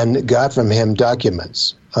 and got from him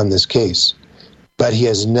documents on this case. But he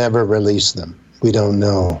has never released them. We don't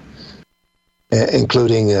know,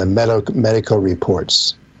 including medical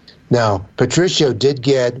reports. Now, Patricio did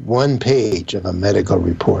get one page of a medical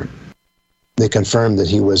report. They confirmed that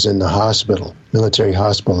he was in the hospital, military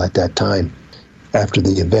hospital at that time, after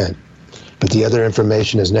the event. But the other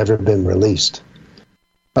information has never been released.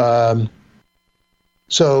 So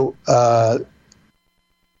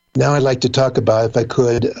now I'd like to talk about, if I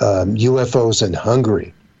could, UFOs in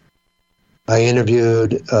Hungary. I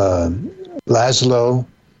interviewed Laszlo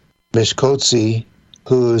Miskolci,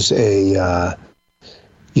 who's a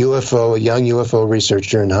young UFO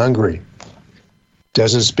researcher in Hungary.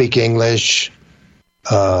 Doesn't speak English,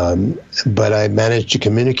 But I managed to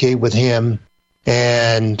communicate with him,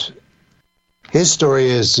 and his story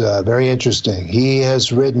is very interesting. He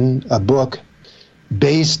has written a book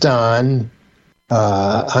based on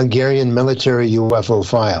Hungarian military UFO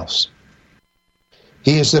files.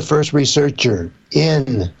 He is the first researcher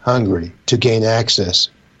in Hungary to gain access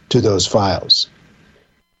to those files.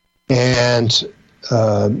 And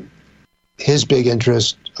his big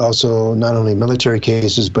interest also not only military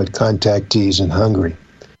cases, but contactees in Hungary.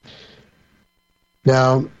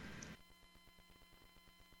 Now,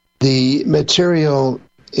 the material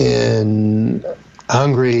in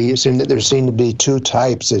Hungary, there seem to be two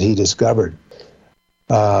types that he discovered.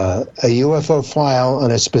 A UFO file on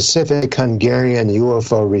a specific Hungarian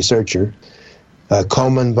UFO researcher,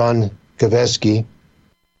 Koman von Kövesky.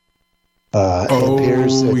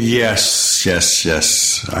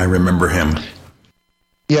 Yes. I remember him.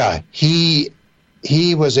 Yeah, he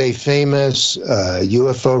was a famous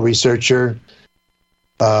UFO researcher,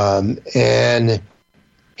 and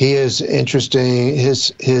he is interesting.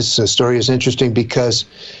 His story is interesting because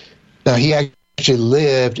now he actually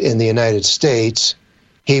lived in the United States.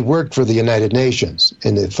 He worked for the United Nations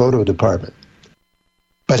in the photo department.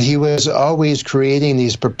 But he was always creating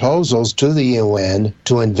these proposals to the UN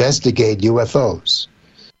to investigate UFOs.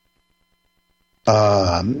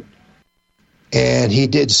 And he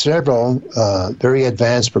did several very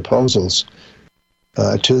advanced proposals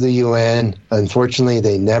to the UN. Unfortunately,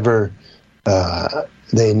 they never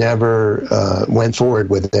went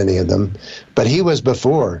forward with any of them. But he was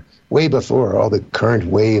way before all the current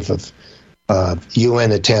wave of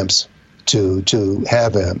UN attempts to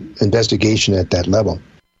have an investigation at that level.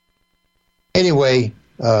 Anyway,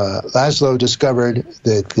 Laszlo discovered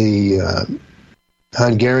that the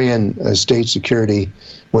Hungarian state security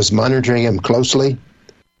was monitoring him closely,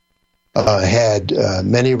 had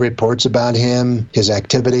many reports about him, his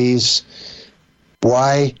activities.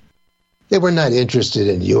 Why? They were not interested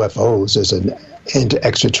in UFOs as an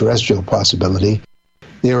extraterrestrial possibility.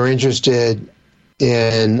 They were interested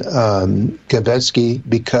in Kövesky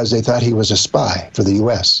because they thought he was a spy for the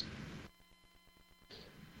U.S.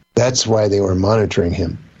 That's why they were monitoring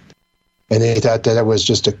him. And they thought that it was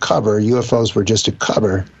just a cover. UFOs were just a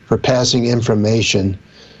cover for passing information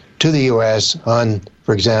to the U.S. on,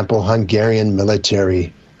 for example, Hungarian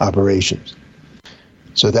military operations.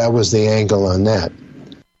 So that was the angle on that.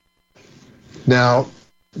 Now,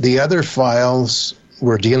 the other files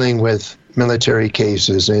were dealing with military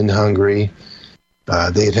cases in Hungary.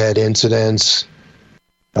 They've had incidents,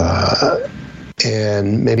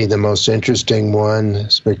 and maybe the most interesting one,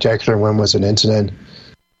 spectacular one, was an incident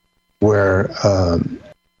where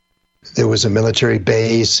there was a military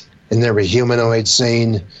base and there were humanoids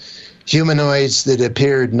seen, humanoids that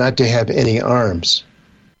appeared not to have any arms.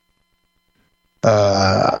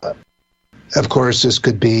 Of course, this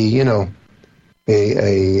could be,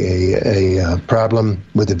 a problem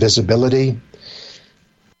with the visibility.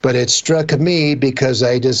 But it struck me because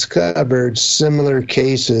I discovered similar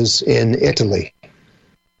cases in Italy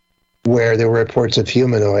where there were reports of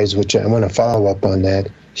humanoids, which I want to follow up on that.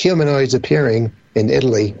 Humanoids appearing in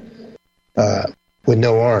Italy with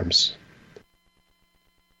no arms.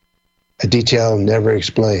 A detail never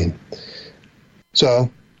explained. So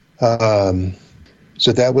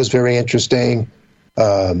that was very interesting.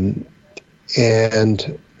 And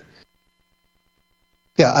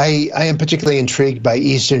yeah, I am particularly intrigued by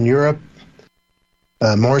Eastern Europe,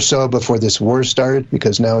 more so before this war started,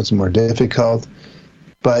 because now it's more difficult.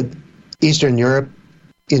 But Eastern Europe,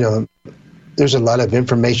 there's a lot of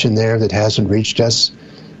information there that hasn't reached us.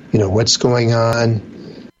 What's going on.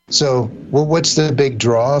 So, what's the big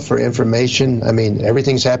draw for information? I mean,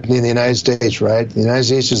 everything's happening in the United States, right? The United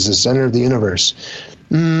States is the center of the universe.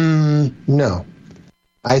 No.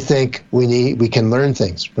 I think we can learn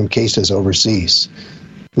things from cases overseas.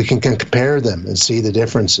 We can compare them and see the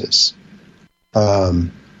differences.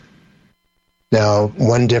 Now,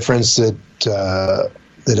 one difference that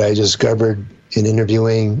I discovered in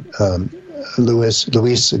interviewing Luis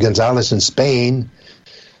Gonzalez in Spain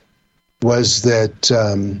was that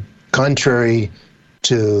contrary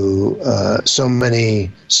to so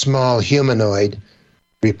many small humanoid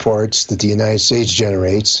reports that the United States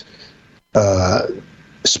generates,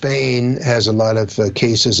 Spain has a lot of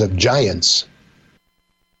cases of giants.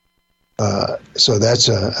 So that's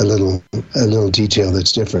a little detail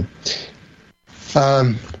that's different.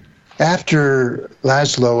 After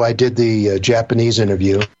Laszlo, I did the Japanese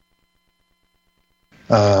interview,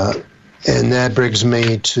 and that brings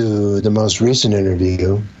me to the most recent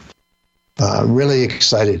interview. Really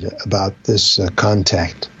excited about this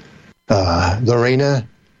contact. Lorena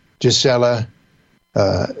Gisela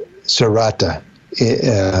Serrata,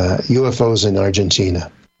 UFOs in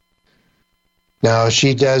Argentina. Now,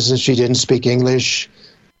 she didn't speak English.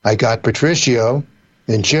 I got Patricio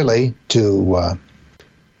in Chile to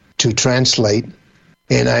translate,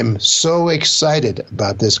 and I'm so excited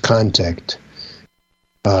about this contact.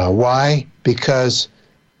 Why? Because,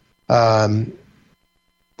 well,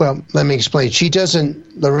 let me explain.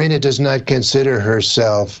 Lorena does not consider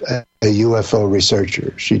herself a UFO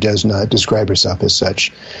researcher. She does not describe herself as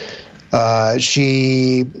such.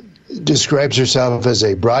 She describes herself as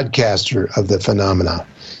a broadcaster of the phenomena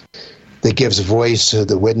that gives voice to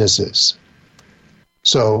the witnesses.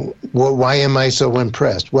 So why am I so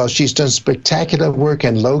impressed? Well, she's done spectacular work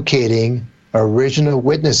in locating original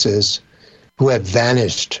witnesses who have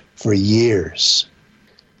vanished for years.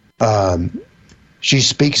 She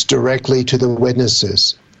speaks directly to the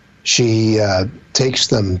witnesses. She takes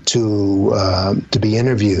them to be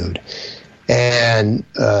interviewed and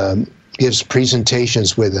gives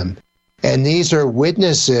presentations with them. And these are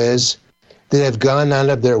witnesses that have gone out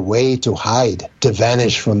of their way to hide, to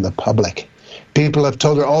vanish from the public. People have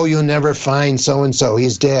told her, oh, you'll never find so-and-so,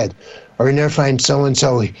 he's dead. Or you'll never find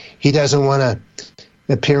so-and-so, he doesn't want to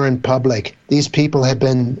appear in public. These people have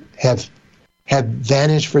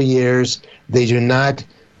vanished for years. They do not.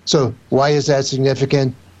 So why is that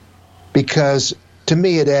significant? Because to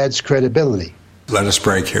me it adds credibility. Let us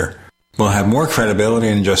break here. We'll have more credibility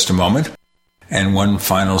in just a moment. And one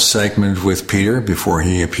final segment with Peter before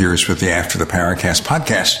he appears with the After the Paracast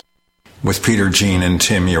podcast. With Peter, Gene, and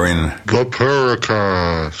Tim, you're in The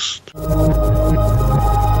Paracast.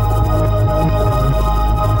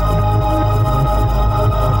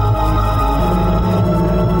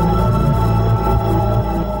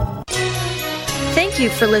 Thank you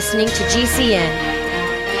for listening to GCN.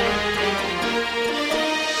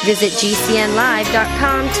 Visit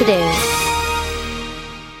GCNlive.com today.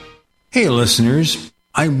 Hey, listeners,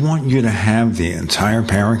 I want you to have the entire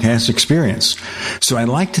Paracast experience. So I'd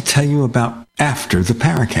like to tell you about After the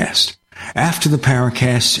Paracast. After the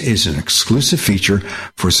Paracast is an exclusive feature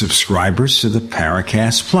for subscribers to the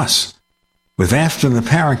Paracast Plus. With After the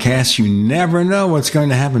Paracast, you never know what's going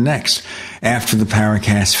to happen next. After the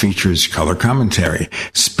Paracast features color commentary,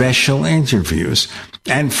 special interviews,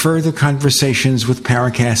 and further conversations with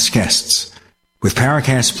Paracast guests. With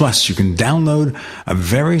Paracast Plus, you can download a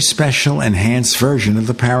very special enhanced version of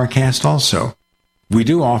the Paracast also. We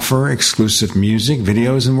do offer exclusive music,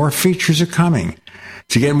 videos, and more features are coming.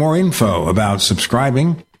 To get more info about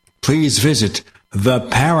subscribing, please visit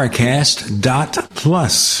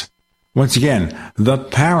theparacast.plus. Once again,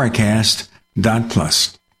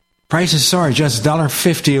 theparacast.plus. Prices are just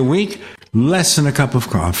 $1.50 a week, less than a cup of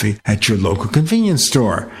coffee at your local convenience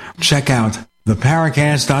store. Check out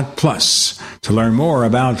theparacast.plus to learn more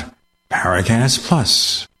about Paracast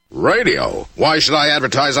Plus. Radio? Why should I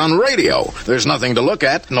advertise on radio? There's nothing to look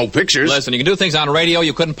at, no pictures. Listen, you can do things on radio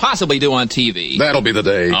you couldn't possibly do on TV. That'll be the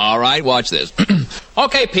day. All right, watch this.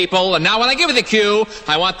 Okay, people, and now when I give you the cue,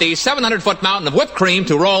 I want the 700-foot mountain of whipped cream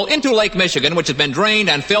to roll into Lake Michigan, which has been drained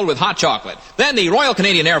and filled with hot chocolate. Then the Royal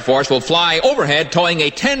Canadian Air Force will fly overhead towing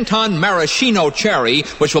a 10-ton maraschino cherry,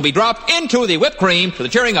 which will be dropped into the whipped cream to the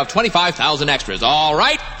cheering of 25,000 extras. All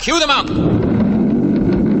right, cue the mountain.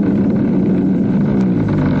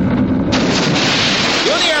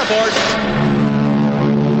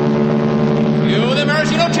 You the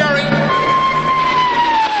maraschino cherry.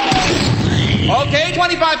 Okay,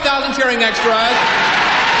 25,000 cheering extras.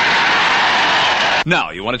 Now,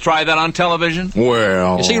 you want to try that on television?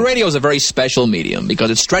 Well... You see, radio is a very special medium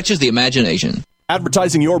because it stretches the imagination.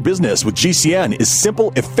 Advertising your business with GCN is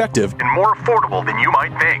simple, effective, and more affordable than you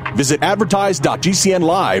might think. Visit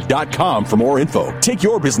advertise.gcnlive.com for more info. Take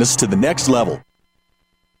your business to the next level.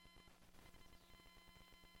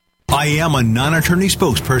 I am a non-attorney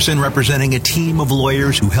spokesperson representing a team of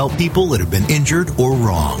lawyers who help people that have been injured or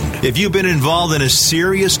wronged. If you've been involved in a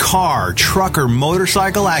serious car, truck, or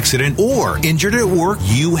motorcycle accident or injured at work,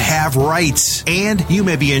 you have rights, and you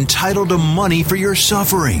may be entitled to money for your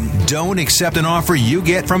suffering. Don't accept an offer you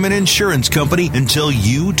get from an insurance company until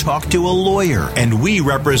you talk to a lawyer. And we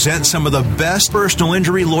represent some of the best personal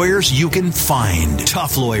injury lawyers you can find.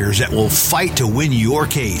 Tough lawyers that will fight to win your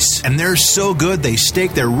case. And they're so good they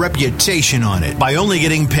stake their reputation on it by only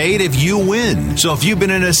getting paid if you win. So if you've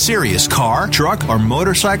been in a serious car, truck, or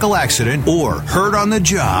motorcycle accident or hurt on the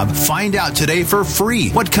job, find out today for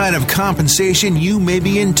free what kind of compensation you may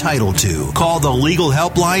be entitled to. Call the legal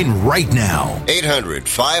helpline right now.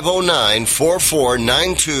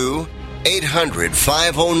 800-509-4492.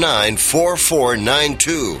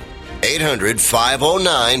 800-509-4492.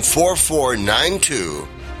 800-509-4492.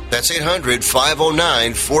 That's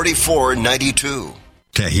 800-509-4492.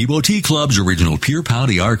 Tahibo Tea Club's original Pure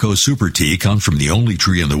Pouty Arco Super Tea comes from the only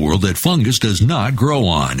tree in the world that fungus does not grow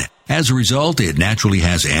on. As a result, it naturally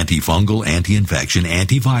has antifungal, anti-infection,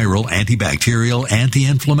 antiviral, antibacterial,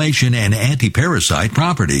 anti-inflammation, and anti-parasite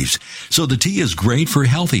properties. So the tea is great for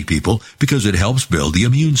healthy people because it helps build the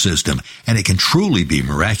immune system, and it can truly be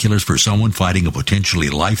miraculous for someone fighting a potentially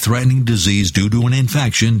life-threatening disease due to an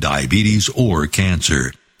infection, diabetes, or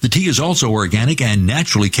cancer. The tea is also organic and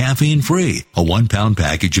naturally caffeine-free. A 1-pound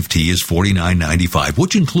package of tea is $49.95,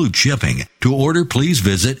 which includes shipping. To order, please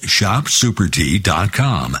visit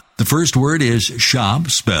shopsupertea.com. The first word is shop,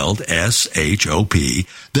 spelled S-H-O-P,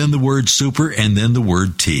 then the word super, and then the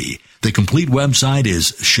word tea. The complete website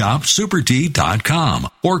is shopsupertea.com,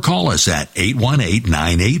 or call us at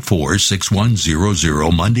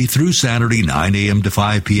 818-984-6100 Monday through Saturday, 9 a.m. to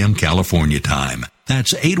 5 p.m. California time.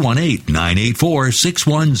 That's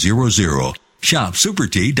 818-984-6100.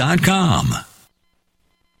 ShopSuperTea.com.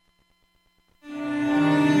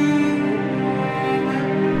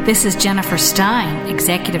 This is Jennifer Stein,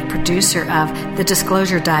 executive producer of The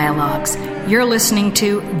Disclosure Dialogues. You're listening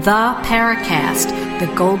to The Paracast, the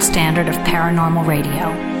gold standard of paranormal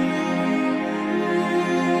radio.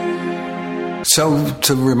 So,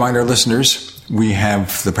 to remind our listeners, we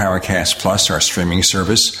have the Paracast Plus, our streaming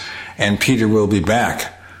service, and Peter will be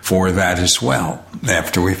back for that as well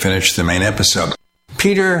after we finish the main episode.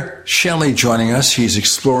 Peter Shelley joining us. He's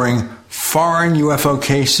exploring foreign UFO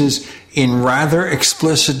cases in rather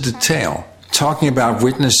explicit detail, talking about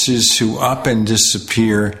witnesses who up and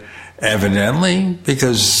disappear evidently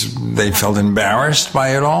because they felt embarrassed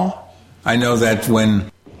by it all. I know that when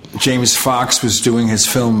James Fox was doing his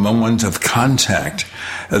film Moment of Contact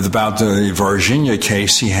about the Virginia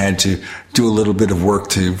case, he had to do a little bit of work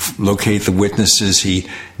to locate the witnesses he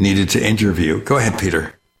needed to interview. Go ahead,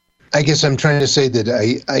 Peter. I guess I'm trying to say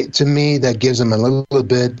that to me, that gives them a little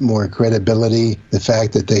bit more credibility, the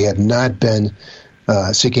fact that they have not been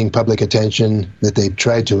seeking public attention, that they've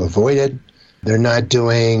tried to avoid it. They're not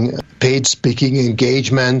doing paid speaking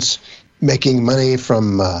engagements, making money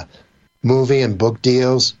from movie and book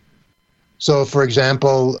deals. So, for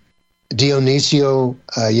example, Dionisio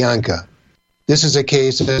Yanka. This is a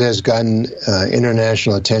case that has gotten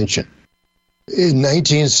international attention. In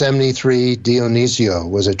 1973, Dionisio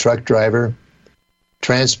was a truck driver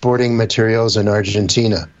transporting materials in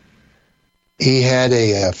Argentina. He had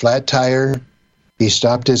a flat tire. He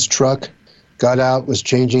stopped his truck, got out, was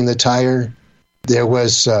changing the tire. There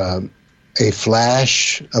was a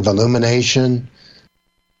flash of illumination,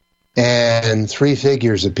 and 3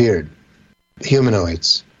 figures appeared,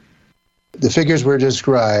 humanoids. The figures were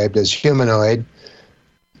described as humanoid,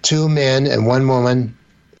 2 men and 1 woman.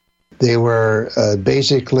 They were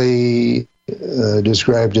basically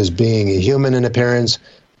described as being a human in appearance.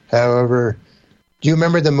 However, do you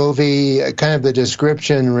remember the movie? Kind of the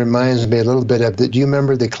description reminds me a little bit of do you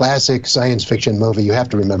remember the classic science fiction movie? You have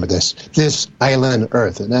to remember this. This Island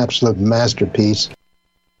Earth, an absolute masterpiece,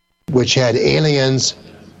 which had aliens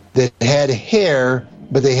that had hair,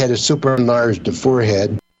 but they had a super enlarged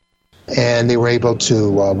forehead, and they were able to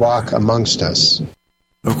walk amongst us.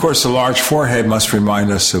 Of course, the large forehead must remind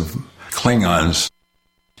us of Klingons.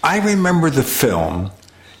 I remember the film,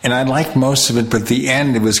 and I liked most of it, but at the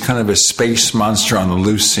end it was kind of a space monster on the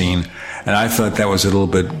loose scene, and I thought that was a little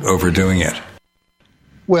bit overdoing it.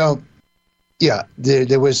 Well, yeah,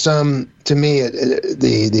 there was some, to me,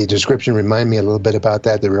 the description reminded me a little bit about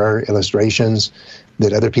that. There are illustrations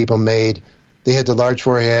that other people made. They had the large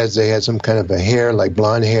foreheads, they had some kind of a hair, like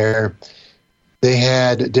blonde hair. They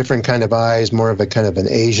had different kind of eyes, more of a kind of an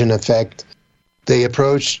Asian effect. They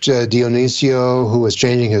approached Dionisio, who was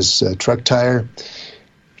changing his truck tire,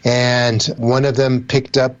 and one of them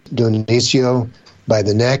picked up Dionisio by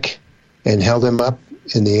the neck and held him up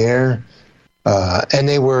in the air, and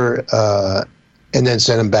then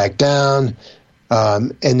sent him back down.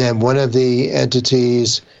 And then one of the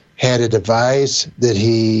entities had a device that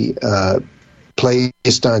he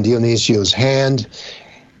placed on Dionisio's hand,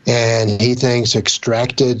 and he thinks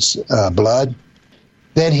extracted blood.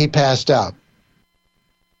 Then he passed out.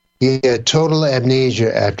 He had total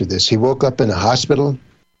amnesia after this. He woke up in a hospital.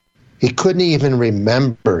 He couldn't even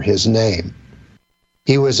remember his name.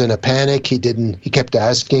 He was in a panic. He kept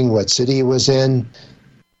asking what city he was in.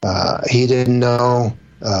 He didn't know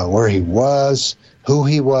where he was, who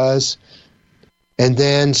he was. And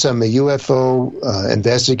then some UFO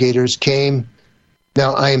investigators came.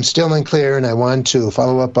 Now, I am still unclear, and I want to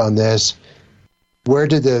follow up on this. Where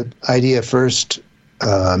did the idea first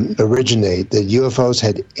originate that UFOs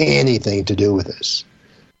had anything to do with this?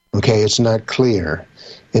 Okay, it's not clear.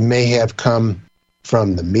 It may have come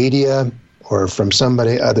from the media or from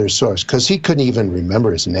somebody other source, because he couldn't even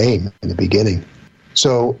remember his name in the beginning.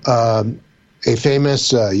 So a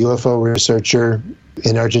famous UFO researcher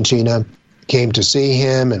in Argentina came to see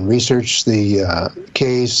him and researched the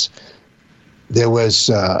case. There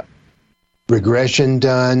was regression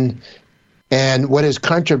done. And what is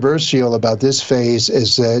controversial about this phase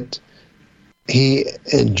is that he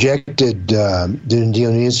injected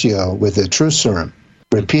Dionisio with a truth serum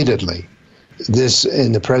repeatedly. This,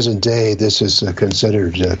 in the present day, this is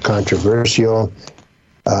considered controversial,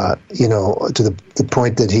 to the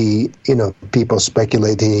point that he, people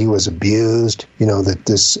speculate that he was abused, that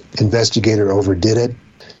this investigator overdid it.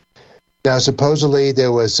 Now, supposedly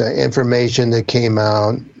there was information that came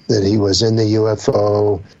out that he was in the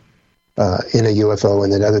UFO,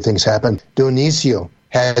 and that other things happened. Dionisio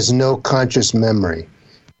has no conscious memory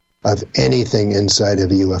of anything inside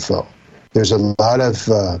of a UFO. There's a lot of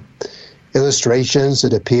illustrations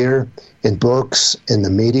that appear in books, in the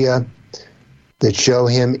media, that show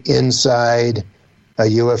him inside a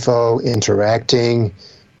UFO interacting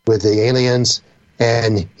with the aliens,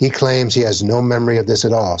 and he claims he has no memory of this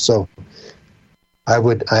at all. So I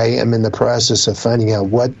am in the process of finding out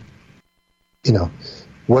what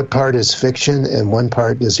part is fiction and one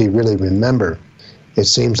part does he really remember. It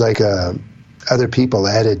seems like other people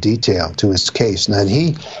added detail to his case. Now,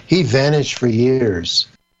 he vanished for years,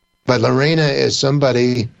 but Lorena is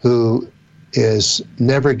somebody who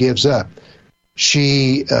never gives up.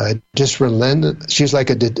 She just relented. She's like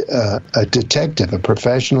a detective, a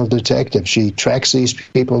professional detective. She tracks these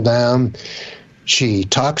people down. She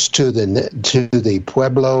talks to the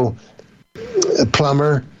Pueblo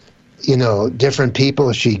plumber, different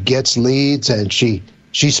people. She gets leads, and she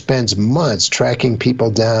spends months tracking people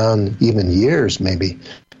down, even years maybe.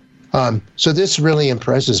 So this really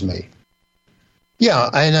impresses me. Yeah,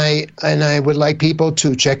 and I would like people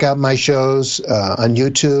to check out my shows on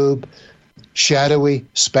YouTube, Shadowy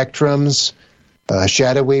Spectrums,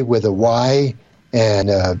 Shadowy with a Y, and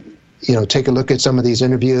take a look at some of these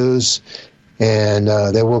interviews, and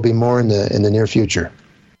there will be more in the near future.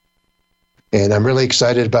 And I'm really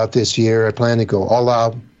excited about this year. I plan to go all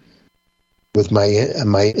out with my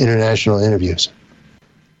international interviews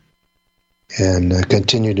and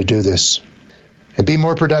continue to do this and be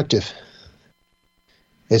more productive.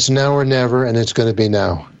 It's now or never, and it's going to be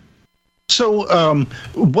now. So,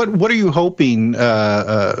 what are you hoping?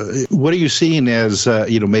 What are you seeing as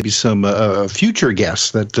maybe some future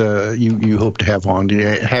guests that you hope to have on? Do you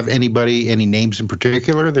have any names in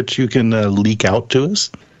particular that you can leak out to us?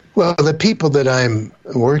 Well, the people that I'm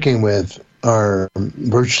working with are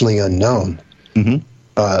virtually unknown, and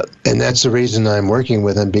that's the reason I'm working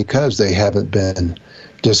with them, because they haven't been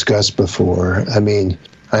discussed before. I mean,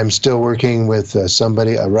 I'm still working with a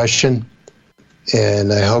Russian.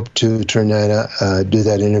 And I hope to do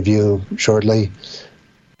that interview shortly.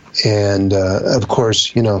 And of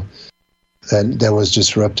course, that was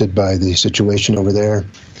disrupted by the situation over there.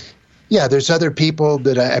 Yeah, there's other people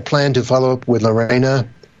that I plan to follow up with Lorena.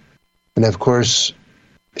 And of course,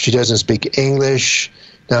 she doesn't speak English.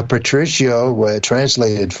 Now, Patricio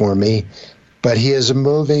translated for me, but he is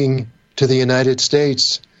moving to the United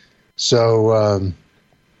States. So,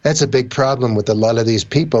 that's a big problem with a lot of these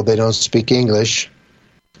people. They don't speak English,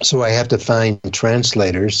 so I have to find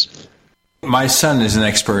translators. My son is an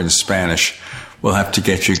expert in Spanish. We'll have to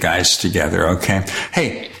get you guys together, okay?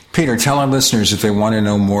 Hey, Peter, tell our listeners if they want to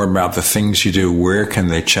know more about the things you do, where can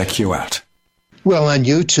they check you out? Well, on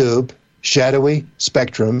YouTube, Shadowy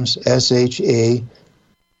Spectrums, SHADOWY,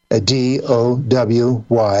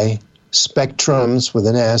 Spectrums with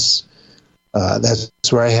an S.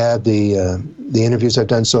 That's where I have the interviews I've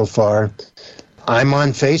done so far. I'm on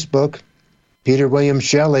Facebook, Peter William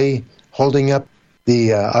Shelley, holding up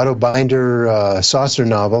the Otto Binder saucer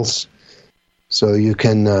novels, so you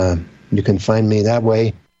can find me that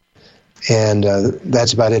way. And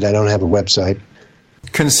that's about it. I don't have a website.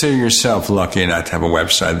 Consider yourself lucky not to have a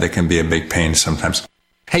website. That can be a big pain sometimes.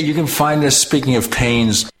 Hey, you can find us, speaking of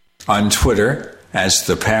pains, on Twitter as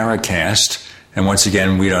the Paracast. And once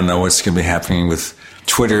again, we don't know what's going to be happening with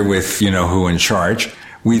Twitter with who in charge.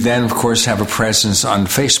 We then, of course, have a presence on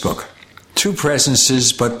Facebook. 2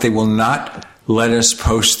 presences, but they will not let us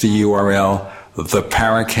post the URL,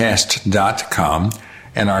 theparacast.com.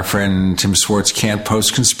 And our friend Tim Swartz can't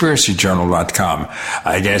post conspiracyjournal.com.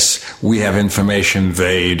 I guess we have information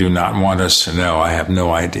they do not want us to know. I have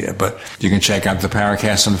no idea. But you can check out the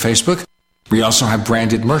Paracast on Facebook. We also have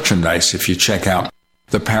branded merchandise if you check out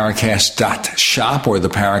the Paracast.shop or the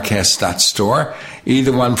Paracast.store.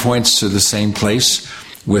 Either one points to the same place.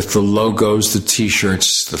 with the logos, the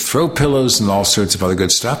T-shirts, the throw pillows, and all sorts of other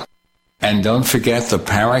good stuff. And don't forget the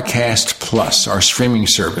Paracast Plus, our streaming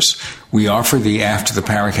service. We offer the After the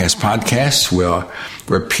Paracast podcast, where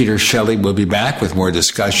Peter Shelley will be back with more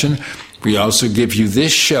discussion. We also give you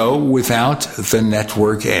this show without the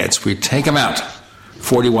network ads. We take them out.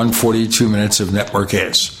 41, 42 minutes of network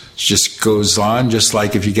ads. It just goes on, just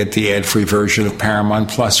like if you get the ad-free version of Paramount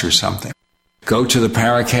Plus or something. Go to the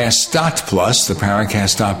Paracast.plus, the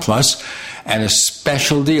Paracast.plus, and a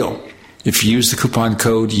special deal. If you use the coupon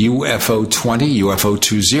code UFO20,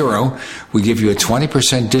 UFO20, we give you a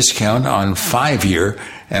 20% discount on 5-year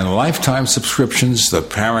and lifetime subscriptions, the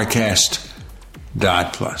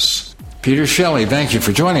Paracast.plus. Peter Shelley, thank you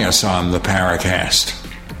for joining us on the Paracast.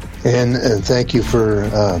 And thank you for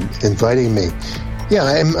inviting me. Yeah,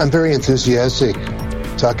 I'm very enthusiastic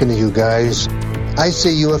talking to you guys. I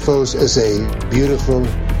see UFOs as a beautiful,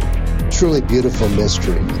 truly beautiful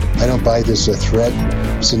mystery. I don't buy this a threat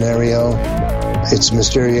scenario. It's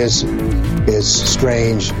mysterious, it's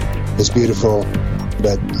strange, it's beautiful,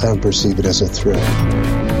 but I don't perceive it as a threat.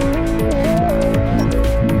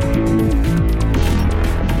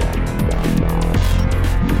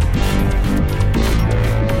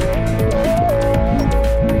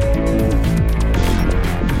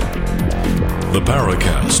 The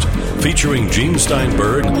Paracast, featuring Gene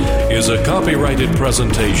Steinberg, is a copyrighted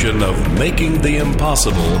presentation of Making the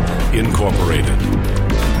Impossible, Incorporated.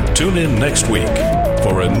 Tune in next week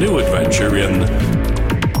for a new adventure in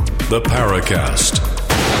The Paracast.